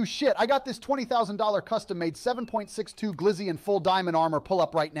ain't going to do shit. I got this $20,000 custom-made 7.62 Glizzy and full diamond armor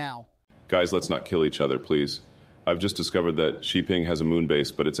pull-up right now. Guys, let's not kill each other, please. I've just discovered that Xi Jinping has a moon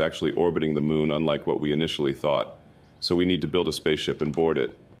base, but it's actually orbiting the moon, unlike what we initially thought. So we need to build a spaceship and board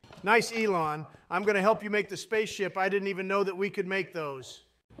it. Nice, Elon. I'm going to help you make the spaceship. I didn't even know that we could make those.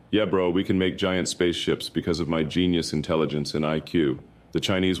 Yeah, bro, we can make giant spaceships because of my genius intelligence and IQ. The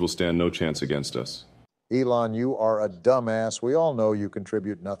Chinese will stand no chance against us. Elon, you are a dumbass. We all know you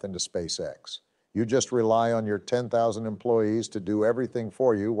contribute nothing to SpaceX. You just rely on your 10,000 employees to do everything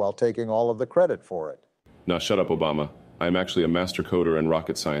for you while taking all of the credit for it. Now shut up, Obama. I am actually a master coder and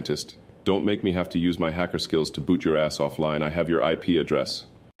rocket scientist. Don't make me have to use my hacker skills to boot your ass offline. I have your IP address.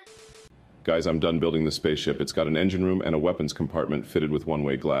 Guys, I'm done building the spaceship. It's got an engine room and a weapons compartment fitted with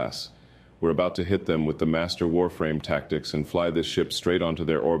one-way glass. We're about to hit them with the master warframe tactics and fly this ship straight onto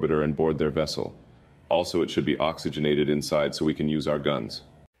their orbiter and board their vessel. Also, it should be oxygenated inside so we can use our guns.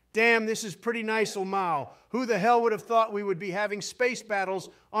 Damn, this is pretty nice, Mao. Who the hell would have thought we would be having space battles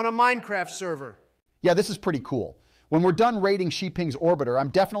on a Minecraft server? Yeah, this is pretty cool. When we're done raiding Xi Jinping's orbiter, I'm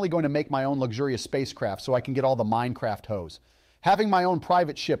definitely going to make my own luxurious spacecraft so I can get all the Minecraft hoes. Having my own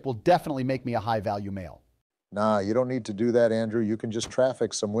private ship will definitely make me a high-value male. Nah, you don't need to do that, Andrew. You can just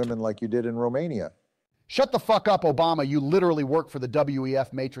traffic some women like you did in Romania. Shut the fuck up, Obama. You literally work for the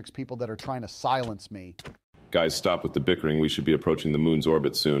WEF Matrix people that are trying to silence me. Guys, stop with the bickering. We should be approaching the moon's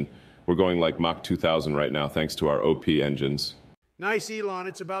orbit soon. We're going like Mach 2000 right now, thanks to our OP engines. Nice, Elon.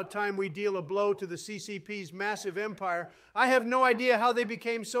 It's about time we deal a blow to the CCP's massive empire. I have no idea how they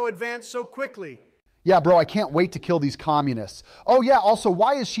became so advanced so quickly. Yeah, bro, I can't wait to kill these communists. Oh, yeah, also,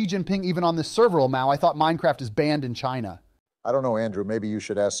 why is Xi Jinping even on this server, Mao? I thought Minecraft is banned in China. I don't know, Andrew. Maybe you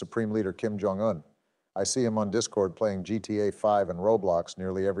should ask Supreme Leader Kim Jong-un. I see him on Discord playing GTA 5 and Roblox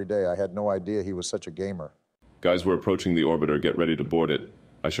nearly every day. I had no idea he was such a gamer. Guys, we're approaching the orbiter. Get ready to board it.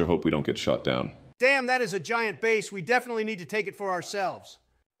 I sure hope we don't get shot down. Damn, that is a giant base. We definitely need to take it for ourselves.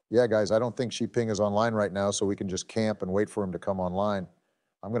 Yeah, guys, I don't think Xi Jinping is online right now, so we can just camp and wait for him to come online.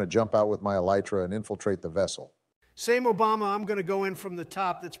 I'm going to jump out with my elytra and infiltrate the vessel. Same, Obama. I'm going to go in from the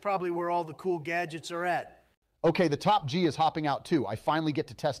top. That's probably where all the cool gadgets are at. Okay, the top G is hopping out too. I finally get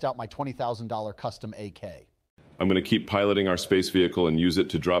to test out my $20,000 custom AK. I'm going to keep piloting our space vehicle and use it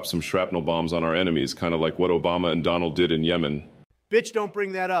to drop some shrapnel bombs on our enemies, kind of like what Obama and Donald did in Yemen. Bitch, don't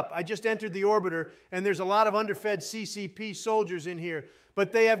bring that up. I just entered the orbiter, and there's a lot of underfed CCP soldiers in here,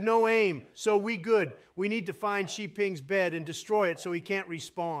 but they have no aim, so we good. We need to find Xi Ping's bed and destroy it so he can't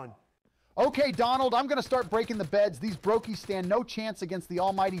respawn. Okay, Donald, I'm going to start breaking the beds. These brokies stand no chance against the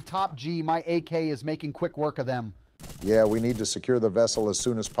almighty Top G. My AK is making quick work of them. Yeah, we need to secure the vessel as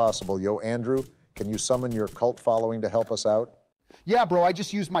soon as possible. Yo, Andrew, can you summon your cult following to help us out? Yeah, bro, I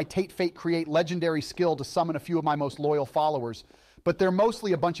just used my Tate Fate Create legendary skill to summon a few of my most loyal followers, but they're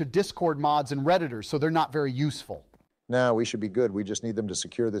mostly a bunch of Discord mods and Redditors, so they're not very useful. Nah, we should be good. We just need them to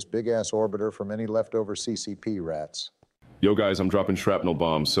secure this big-ass orbiter from any leftover CCP rats. Yo guys, I'm dropping shrapnel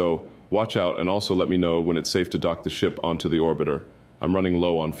bombs, so watch out and also let me know when it's safe to dock the ship onto the orbiter. I'm running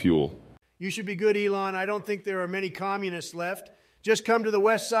low on fuel. You should be good, Elon. I don't think there are many communists left. Just come to the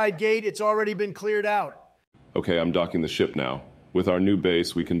west side gate. It's already been cleared out. Okay, I'm docking the ship now. With our new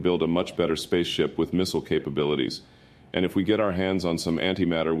base, we can build a much better spaceship with missile capabilities. And if we get our hands on some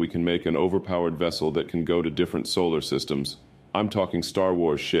antimatter, we can make an overpowered vessel that can go to different solar systems. I'm talking Star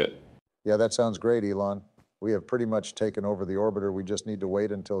Wars shit. Yeah, that sounds great, Elon. We have pretty much taken over the orbiter. We just need to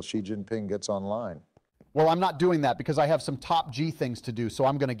wait until Xi Jinping gets online. Well, I'm not doing that because I have some Top G things to do, so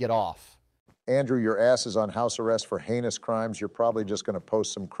I'm going to get off. Andrew, your ass is on house arrest for heinous crimes. You're probably just going to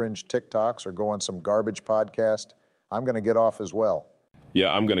post some cringe TikToks or go on some garbage podcast. I'm going to get off as well.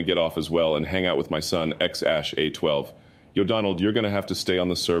 Yeah, I'm going to get off as well and hang out with my son, XAsh-A12. Yo, Donald, you're going to have to stay on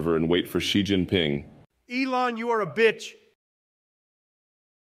the server and wait for Xi Jinping. Elon, you are a bitch.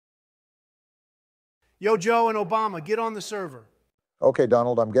 Yo, Joe and Obama, get on the server. Okay,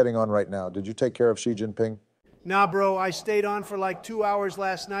 Donald, I'm getting on right now. Did you take care of Xi Jinping? Nah, bro, I stayed on for like 2 hours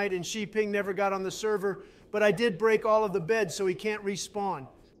last night and Xi Ping never got on the server, but I did break all of the beds so he can't respawn.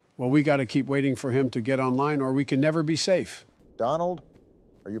 Well, we got to keep waiting for him to get online or we can never be safe. Donald,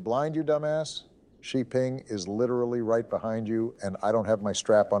 are you blind, you dumbass? Xi Ping is literally right behind you, and I don't have my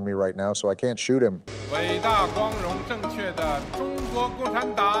strap on me right now, so I can't shoot him. 伟大光荣正确的中国共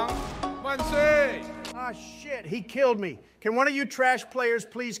产党万岁! Ah, shit, he killed me. Can one of you trash players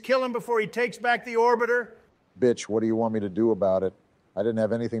please kill him before he takes back the orbiter? Bitch, what do you want me to do about it? I didn't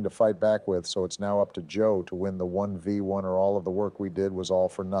have anything to fight back with, so it's now up to Joe to win the 1v1, or all of the work we did was all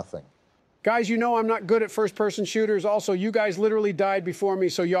for nothing. Guys, you know I'm not good at first-person shooters. Also, you guys literally died before me,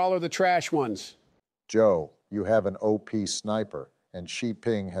 so y'all are the trash ones. Joe, you have an OP sniper, and Xi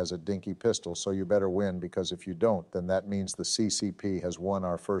Ping has a dinky pistol, so you better win, because if you don't, then that means the CCP has won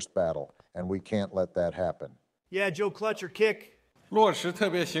our first battle, and we can't let that happen. Yeah, Joe, clutch or kick. 落实特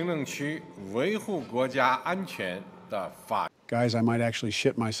别行政区维护国家安全的法。 Guys, I might actually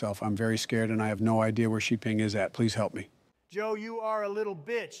shit myself. I'm very scared, and I have no idea where Xi Ping is at. Please help me. Joe, you are a little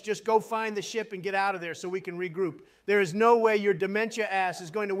bitch. Just go find the ship and get out of there so we can regroup. There is no way your dementia ass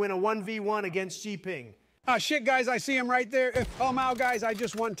is going to win a 1v1 against Xi Ping. Oh, shit, guys, I see him right there. Oh, Mao, guys, I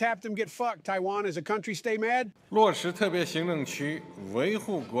just one-tapped him. Get fucked. Taiwan as a country, stay mad? 落实特别行政区维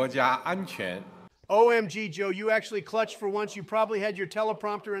护国家安全。 OMG, Joe, you actually clutched for once. You probably had your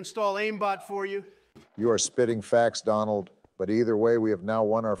teleprompter install aimbot for you. You are spitting facts, Donald. But either way, we have now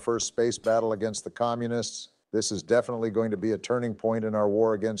won our first space battle against the communists. This is definitely going to be a turning point in our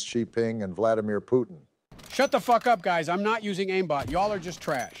war against Xi Ping and Vladimir Putin. Shut the fuck up, guys. I'm not using aimbot. Y'all are just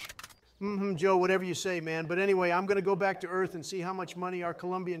trash. Joe, whatever you say, man. But anyway, I'm going to go back to Earth and see how much money our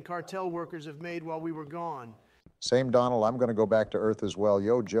Colombian cartel workers have made while we were gone. Same, Donald. I'm going to go back to Earth as well.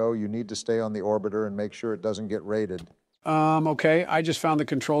 Yo, Joe, you need to stay on the orbiter and make sure it doesn't get raided. Okay. I just found the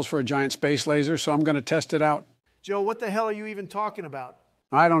controls for a giant space laser, so I'm going to test it out. Joe, what the hell are you even talking about?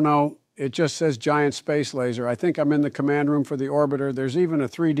 I don't know. It just says giant space laser. I think I'm in the command room for the orbiter. There's even a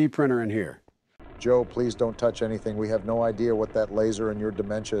 3D printer in here. Joe, please don't touch anything. We have no idea what that laser in your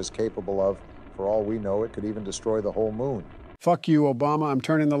dementia is capable of. For all we know, it could even destroy the whole moon. Fuck you, Obama. I'm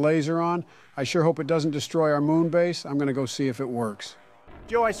turning the laser on. I sure hope it doesn't destroy our moon base. I'm going to go see if it works.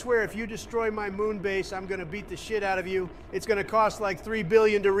 Joe, I swear, if you destroy my moon base, I'm going to beat the shit out of you. It's going to cost like $3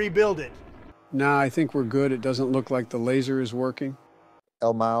 billion to rebuild it. Nah, I think we're good. It doesn't look like the laser is working.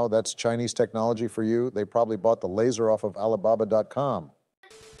 El Mao, that's Chinese technology for you. They probably bought the laser off of Alibaba.com.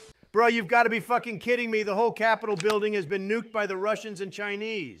 Bro, you've got to be fucking kidding me. The whole Capitol building has been nuked by the Russians and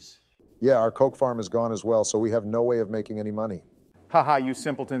Chinese. Yeah, our coke farm is gone as well, so we have no way of making any money. Haha, you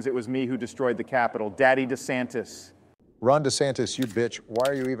simpletons, it was me who destroyed the Capitol. Daddy DeSantis. Ron DeSantis, you bitch. Why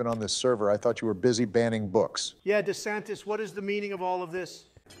are you even on this server? I thought you were busy banning books. Yeah, DeSantis, what is the meaning of all of this?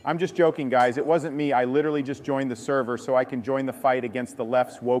 I'm just joking, guys. It wasn't me. I literally just joined the server so I can join the fight against the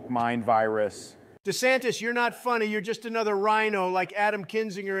left's woke mind virus. DeSantis, you're not funny. You're just another rhino like Adam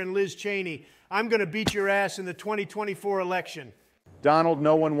Kinzinger and Liz Cheney. I'm going to beat your ass in the 2024 election. Donald,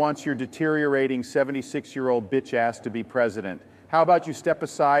 no one wants your deteriorating 76-year-old bitch ass to be president. How about you step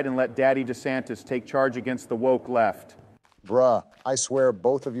aside and let Daddy DeSantis take charge against the woke left? Bruh, I swear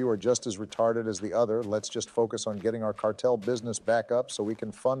both of you are just as retarded as the other. Let's just focus on getting our cartel business back up so we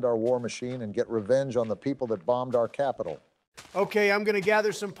can fund our war machine and get revenge on the people that bombed our capital. Okay, I'm going to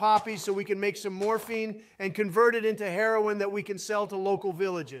gather some poppies so we can make some morphine and convert it into heroin that we can sell to local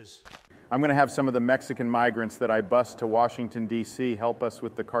villages. I'm going to have some of the Mexican migrants that I bust to Washington, D.C. help us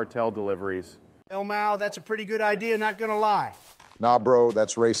with the cartel deliveries. El Mao, that's a pretty good idea, not going to lie. Nah, bro,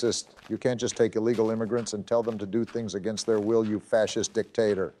 that's racist. You can't just take illegal immigrants and tell them to do things against their will, you fascist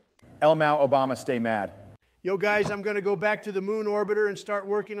dictator. El Mao, Obama, stay mad. Yo, guys, I'm going to go back to the moon orbiter and start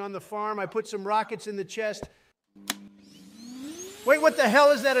working on the farm. I put some rockets in the chest. Wait, what the hell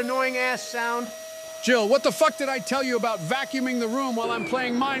is that annoying ass sound? Jill, what the fuck did I tell you about vacuuming the room while I'm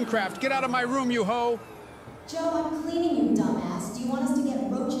playing Minecraft? Get out of my room, you hoe! Joe, I'm cleaning you, dumbass. Do you want us to get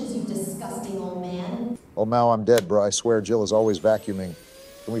roaches, you disgusting old man? Oh, Mao, I'm dead, bro. I swear Jill is always vacuuming.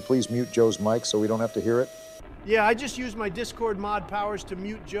 Can we please mute Joe's mic so we don't have to hear it? Yeah, I just used my Discord mod powers to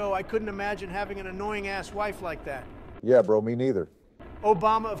mute Joe. I couldn't imagine having an annoying ass wife like that. Yeah, bro, me neither.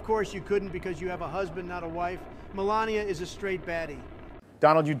 Obama, of course you couldn't because you have a husband, not a wife. Melania is a straight baddie.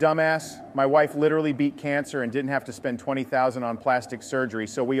 Donald, you dumbass. My wife literally beat cancer and didn't have to spend $20,000 on plastic surgery,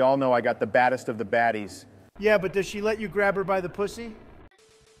 so we all know I got the baddest of the baddies. Yeah, but does she let you grab her by the pussy?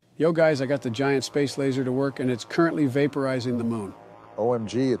 Yo, guys, I got the giant space laser to work, and it's currently vaporizing the moon.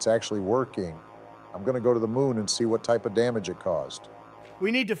 OMG, it's actually working. I'm gonna go to the moon and see what type of damage it caused.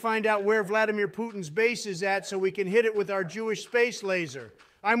 We need to find out where Vladimir Putin's base is at so we can hit it with our Jewish space laser.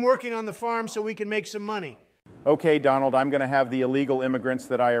 I'm working on the farm so we can make some money. Okay, Donald, I'm going to have the illegal immigrants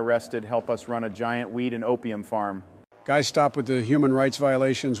that I arrested help us run a giant weed and opium farm. Guys, stop with the human rights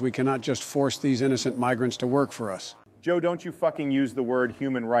violations. We cannot just force these innocent migrants to work for us. Joe, don't you fucking use the word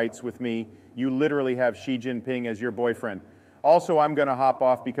human rights with me. You literally have Xi Jinping as your boyfriend. Also, I'm going to hop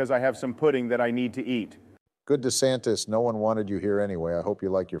off because I have some pudding that I need to eat. Good DeSantis, no one wanted you here anyway. I hope you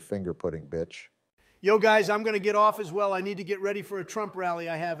like your finger pudding, bitch. Yo, guys, I'm going to get off as well. I need to get ready for a Trump rally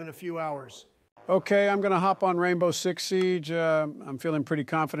I have in a few hours. Okay, I'm going to hop on Rainbow Six Siege. I'm feeling pretty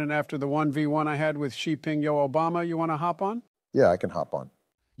confident after the 1v1 I had with Xi Ping Yo Obama. You want to hop on? Yeah, I can hop on.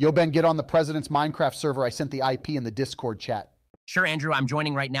 Yo, Ben, get on the president's Minecraft server. I sent the IP in the Discord chat. Sure, Andrew, I'm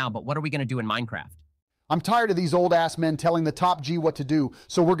joining right now, but what are we going to do in Minecraft? I'm tired of these old-ass men telling the top G what to do,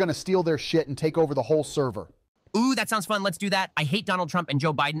 so we're going to steal their shit and take over the whole server. Ooh, that sounds fun. Let's do that. I hate Donald Trump and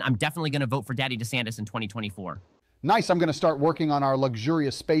Joe Biden. I'm definitely going to vote for Daddy DeSantis in 2024. Nice, I'm going to start working on our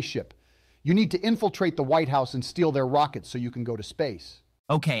luxurious spaceship. You need to infiltrate the White House and steal their rockets so you can go to space.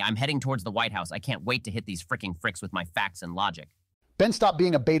 Okay, I'm heading towards the White House. I can't wait to hit these fricking fricks with my facts and logic. Ben, stop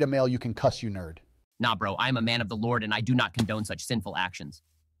being a beta male, you can cuss, you nerd. Nah, bro, I am a man of the Lord and I do not condone such sinful actions.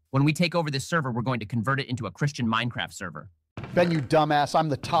 When we take over this server, we're going to convert it into a Christian Minecraft server. Ben, you dumbass, I'm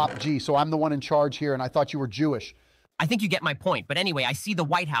the top G, so I'm the one in charge here, and I thought you were Jewish. I think you get my point, but anyway, I see the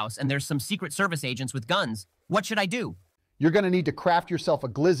White House and there's some Secret Service agents with guns. What should I do? You're going to need to craft yourself a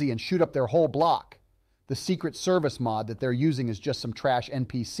glizzy and shoot up their whole block. The Secret Service mod that they're using is just some trash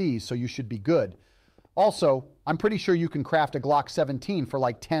NPCs, so you should be good. Also, I'm pretty sure you can craft a Glock 17 for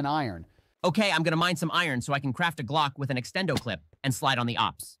like 10 iron. Okay, I'm going to mine some iron so I can craft a Glock with an extendo clip and slide on the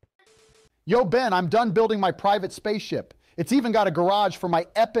ops. Yo, Ben, I'm done building my private spaceship. It's even got a garage for my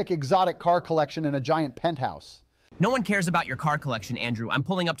epic exotic car collection and a giant penthouse. No one cares about your car collection, Andrew. I'm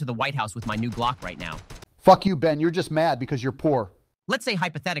pulling up to the White House with my new Glock right now. Fuck you, Ben. You're just mad because you're poor. Let's say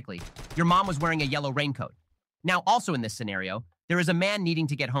hypothetically, your mom was wearing a yellow raincoat. Now, also in this scenario, there is a man needing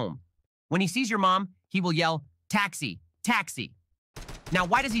to get home. When he sees your mom, he will yell, "Taxi, taxi." Now,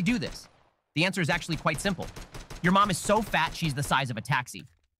 why does he do this? The answer is actually quite simple. Your mom is so fat, she's the size of a taxi.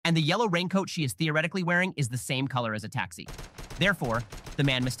 And the yellow raincoat she is theoretically wearing is the same color as a taxi. Therefore, the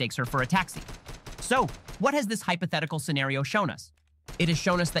man mistakes her for a taxi. So, what has this hypothetical scenario shown us? It has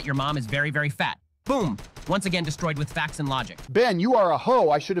shown us that your mom is very, very fat. Boom! Once again destroyed with facts and logic. Ben, you are a hoe.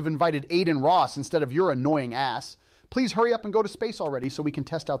 I should have invited Aiden Ross instead of your annoying ass. Please hurry up and go to space already so we can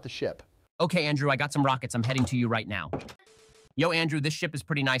test out the ship. Okay, Andrew, I got some rockets. I'm heading to you right now. Yo, Andrew, this ship is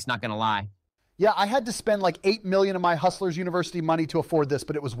pretty nice, not gonna lie. Yeah, I had to spend like $8 million of my Hustlers University money to afford this,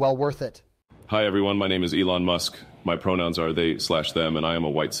 but it was well worth it. Hi, everyone. My name is Elon Musk. My pronouns are they/them, and I am a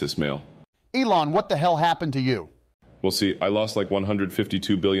white cis male. Elon, what the hell happened to you? Well, see, I lost like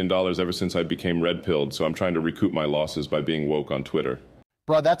 $152 billion ever since I became red-pilled, so I'm trying to recoup my losses by being woke on Twitter.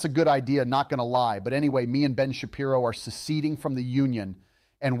 Bruh, that's a good idea, not gonna lie. But anyway, me and Ben Shapiro are seceding from the Union,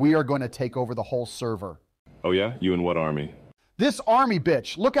 and we are going to take over the whole server. Oh yeah? You in what army? This army,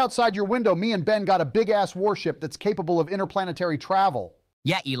 bitch. Look outside your window. Me and Ben got a big-ass warship that's capable of interplanetary travel.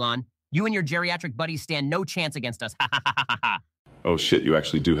 Yeah, Elon. You and your geriatric buddies stand no chance against us. Ha ha ha ha ha. Oh shit, you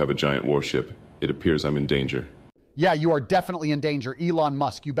actually do have a giant warship. It appears I'm in danger. Yeah, you are definitely in danger. Elon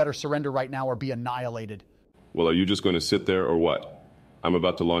Musk, you better surrender right now or be annihilated. Well, are you just going to sit there or what? I'm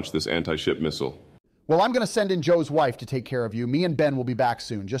about to launch this anti-ship missile. Well, I'm going to send in Joe's wife to take care of you. Me and Ben will be back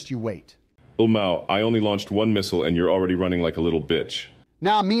soon. Just you wait. Mao, I only launched one missile and you're already running like a little bitch.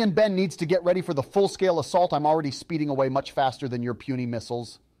 Now, me and Ben needs to get ready for the full-scale assault. I'm already speeding away much faster than your puny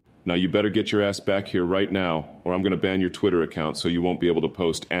missiles. Now you better get your ass back here right now, or I'm going to ban your Twitter account so you won't be able to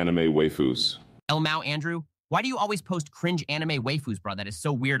post anime waifus. Mao, Andrew, why do you always post cringe anime waifus, bro? That is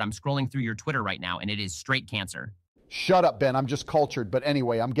so weird. I'm scrolling through your Twitter right now, and it is straight cancer. Shut up, Ben. I'm just cultured. But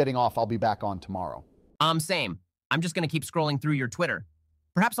anyway, I'm getting off. I'll be back on tomorrow. Same. I'm just going to keep scrolling through your Twitter.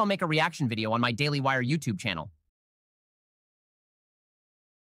 Perhaps I'll make a reaction video on my Daily Wire YouTube channel.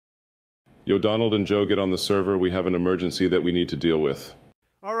 Yo, Donald and Joe, get on the server. We have an emergency that we need to deal with.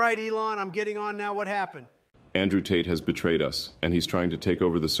 All right, Elon, I'm getting on now. What happened? Andrew Tate has betrayed us, and he's trying to take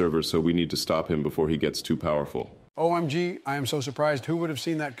over the server, so we need to stop him before he gets too powerful. OMG, I am so surprised. Who would have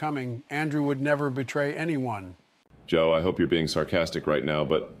seen that coming? Andrew would never betray anyone. Joe, I hope you're being sarcastic right now,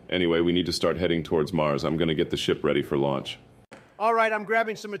 but anyway, we need to start heading towards Mars. I'm going to get the ship ready for launch. All right, I'm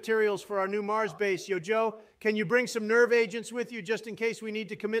grabbing some materials for our new Mars base. Yo, Joe, can you bring some nerve agents with you just in case we need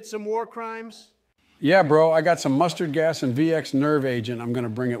to commit some war crimes? Yeah, bro, I got some mustard gas and VX nerve agent. I'm going to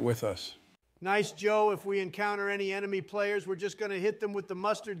bring it with us. Nice, Joe. If we encounter any enemy players, we're just going to hit them with the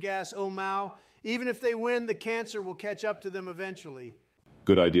mustard gas, oh Mao. Even if they win, the cancer will catch up to them eventually.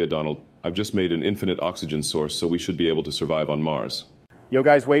 Good idea, Donald. I've just made an infinite oxygen source, so we should be able to survive on Mars. Yo,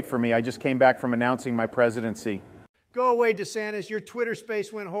 guys, wait for me. I just came back from announcing my presidency. Go away, DeSantis. Your Twitter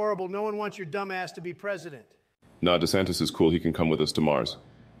space went horrible. No one wants your dumbass to be president. Nah, DeSantis is cool. He can come with us to Mars.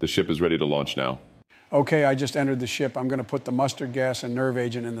 The ship is ready to launch now. Okay, I just entered the ship. I'm going to put the mustard gas and nerve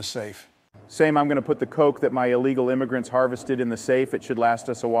agent in the safe. Same, I'm going to put the coke that my illegal immigrants harvested in the safe. It should last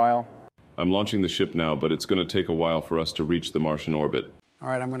us a while. I'm launching the ship now, but it's going to take a while for us to reach the Martian orbit. All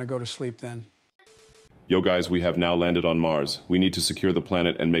right, I'm going to go to sleep then. Yo, guys, we have now landed on Mars. We need to secure the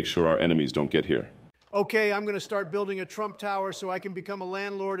planet and make sure our enemies don't get here. Okay, I'm going to start building a Trump tower so I can become a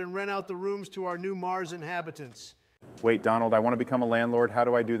landlord and rent out the rooms to our new Mars inhabitants. Wait, Donald, I want to become a landlord. How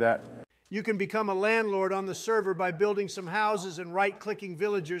do I do that? You can become a landlord on the server by building some houses and right-clicking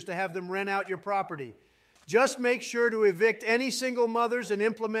villagers to have them rent out your property. Just make sure to evict any single mothers and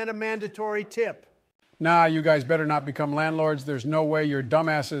implement a mandatory tip. Nah, you guys better not become landlords. There's no way your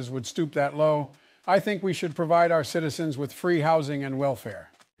dumbasses would stoop that low. I think we should provide our citizens with free housing and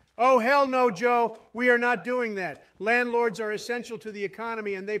welfare. Oh, hell no, Joe. We are not doing that. Landlords are essential to the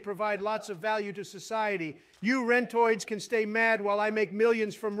economy and they provide lots of value to society. You rentoids can stay mad while I make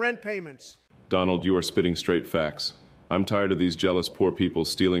millions from rent payments. Donald, you are spitting straight facts. I'm tired of these jealous poor people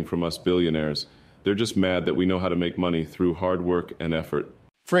stealing from us billionaires. They're just mad that we know how to make money through hard work and effort.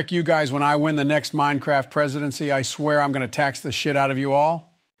 Frick you guys, when I win the next Minecraft presidency, I swear I'm going to tax the shit out of you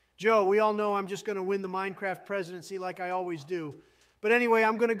all. Joe, we all know I'm just going to win the Minecraft presidency like I always do. But anyway,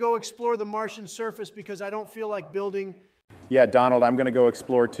 I'm going to go explore the Martian surface because I don't feel like building. Yeah, Donald, I'm going to go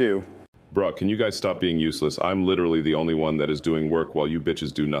explore too. Bruh, can you guys stop being useless? I'm literally the only one that is doing work while you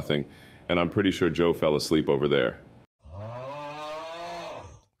bitches do nothing. And I'm pretty sure Joe fell asleep over there.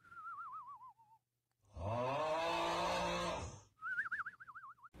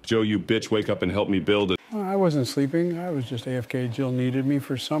 Joe, you bitch, wake up and help me build it. Well, I wasn't sleeping. I was just AFK. Jill needed me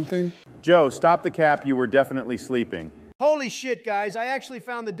for something. Joe, stop the cap. You were definitely sleeping. Holy shit, guys. I actually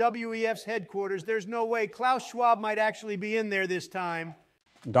found the WEF's headquarters. There's no way Klaus Schwab might actually be in there this time.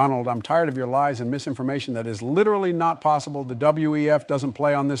 Donald, I'm tired of your lies and misinformation. That is literally not possible. The WEF doesn't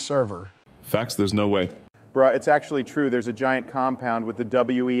play on this server. Facts, there's no way. Bruh, it's actually true. There's a giant compound with the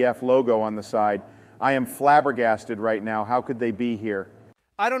WEF logo on the side. I am flabbergasted right now. How could they be here?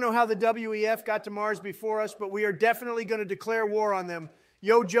 I don't know how the WEF got to Mars before us, but we are definitely going to declare war on them.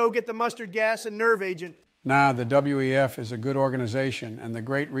 Yo, Joe, get the mustard gas and nerve agent. Nah, the WEF is a good organization, and the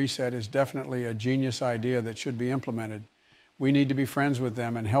Great Reset is definitely a genius idea that should be implemented. We need to be friends with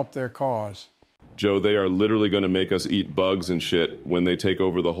them and help their cause. Joe, they are literally going to make us eat bugs and shit when they take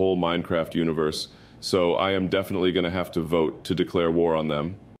over the whole Minecraft universe. So I am definitely going to have to vote to declare war on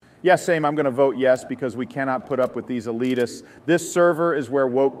them. Yes, same. I'm going to vote yes because we cannot put up with these elitists. This server is where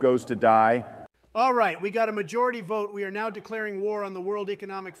woke goes to die. All right, we got a majority vote. We are now declaring war on the World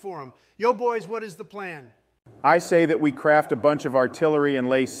Economic Forum. Yo, boys, what is the plan? I say that we craft a bunch of artillery and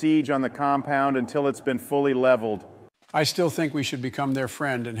lay siege on the compound until it's been fully leveled. I still think we should become their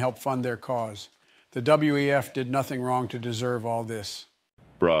friend and help fund their cause. The WEF did nothing wrong to deserve all this.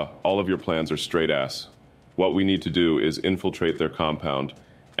 Bruh, all of your plans are straight ass. What we need to do is infiltrate their compound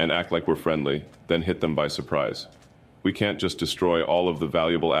and act like we're friendly, then hit them by surprise. We can't just destroy all of the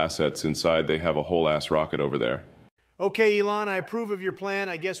valuable assets inside. They have a whole ass rocket over there. Okay, Elon, I approve of your plan.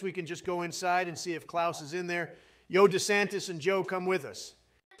 I guess we can just go inside and see if Klaus is in there. Yo, DeSantis and Joe, come with us.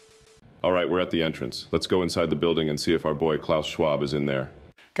 All right, we're at the entrance. Let's go inside the building and see if our boy Klaus Schwab is in there.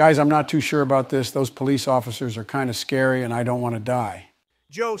 Guys, I'm not too sure about this. Those police officers are kind of scary, and I don't want to die.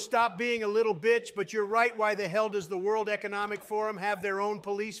 Joe, stop being a little bitch, but you're right. Why the hell does the World Economic Forum have their own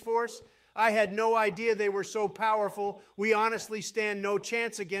police force? I had no idea they were so powerful. We honestly stand no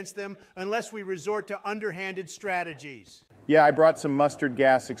chance against them unless we resort to underhanded strategies. Yeah, I brought some mustard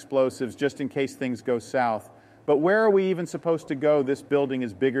gas explosives just in case things go south. But where are we even supposed to go? This building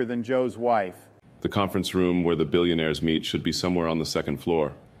is bigger than Joe's wife. The conference room where the billionaires meet should be somewhere on the second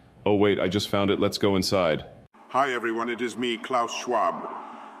floor. Oh wait, I just found it. Let's go inside. Hi everyone, it is me, Klaus Schwab.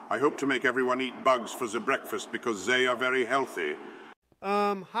 I hope to make everyone eat bugs for the breakfast because they are very healthy.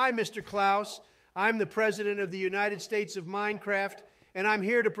 Hi, Mr. Klaus. I'm the president of the United States of Minecraft, and I'm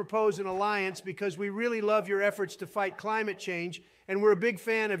here to propose an alliance because we really love your efforts to fight climate change, and we're a big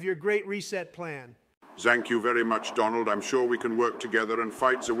fan of your Great Reset plan. Thank you very much, Donald. I'm sure we can work together and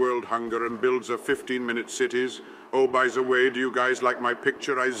fight the world hunger and build the 15-minute cities. Oh, by the way, do you guys like my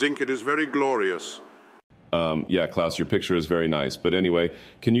picture? I think it is very glorious. Yeah, Klaus, your picture is very nice. But anyway,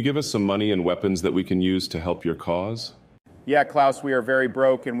 can you give us some money and weapons that we can use to help your cause? Yeah, Klaus, we are very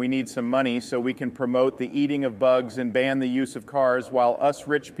broke and we need some money so we can promote the eating of bugs and ban the use of cars while us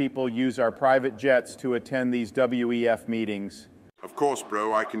rich people use our private jets to attend these WEF meetings. Of course,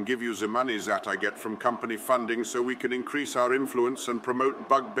 bro, I can give you the money that I get from company funding so we can increase our influence and promote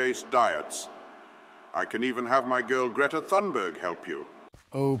bug-based diets. I can even have my girl Greta Thunberg help you.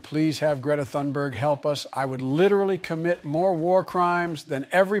 Oh, please have Greta Thunberg help us. I would literally commit more war crimes than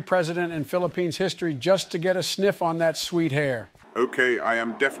every president in Philippines history just to get a sniff on that sweet hair. Okay, I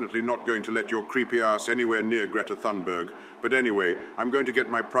am definitely not going to let your creepy ass anywhere near Greta Thunberg. But anyway, I'm going to get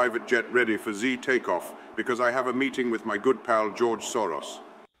my private jet ready for Z takeoff because I have a meeting with my good pal George Soros.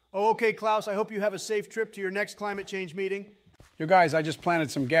 Oh, okay, Klaus, I hope you have a safe trip to your next climate change meeting. You guys, I just planted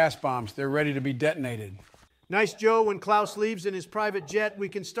some gas bombs. They're ready to be detonated. Nice, Joe. When Klaus leaves in his private jet, we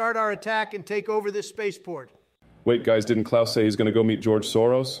can start our attack and take over this spaceport. Wait, guys, didn't Klaus say he's going to go meet George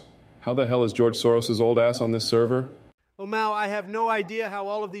Soros? How the hell is George Soros' old ass on this server? Well, Mal, I have no idea how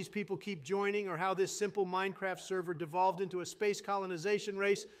all of these people keep joining or how this simple Minecraft server devolved into a space colonization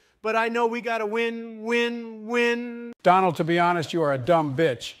race, but I know we gotta win, win, win. Donald, to be honest, you are a dumb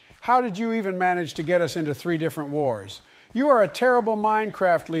bitch. How did you even manage to get us into 3 different wars? You are a terrible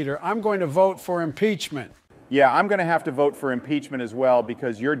Minecraft leader. I'm going to vote for impeachment. Yeah, I'm going to have to vote for impeachment as well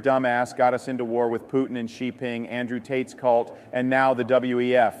because your dumbass got us into war with Putin and Xi Jinping, Andrew Tate's cult, and now the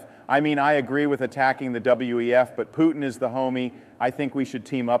WEF. I mean, I agree with attacking the WEF, but Putin is the homie. I think we should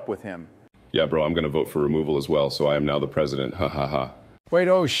team up with him. Yeah, bro, I'm going to vote for removal as well, so I am now the president. Ha ha ha. Wait,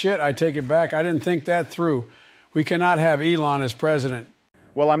 oh shit, I take it back. I didn't think that through. We cannot have Elon as president.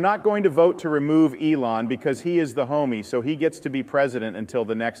 Well, I'm not going to vote to remove Elon because he is the homie, so he gets to be president until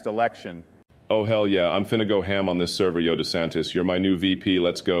the next election. Oh, hell yeah, I'm finna go ham on this server, yo DeSantis. You're my new VP,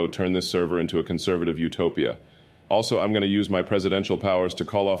 let's go turn this server into a conservative utopia. Also, I'm gonna use my presidential powers to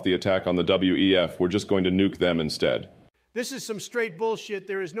call off the attack on the WEF. We're just going to nuke them instead. This is some straight bullshit.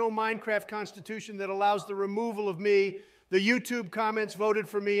 There is no Minecraft constitution that allows the removal of me. The YouTube comments voted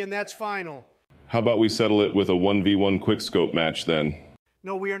for me, and that's final. How about we settle it with a 1v1 quickscope match then?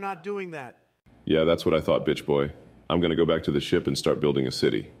 No, we are not doing that. Yeah, that's what I thought, bitch boy. I'm gonna go back to the ship and start building a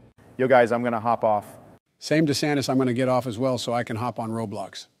city. Yo, guys, I'm going to hop off. Same DeSantis, I'm going to get off as well so I can hop on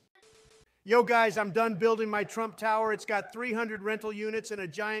Roblox. Yo, guys, I'm done building my Trump Tower. It's got 300 rental units and a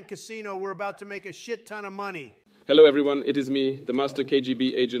giant casino. We're about to make a shit ton of money. Hello, everyone. It is me, the master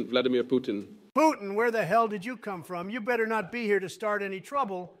KGB agent Vladimir Putin. Putin, where the hell did you come from? You better not be here to start any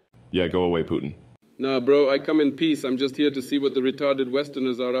trouble. Yeah, go away, Putin. Nah, bro, I come in peace. I'm just here to see what the retarded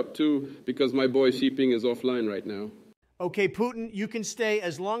Westerners are up to because my boy Xi Jinping is offline right now. Okay, Putin, you can stay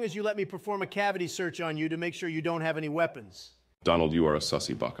as long as you let me perform a cavity search on you to make sure you don't have any weapons. Donald, you are a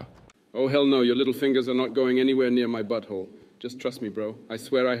sussy baka. Oh, hell no. Your little fingers are not going anywhere near my butthole. Just trust me, bro. I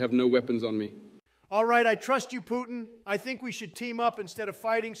swear I have no weapons on me. All right, I trust you, Putin. I think we should team up instead of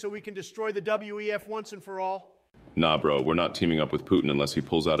fighting so we can destroy the WEF once and for all. Nah, bro, we're not teaming up with Putin unless he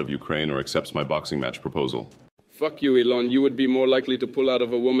pulls out of Ukraine or accepts my boxing match proposal. Fuck you, Elon. You would be more likely to pull out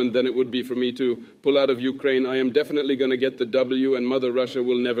of a woman than it would be for me to pull out of Ukraine. I am definitely going to get the W, and Mother Russia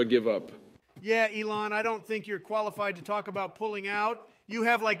will never give up. Yeah, Elon, I don't think you're qualified to talk about pulling out. You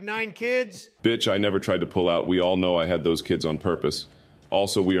have like 9 kids. Bitch, I never tried to pull out. We all know I had those kids on purpose.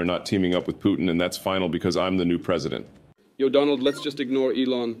 Also, we are not teaming up with Putin, and that's final because I'm the new president. Yo, Donald, let's just ignore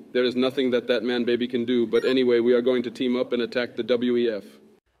Elon. There is nothing that man baby can do. But anyway, we are going to team up and attack the WEF.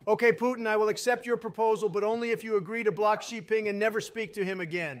 Okay, Putin, I will accept your proposal, but only if you agree to block Xi Jinping and never speak to him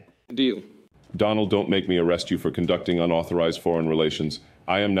again. Deal. Donald, don't make me arrest you for conducting unauthorized foreign relations.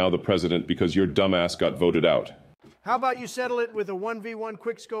 I am now the president because your dumbass got voted out. How about you settle it with a 1v1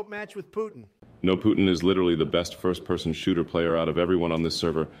 quickscope match with Putin? No, Putin is literally the best first-person shooter player out of everyone on this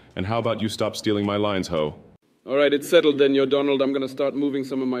server. And how about you stop stealing my lines, ho? All right, it's settled then, yo, Donald. I'm going to start moving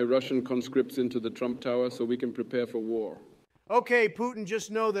some of my Russian conscripts into the Trump Tower so we can prepare for war. Okay, Putin, just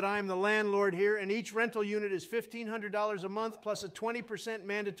know that I am the landlord here, and each rental unit is $1,500 a month plus a 20%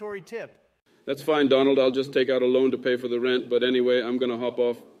 mandatory tip. That's fine, Donald. I'll just take out a loan to pay for the rent. But anyway, I'm going to hop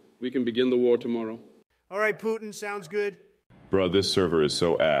off. We can begin the war tomorrow. All right, Putin, sounds good. Bruh, this server is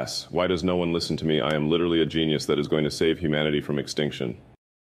so ass. Why does no one listen to me? I am literally a genius that is going to save humanity from extinction.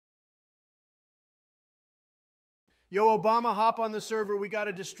 Yo, Obama, hop on the server. We got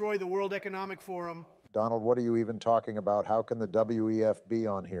to destroy the World Economic Forum. Donald, what are you even talking about? How can the WEF be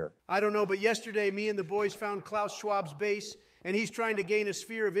on here? I don't know, but yesterday me and the boys found Klaus Schwab's base, and he's trying to gain a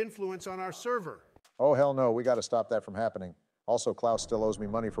sphere of influence on our server. Oh, hell no. We got to stop that from happening. Also, Klaus still owes me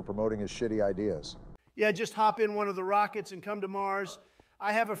money for promoting his shitty ideas. Yeah, just hop in one of the rockets and come to Mars.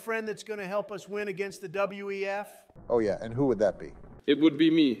 I have a friend that's going to help us win against the WEF. Oh, yeah, and who would that be? It would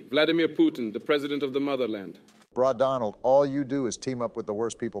be me, Vladimir Putin, the president of the motherland. Brah, Donald, all you do is team up with the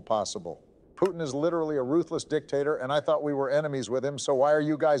worst people possible. Putin is literally a ruthless dictator, and I thought we were enemies with him, so why are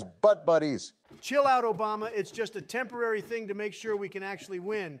you guys butt buddies? Chill out, Obama. It's just a temporary thing to make sure we can actually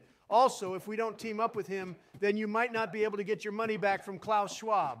win. Also, if we don't team up with him, then you might not be able to get your money back from Klaus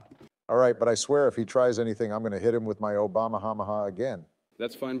Schwab. All right, but I swear if he tries anything, I'm going to hit him with my Obama hamaha again.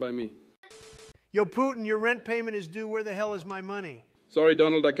 That's fine by me. Yo, Putin, your rent payment is due. Where the hell is my money? Sorry,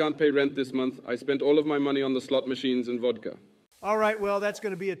 Donald, I can't pay rent this month. I spent all of my money on the slot machines and vodka. All right, well, that's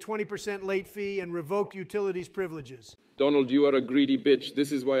going to be a 20% late fee and revoked utilities privileges. Donald, you are a greedy bitch.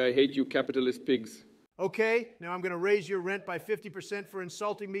 This is why I hate you capitalist pigs. Okay, now I'm going to raise your rent by 50% for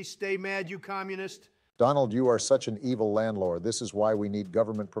insulting me. Stay mad, you communist. Donald, you are such an evil landlord. This is why we need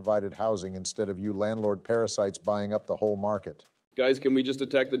government-provided housing instead of you landlord parasites buying up the whole market. Guys, can we just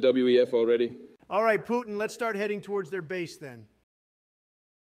attack the WEF already? All right, Putin, let's start heading towards their base then.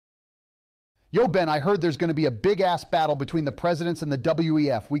 Yo, Ben, I heard there's going to be a big-ass battle between the presidents and the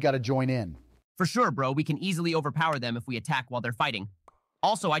WEF. We got to join in. For sure, bro. We can easily overpower them if we attack while they're fighting.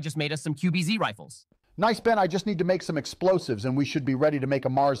 Also, I just made us some QBZ rifles. Nice, Ben. I just need to make some explosives, and we should be ready to make a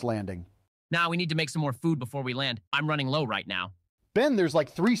Mars landing. Nah, we need to make some more food before we land. I'm running low right now. Ben, there's like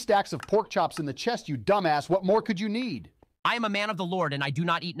 3 stacks of pork chops in the chest, you dumbass. What more could you need? I am a man of the Lord, and I do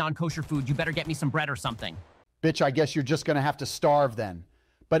not eat non-kosher food. You better get me some bread or something. Bitch, I guess you're just going to have to starve then.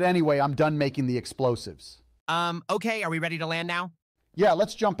 But anyway, I'm done making the explosives. Okay, are we ready to land now? Yeah,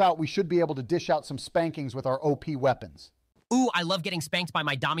 let's jump out. We should be able to dish out some spankings with our OP weapons. Ooh, I love getting spanked by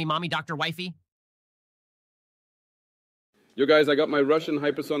my dommy mommy, Dr. Wifey. Yo, guys, I got my Russian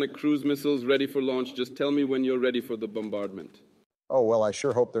hypersonic cruise missiles ready for launch. Just tell me when you're ready for the bombardment. Oh, well, I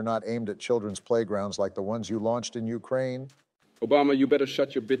sure hope they're not aimed at children's playgrounds like the ones you launched in Ukraine. Obama, you better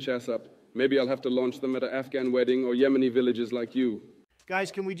shut your bitch ass up. Maybe I'll have to launch them at an Afghan wedding or Yemeni villages like you. Guys,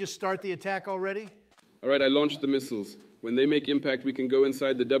 can we just start the attack already? All right, I launched the missiles. When they make impact, we can go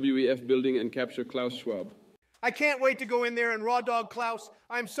inside the WEF building and capture Klaus Schwab. I can't wait to go in there and raw dog Klaus.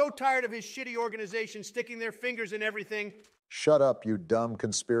 I'm so tired of his shitty organization sticking their fingers in everything. Shut up, you dumb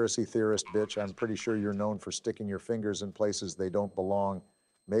conspiracy theorist bitch. I'm pretty sure you're known for sticking your fingers in places they don't belong.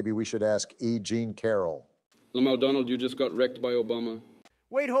 Maybe we should ask E. Jean Carroll. Lamau Donald, you just got wrecked by Obama.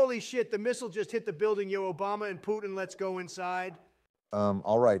 Wait, holy shit, the missile just hit the building, yo, Obama and Putin, let's go inside.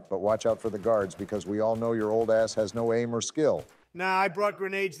 All right, but watch out for the guards because we all know your old ass has no aim or skill. Nah, I brought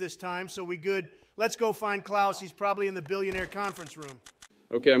grenades this time, so we good. Let's go find Klaus. He's probably in the billionaire conference room.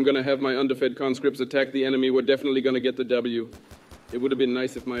 Okay, I'm gonna have my underfed conscripts attack the enemy. We're definitely gonna get the W. It would have been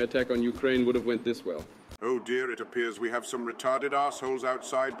nice if my attack on Ukraine would have went this well. Oh dear, it appears we have some retarded assholes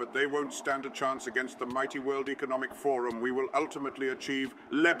outside, but they won't stand a chance against the mighty World Economic Forum. We will ultimately achieve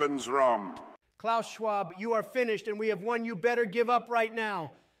Lebensraum. Klaus Schwab, you are finished and we have won. You better give up right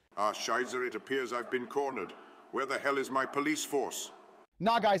now. Ah, Scheiße, it appears I've been cornered. Where the hell is my police force?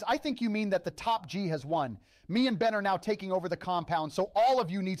 Nah, guys, I think you mean that the top G has won. Me and Ben are now taking over the compound, so all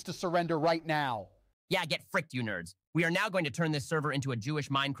of you needs to surrender right now. Yeah, get fricked, you nerds. We are now going to turn this server into a Jewish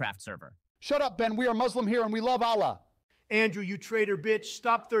Minecraft server. Shut up, Ben. We are Muslim here and we love Allah. Andrew, you traitor bitch.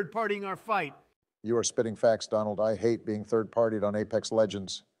 Stop third-partying our fight. You are spitting facts, Donald. I hate being third-partied on Apex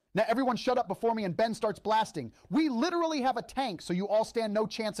Legends. Now everyone shut up before me and Ben starts blasting. We literally have a tank, so you all stand no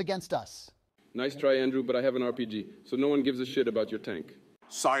chance against us. Nice try, Andrew, but I have an RPG, so no one gives a shit about your tank.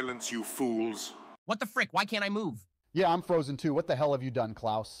 Silence, you fools. What the frick? Why can't I move? Yeah, I'm frozen too. What the hell have you done,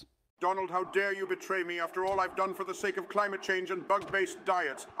 Klaus? Donald, how dare you betray me after all I've done for the sake of climate change and bug-based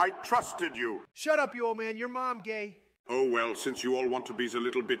diets? I trusted you. Shut up, you old man. Your mom gay. Oh, well, since you all want to be the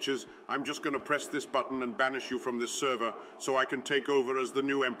little bitches, I'm just going to press this button and banish you from this server so I can take over as the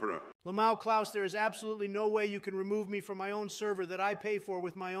new emperor. Lamau Klaus, there is absolutely no way you can remove me from my own server that I pay for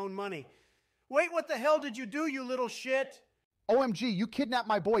with my own money. Wait, what the hell did you do, you little shit? OMG, you kidnapped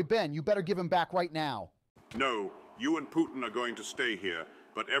my boy Ben. You better give him back right now. No, you and Putin are going to stay here,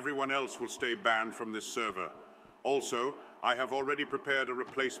 but everyone else will stay banned from this server. Also, I have already prepared a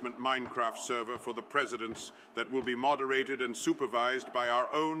replacement Minecraft server for the presidents that will be moderated and supervised by our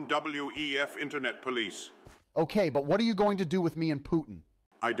own WEF Internet Police. Okay, but what are you going to do with me and Putin?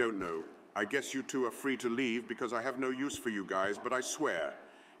 I don't know. I guess you two are free to leave because I have no use for you guys, but I swear,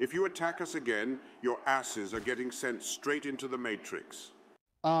 if you attack us again, your asses are getting sent straight into the Matrix.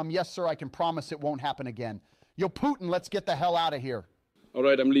 Yes, sir, I can promise it won't happen again. Yo, Putin, let's get the hell out of here. All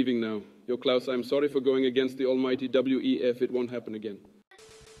right, I'm leaving now. Yo, Klaus, I'm sorry for going against the almighty WEF. It won't happen again.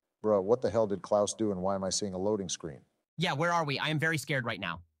 Bro, what the hell did Klaus do and why am I seeing a loading screen? Yeah, where are we? I am very scared right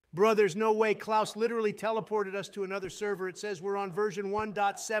now. Bro, there's no way. Klaus literally teleported us to another server. It says we're on version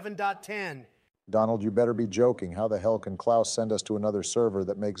 1.7.10. Donald, you better be joking. How the hell can Klaus send us to another server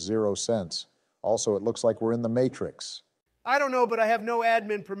that makes 0 sense? Also, it looks like we're in the Matrix. I don't know, but I have no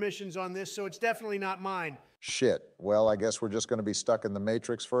admin permissions on this, so it's definitely not mine. Shit. Well, I guess we're just going to be stuck in the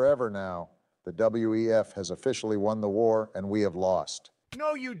Matrix forever now. The WEF has officially won the war, and we have lost.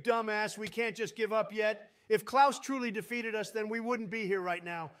 No, you dumbass. We can't just give up yet. If Klaus truly defeated us, then we wouldn't be here right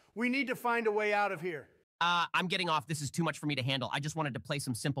now. We need to find a way out of here. I'm getting off. This is too much for me to handle. I just wanted to play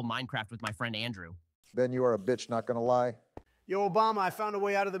some simple Minecraft with my friend Andrew. Ben, you are a bitch, not going to lie. Yo, Obama, I found a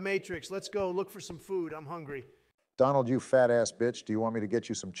way out of the Matrix. Let's go look for some food. I'm hungry. Donald, you fat-ass bitch. Do you want me to get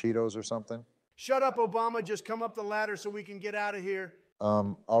you some Cheetos or something? Shut up, Obama. Just come up the ladder so we can get out of here.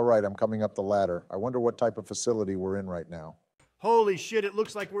 All right, I'm coming up the ladder. I wonder what type of facility we're in right now. Holy shit, it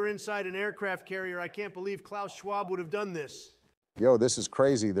looks like we're inside an aircraft carrier. I can't believe Klaus Schwab would have done this. Yo, this is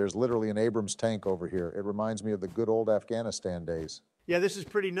crazy. There's literally an Abrams tank over here. It reminds me of the good old Afghanistan days. Yeah, this is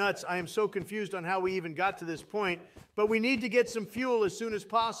pretty nuts. I am so confused on how we even got to this point, but we need to get some fuel as soon as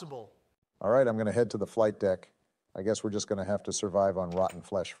possible. All right, I'm going to head to the flight deck. I guess we're just going to have to survive on rotten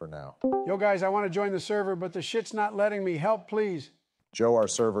flesh for now. Yo, guys, I want to join the server, but the shit's not letting me. Help, please. Joe, our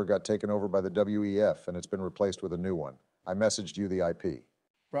server got taken over by the WEF, and it's been replaced with a new one. I messaged you the IP.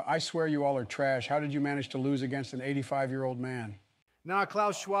 Bro, I swear you all are trash. How did you manage to lose against an 85-year-old man? Nah,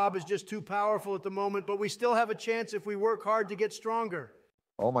 Klaus Schwab is just too powerful at the moment, but we still have a chance if we work hard to get stronger.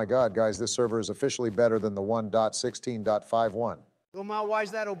 Oh my God, guys, this server is officially better than the 1.16.51. Lamau,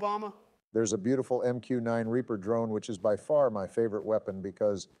 why's that, Obama? There's a beautiful MQ-9 Reaper drone, which is by far my favorite weapon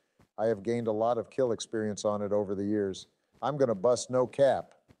because I have gained a lot of kill experience on it over the years. I'm gonna bust no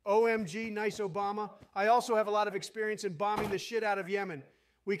cap. OMG, nice Obama. I also have a lot of experience in bombing the shit out of Yemen.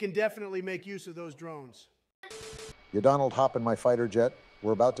 We can definitely make use of those drones. You Donald, hop in my fighter jet.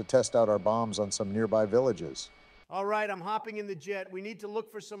 We're about to test out our bombs on some nearby villages. All right, I'm hopping in the jet. We need to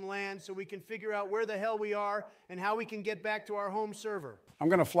look for some land so we can figure out where the hell we are and how we can get back to our home server. I'm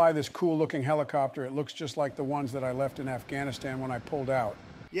going to fly this cool-looking helicopter. It looks just like the ones that I left in Afghanistan when I pulled out.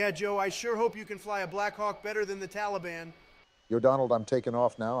 Yeah, Joe, I sure hope you can fly a Black Hawk better than the Taliban. Yo, Donald, I'm taking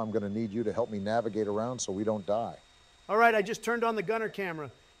off now. I'm going to need you to help me navigate around so we don't die. All right, I just turned on the gunner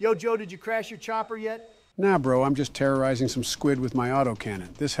camera. Yo, Joe, did you crash your chopper yet? Nah, bro, I'm just terrorizing some squid with my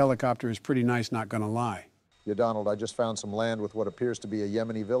autocannon. This helicopter is pretty nice, not gonna lie. Yeah, Donald, I just found some land with what appears to be a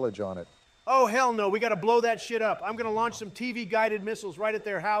Yemeni village on it. Oh, hell no, we gotta blow that shit up. I'm gonna launch some TV-guided missiles right at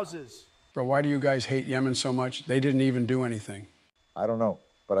their houses. Bro, why do you guys hate Yemen so much? They didn't even do anything. I don't know,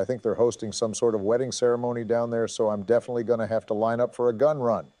 but I think they're hosting some sort of wedding ceremony down there, so I'm definitely gonna have to line up for a gun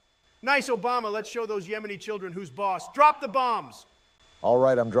run. Nice, Obama. Let's show those Yemeni children who's boss. Drop the bombs. All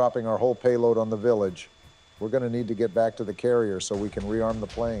right, I'm dropping our whole payload on the village. We're going to need to get back to the carrier so we can rearm the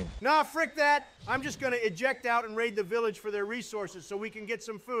plane. Nah, frick that. I'm just going to eject out and raid the village for their resources so we can get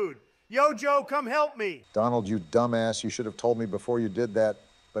some food. Yo, Joe, come help me. Donald, you dumbass. You should have told me before you did that.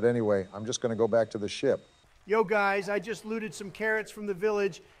 But anyway, I'm just going to go back to the ship. Yo, guys, I just looted some carrots from the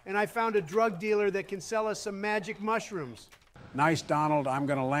village, and I found a drug dealer that can sell us some magic mushrooms. Nice, Donald. I'm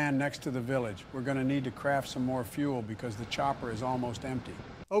going to land next to the village. We're going to need to craft some more fuel because the chopper is almost empty.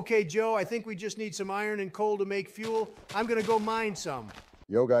 Okay, Joe, I think we just need some iron and coal to make fuel. I'm gonna go mine some.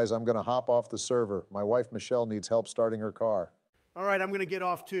 Yo, guys, I'm gonna hop off the server. My wife, Michelle, needs help starting her car. All right, I'm gonna get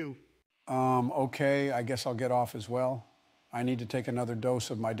off too. Okay, I guess I'll get off as well. I need to take another dose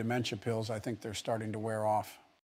of my dementia pills. I think they're starting to wear off.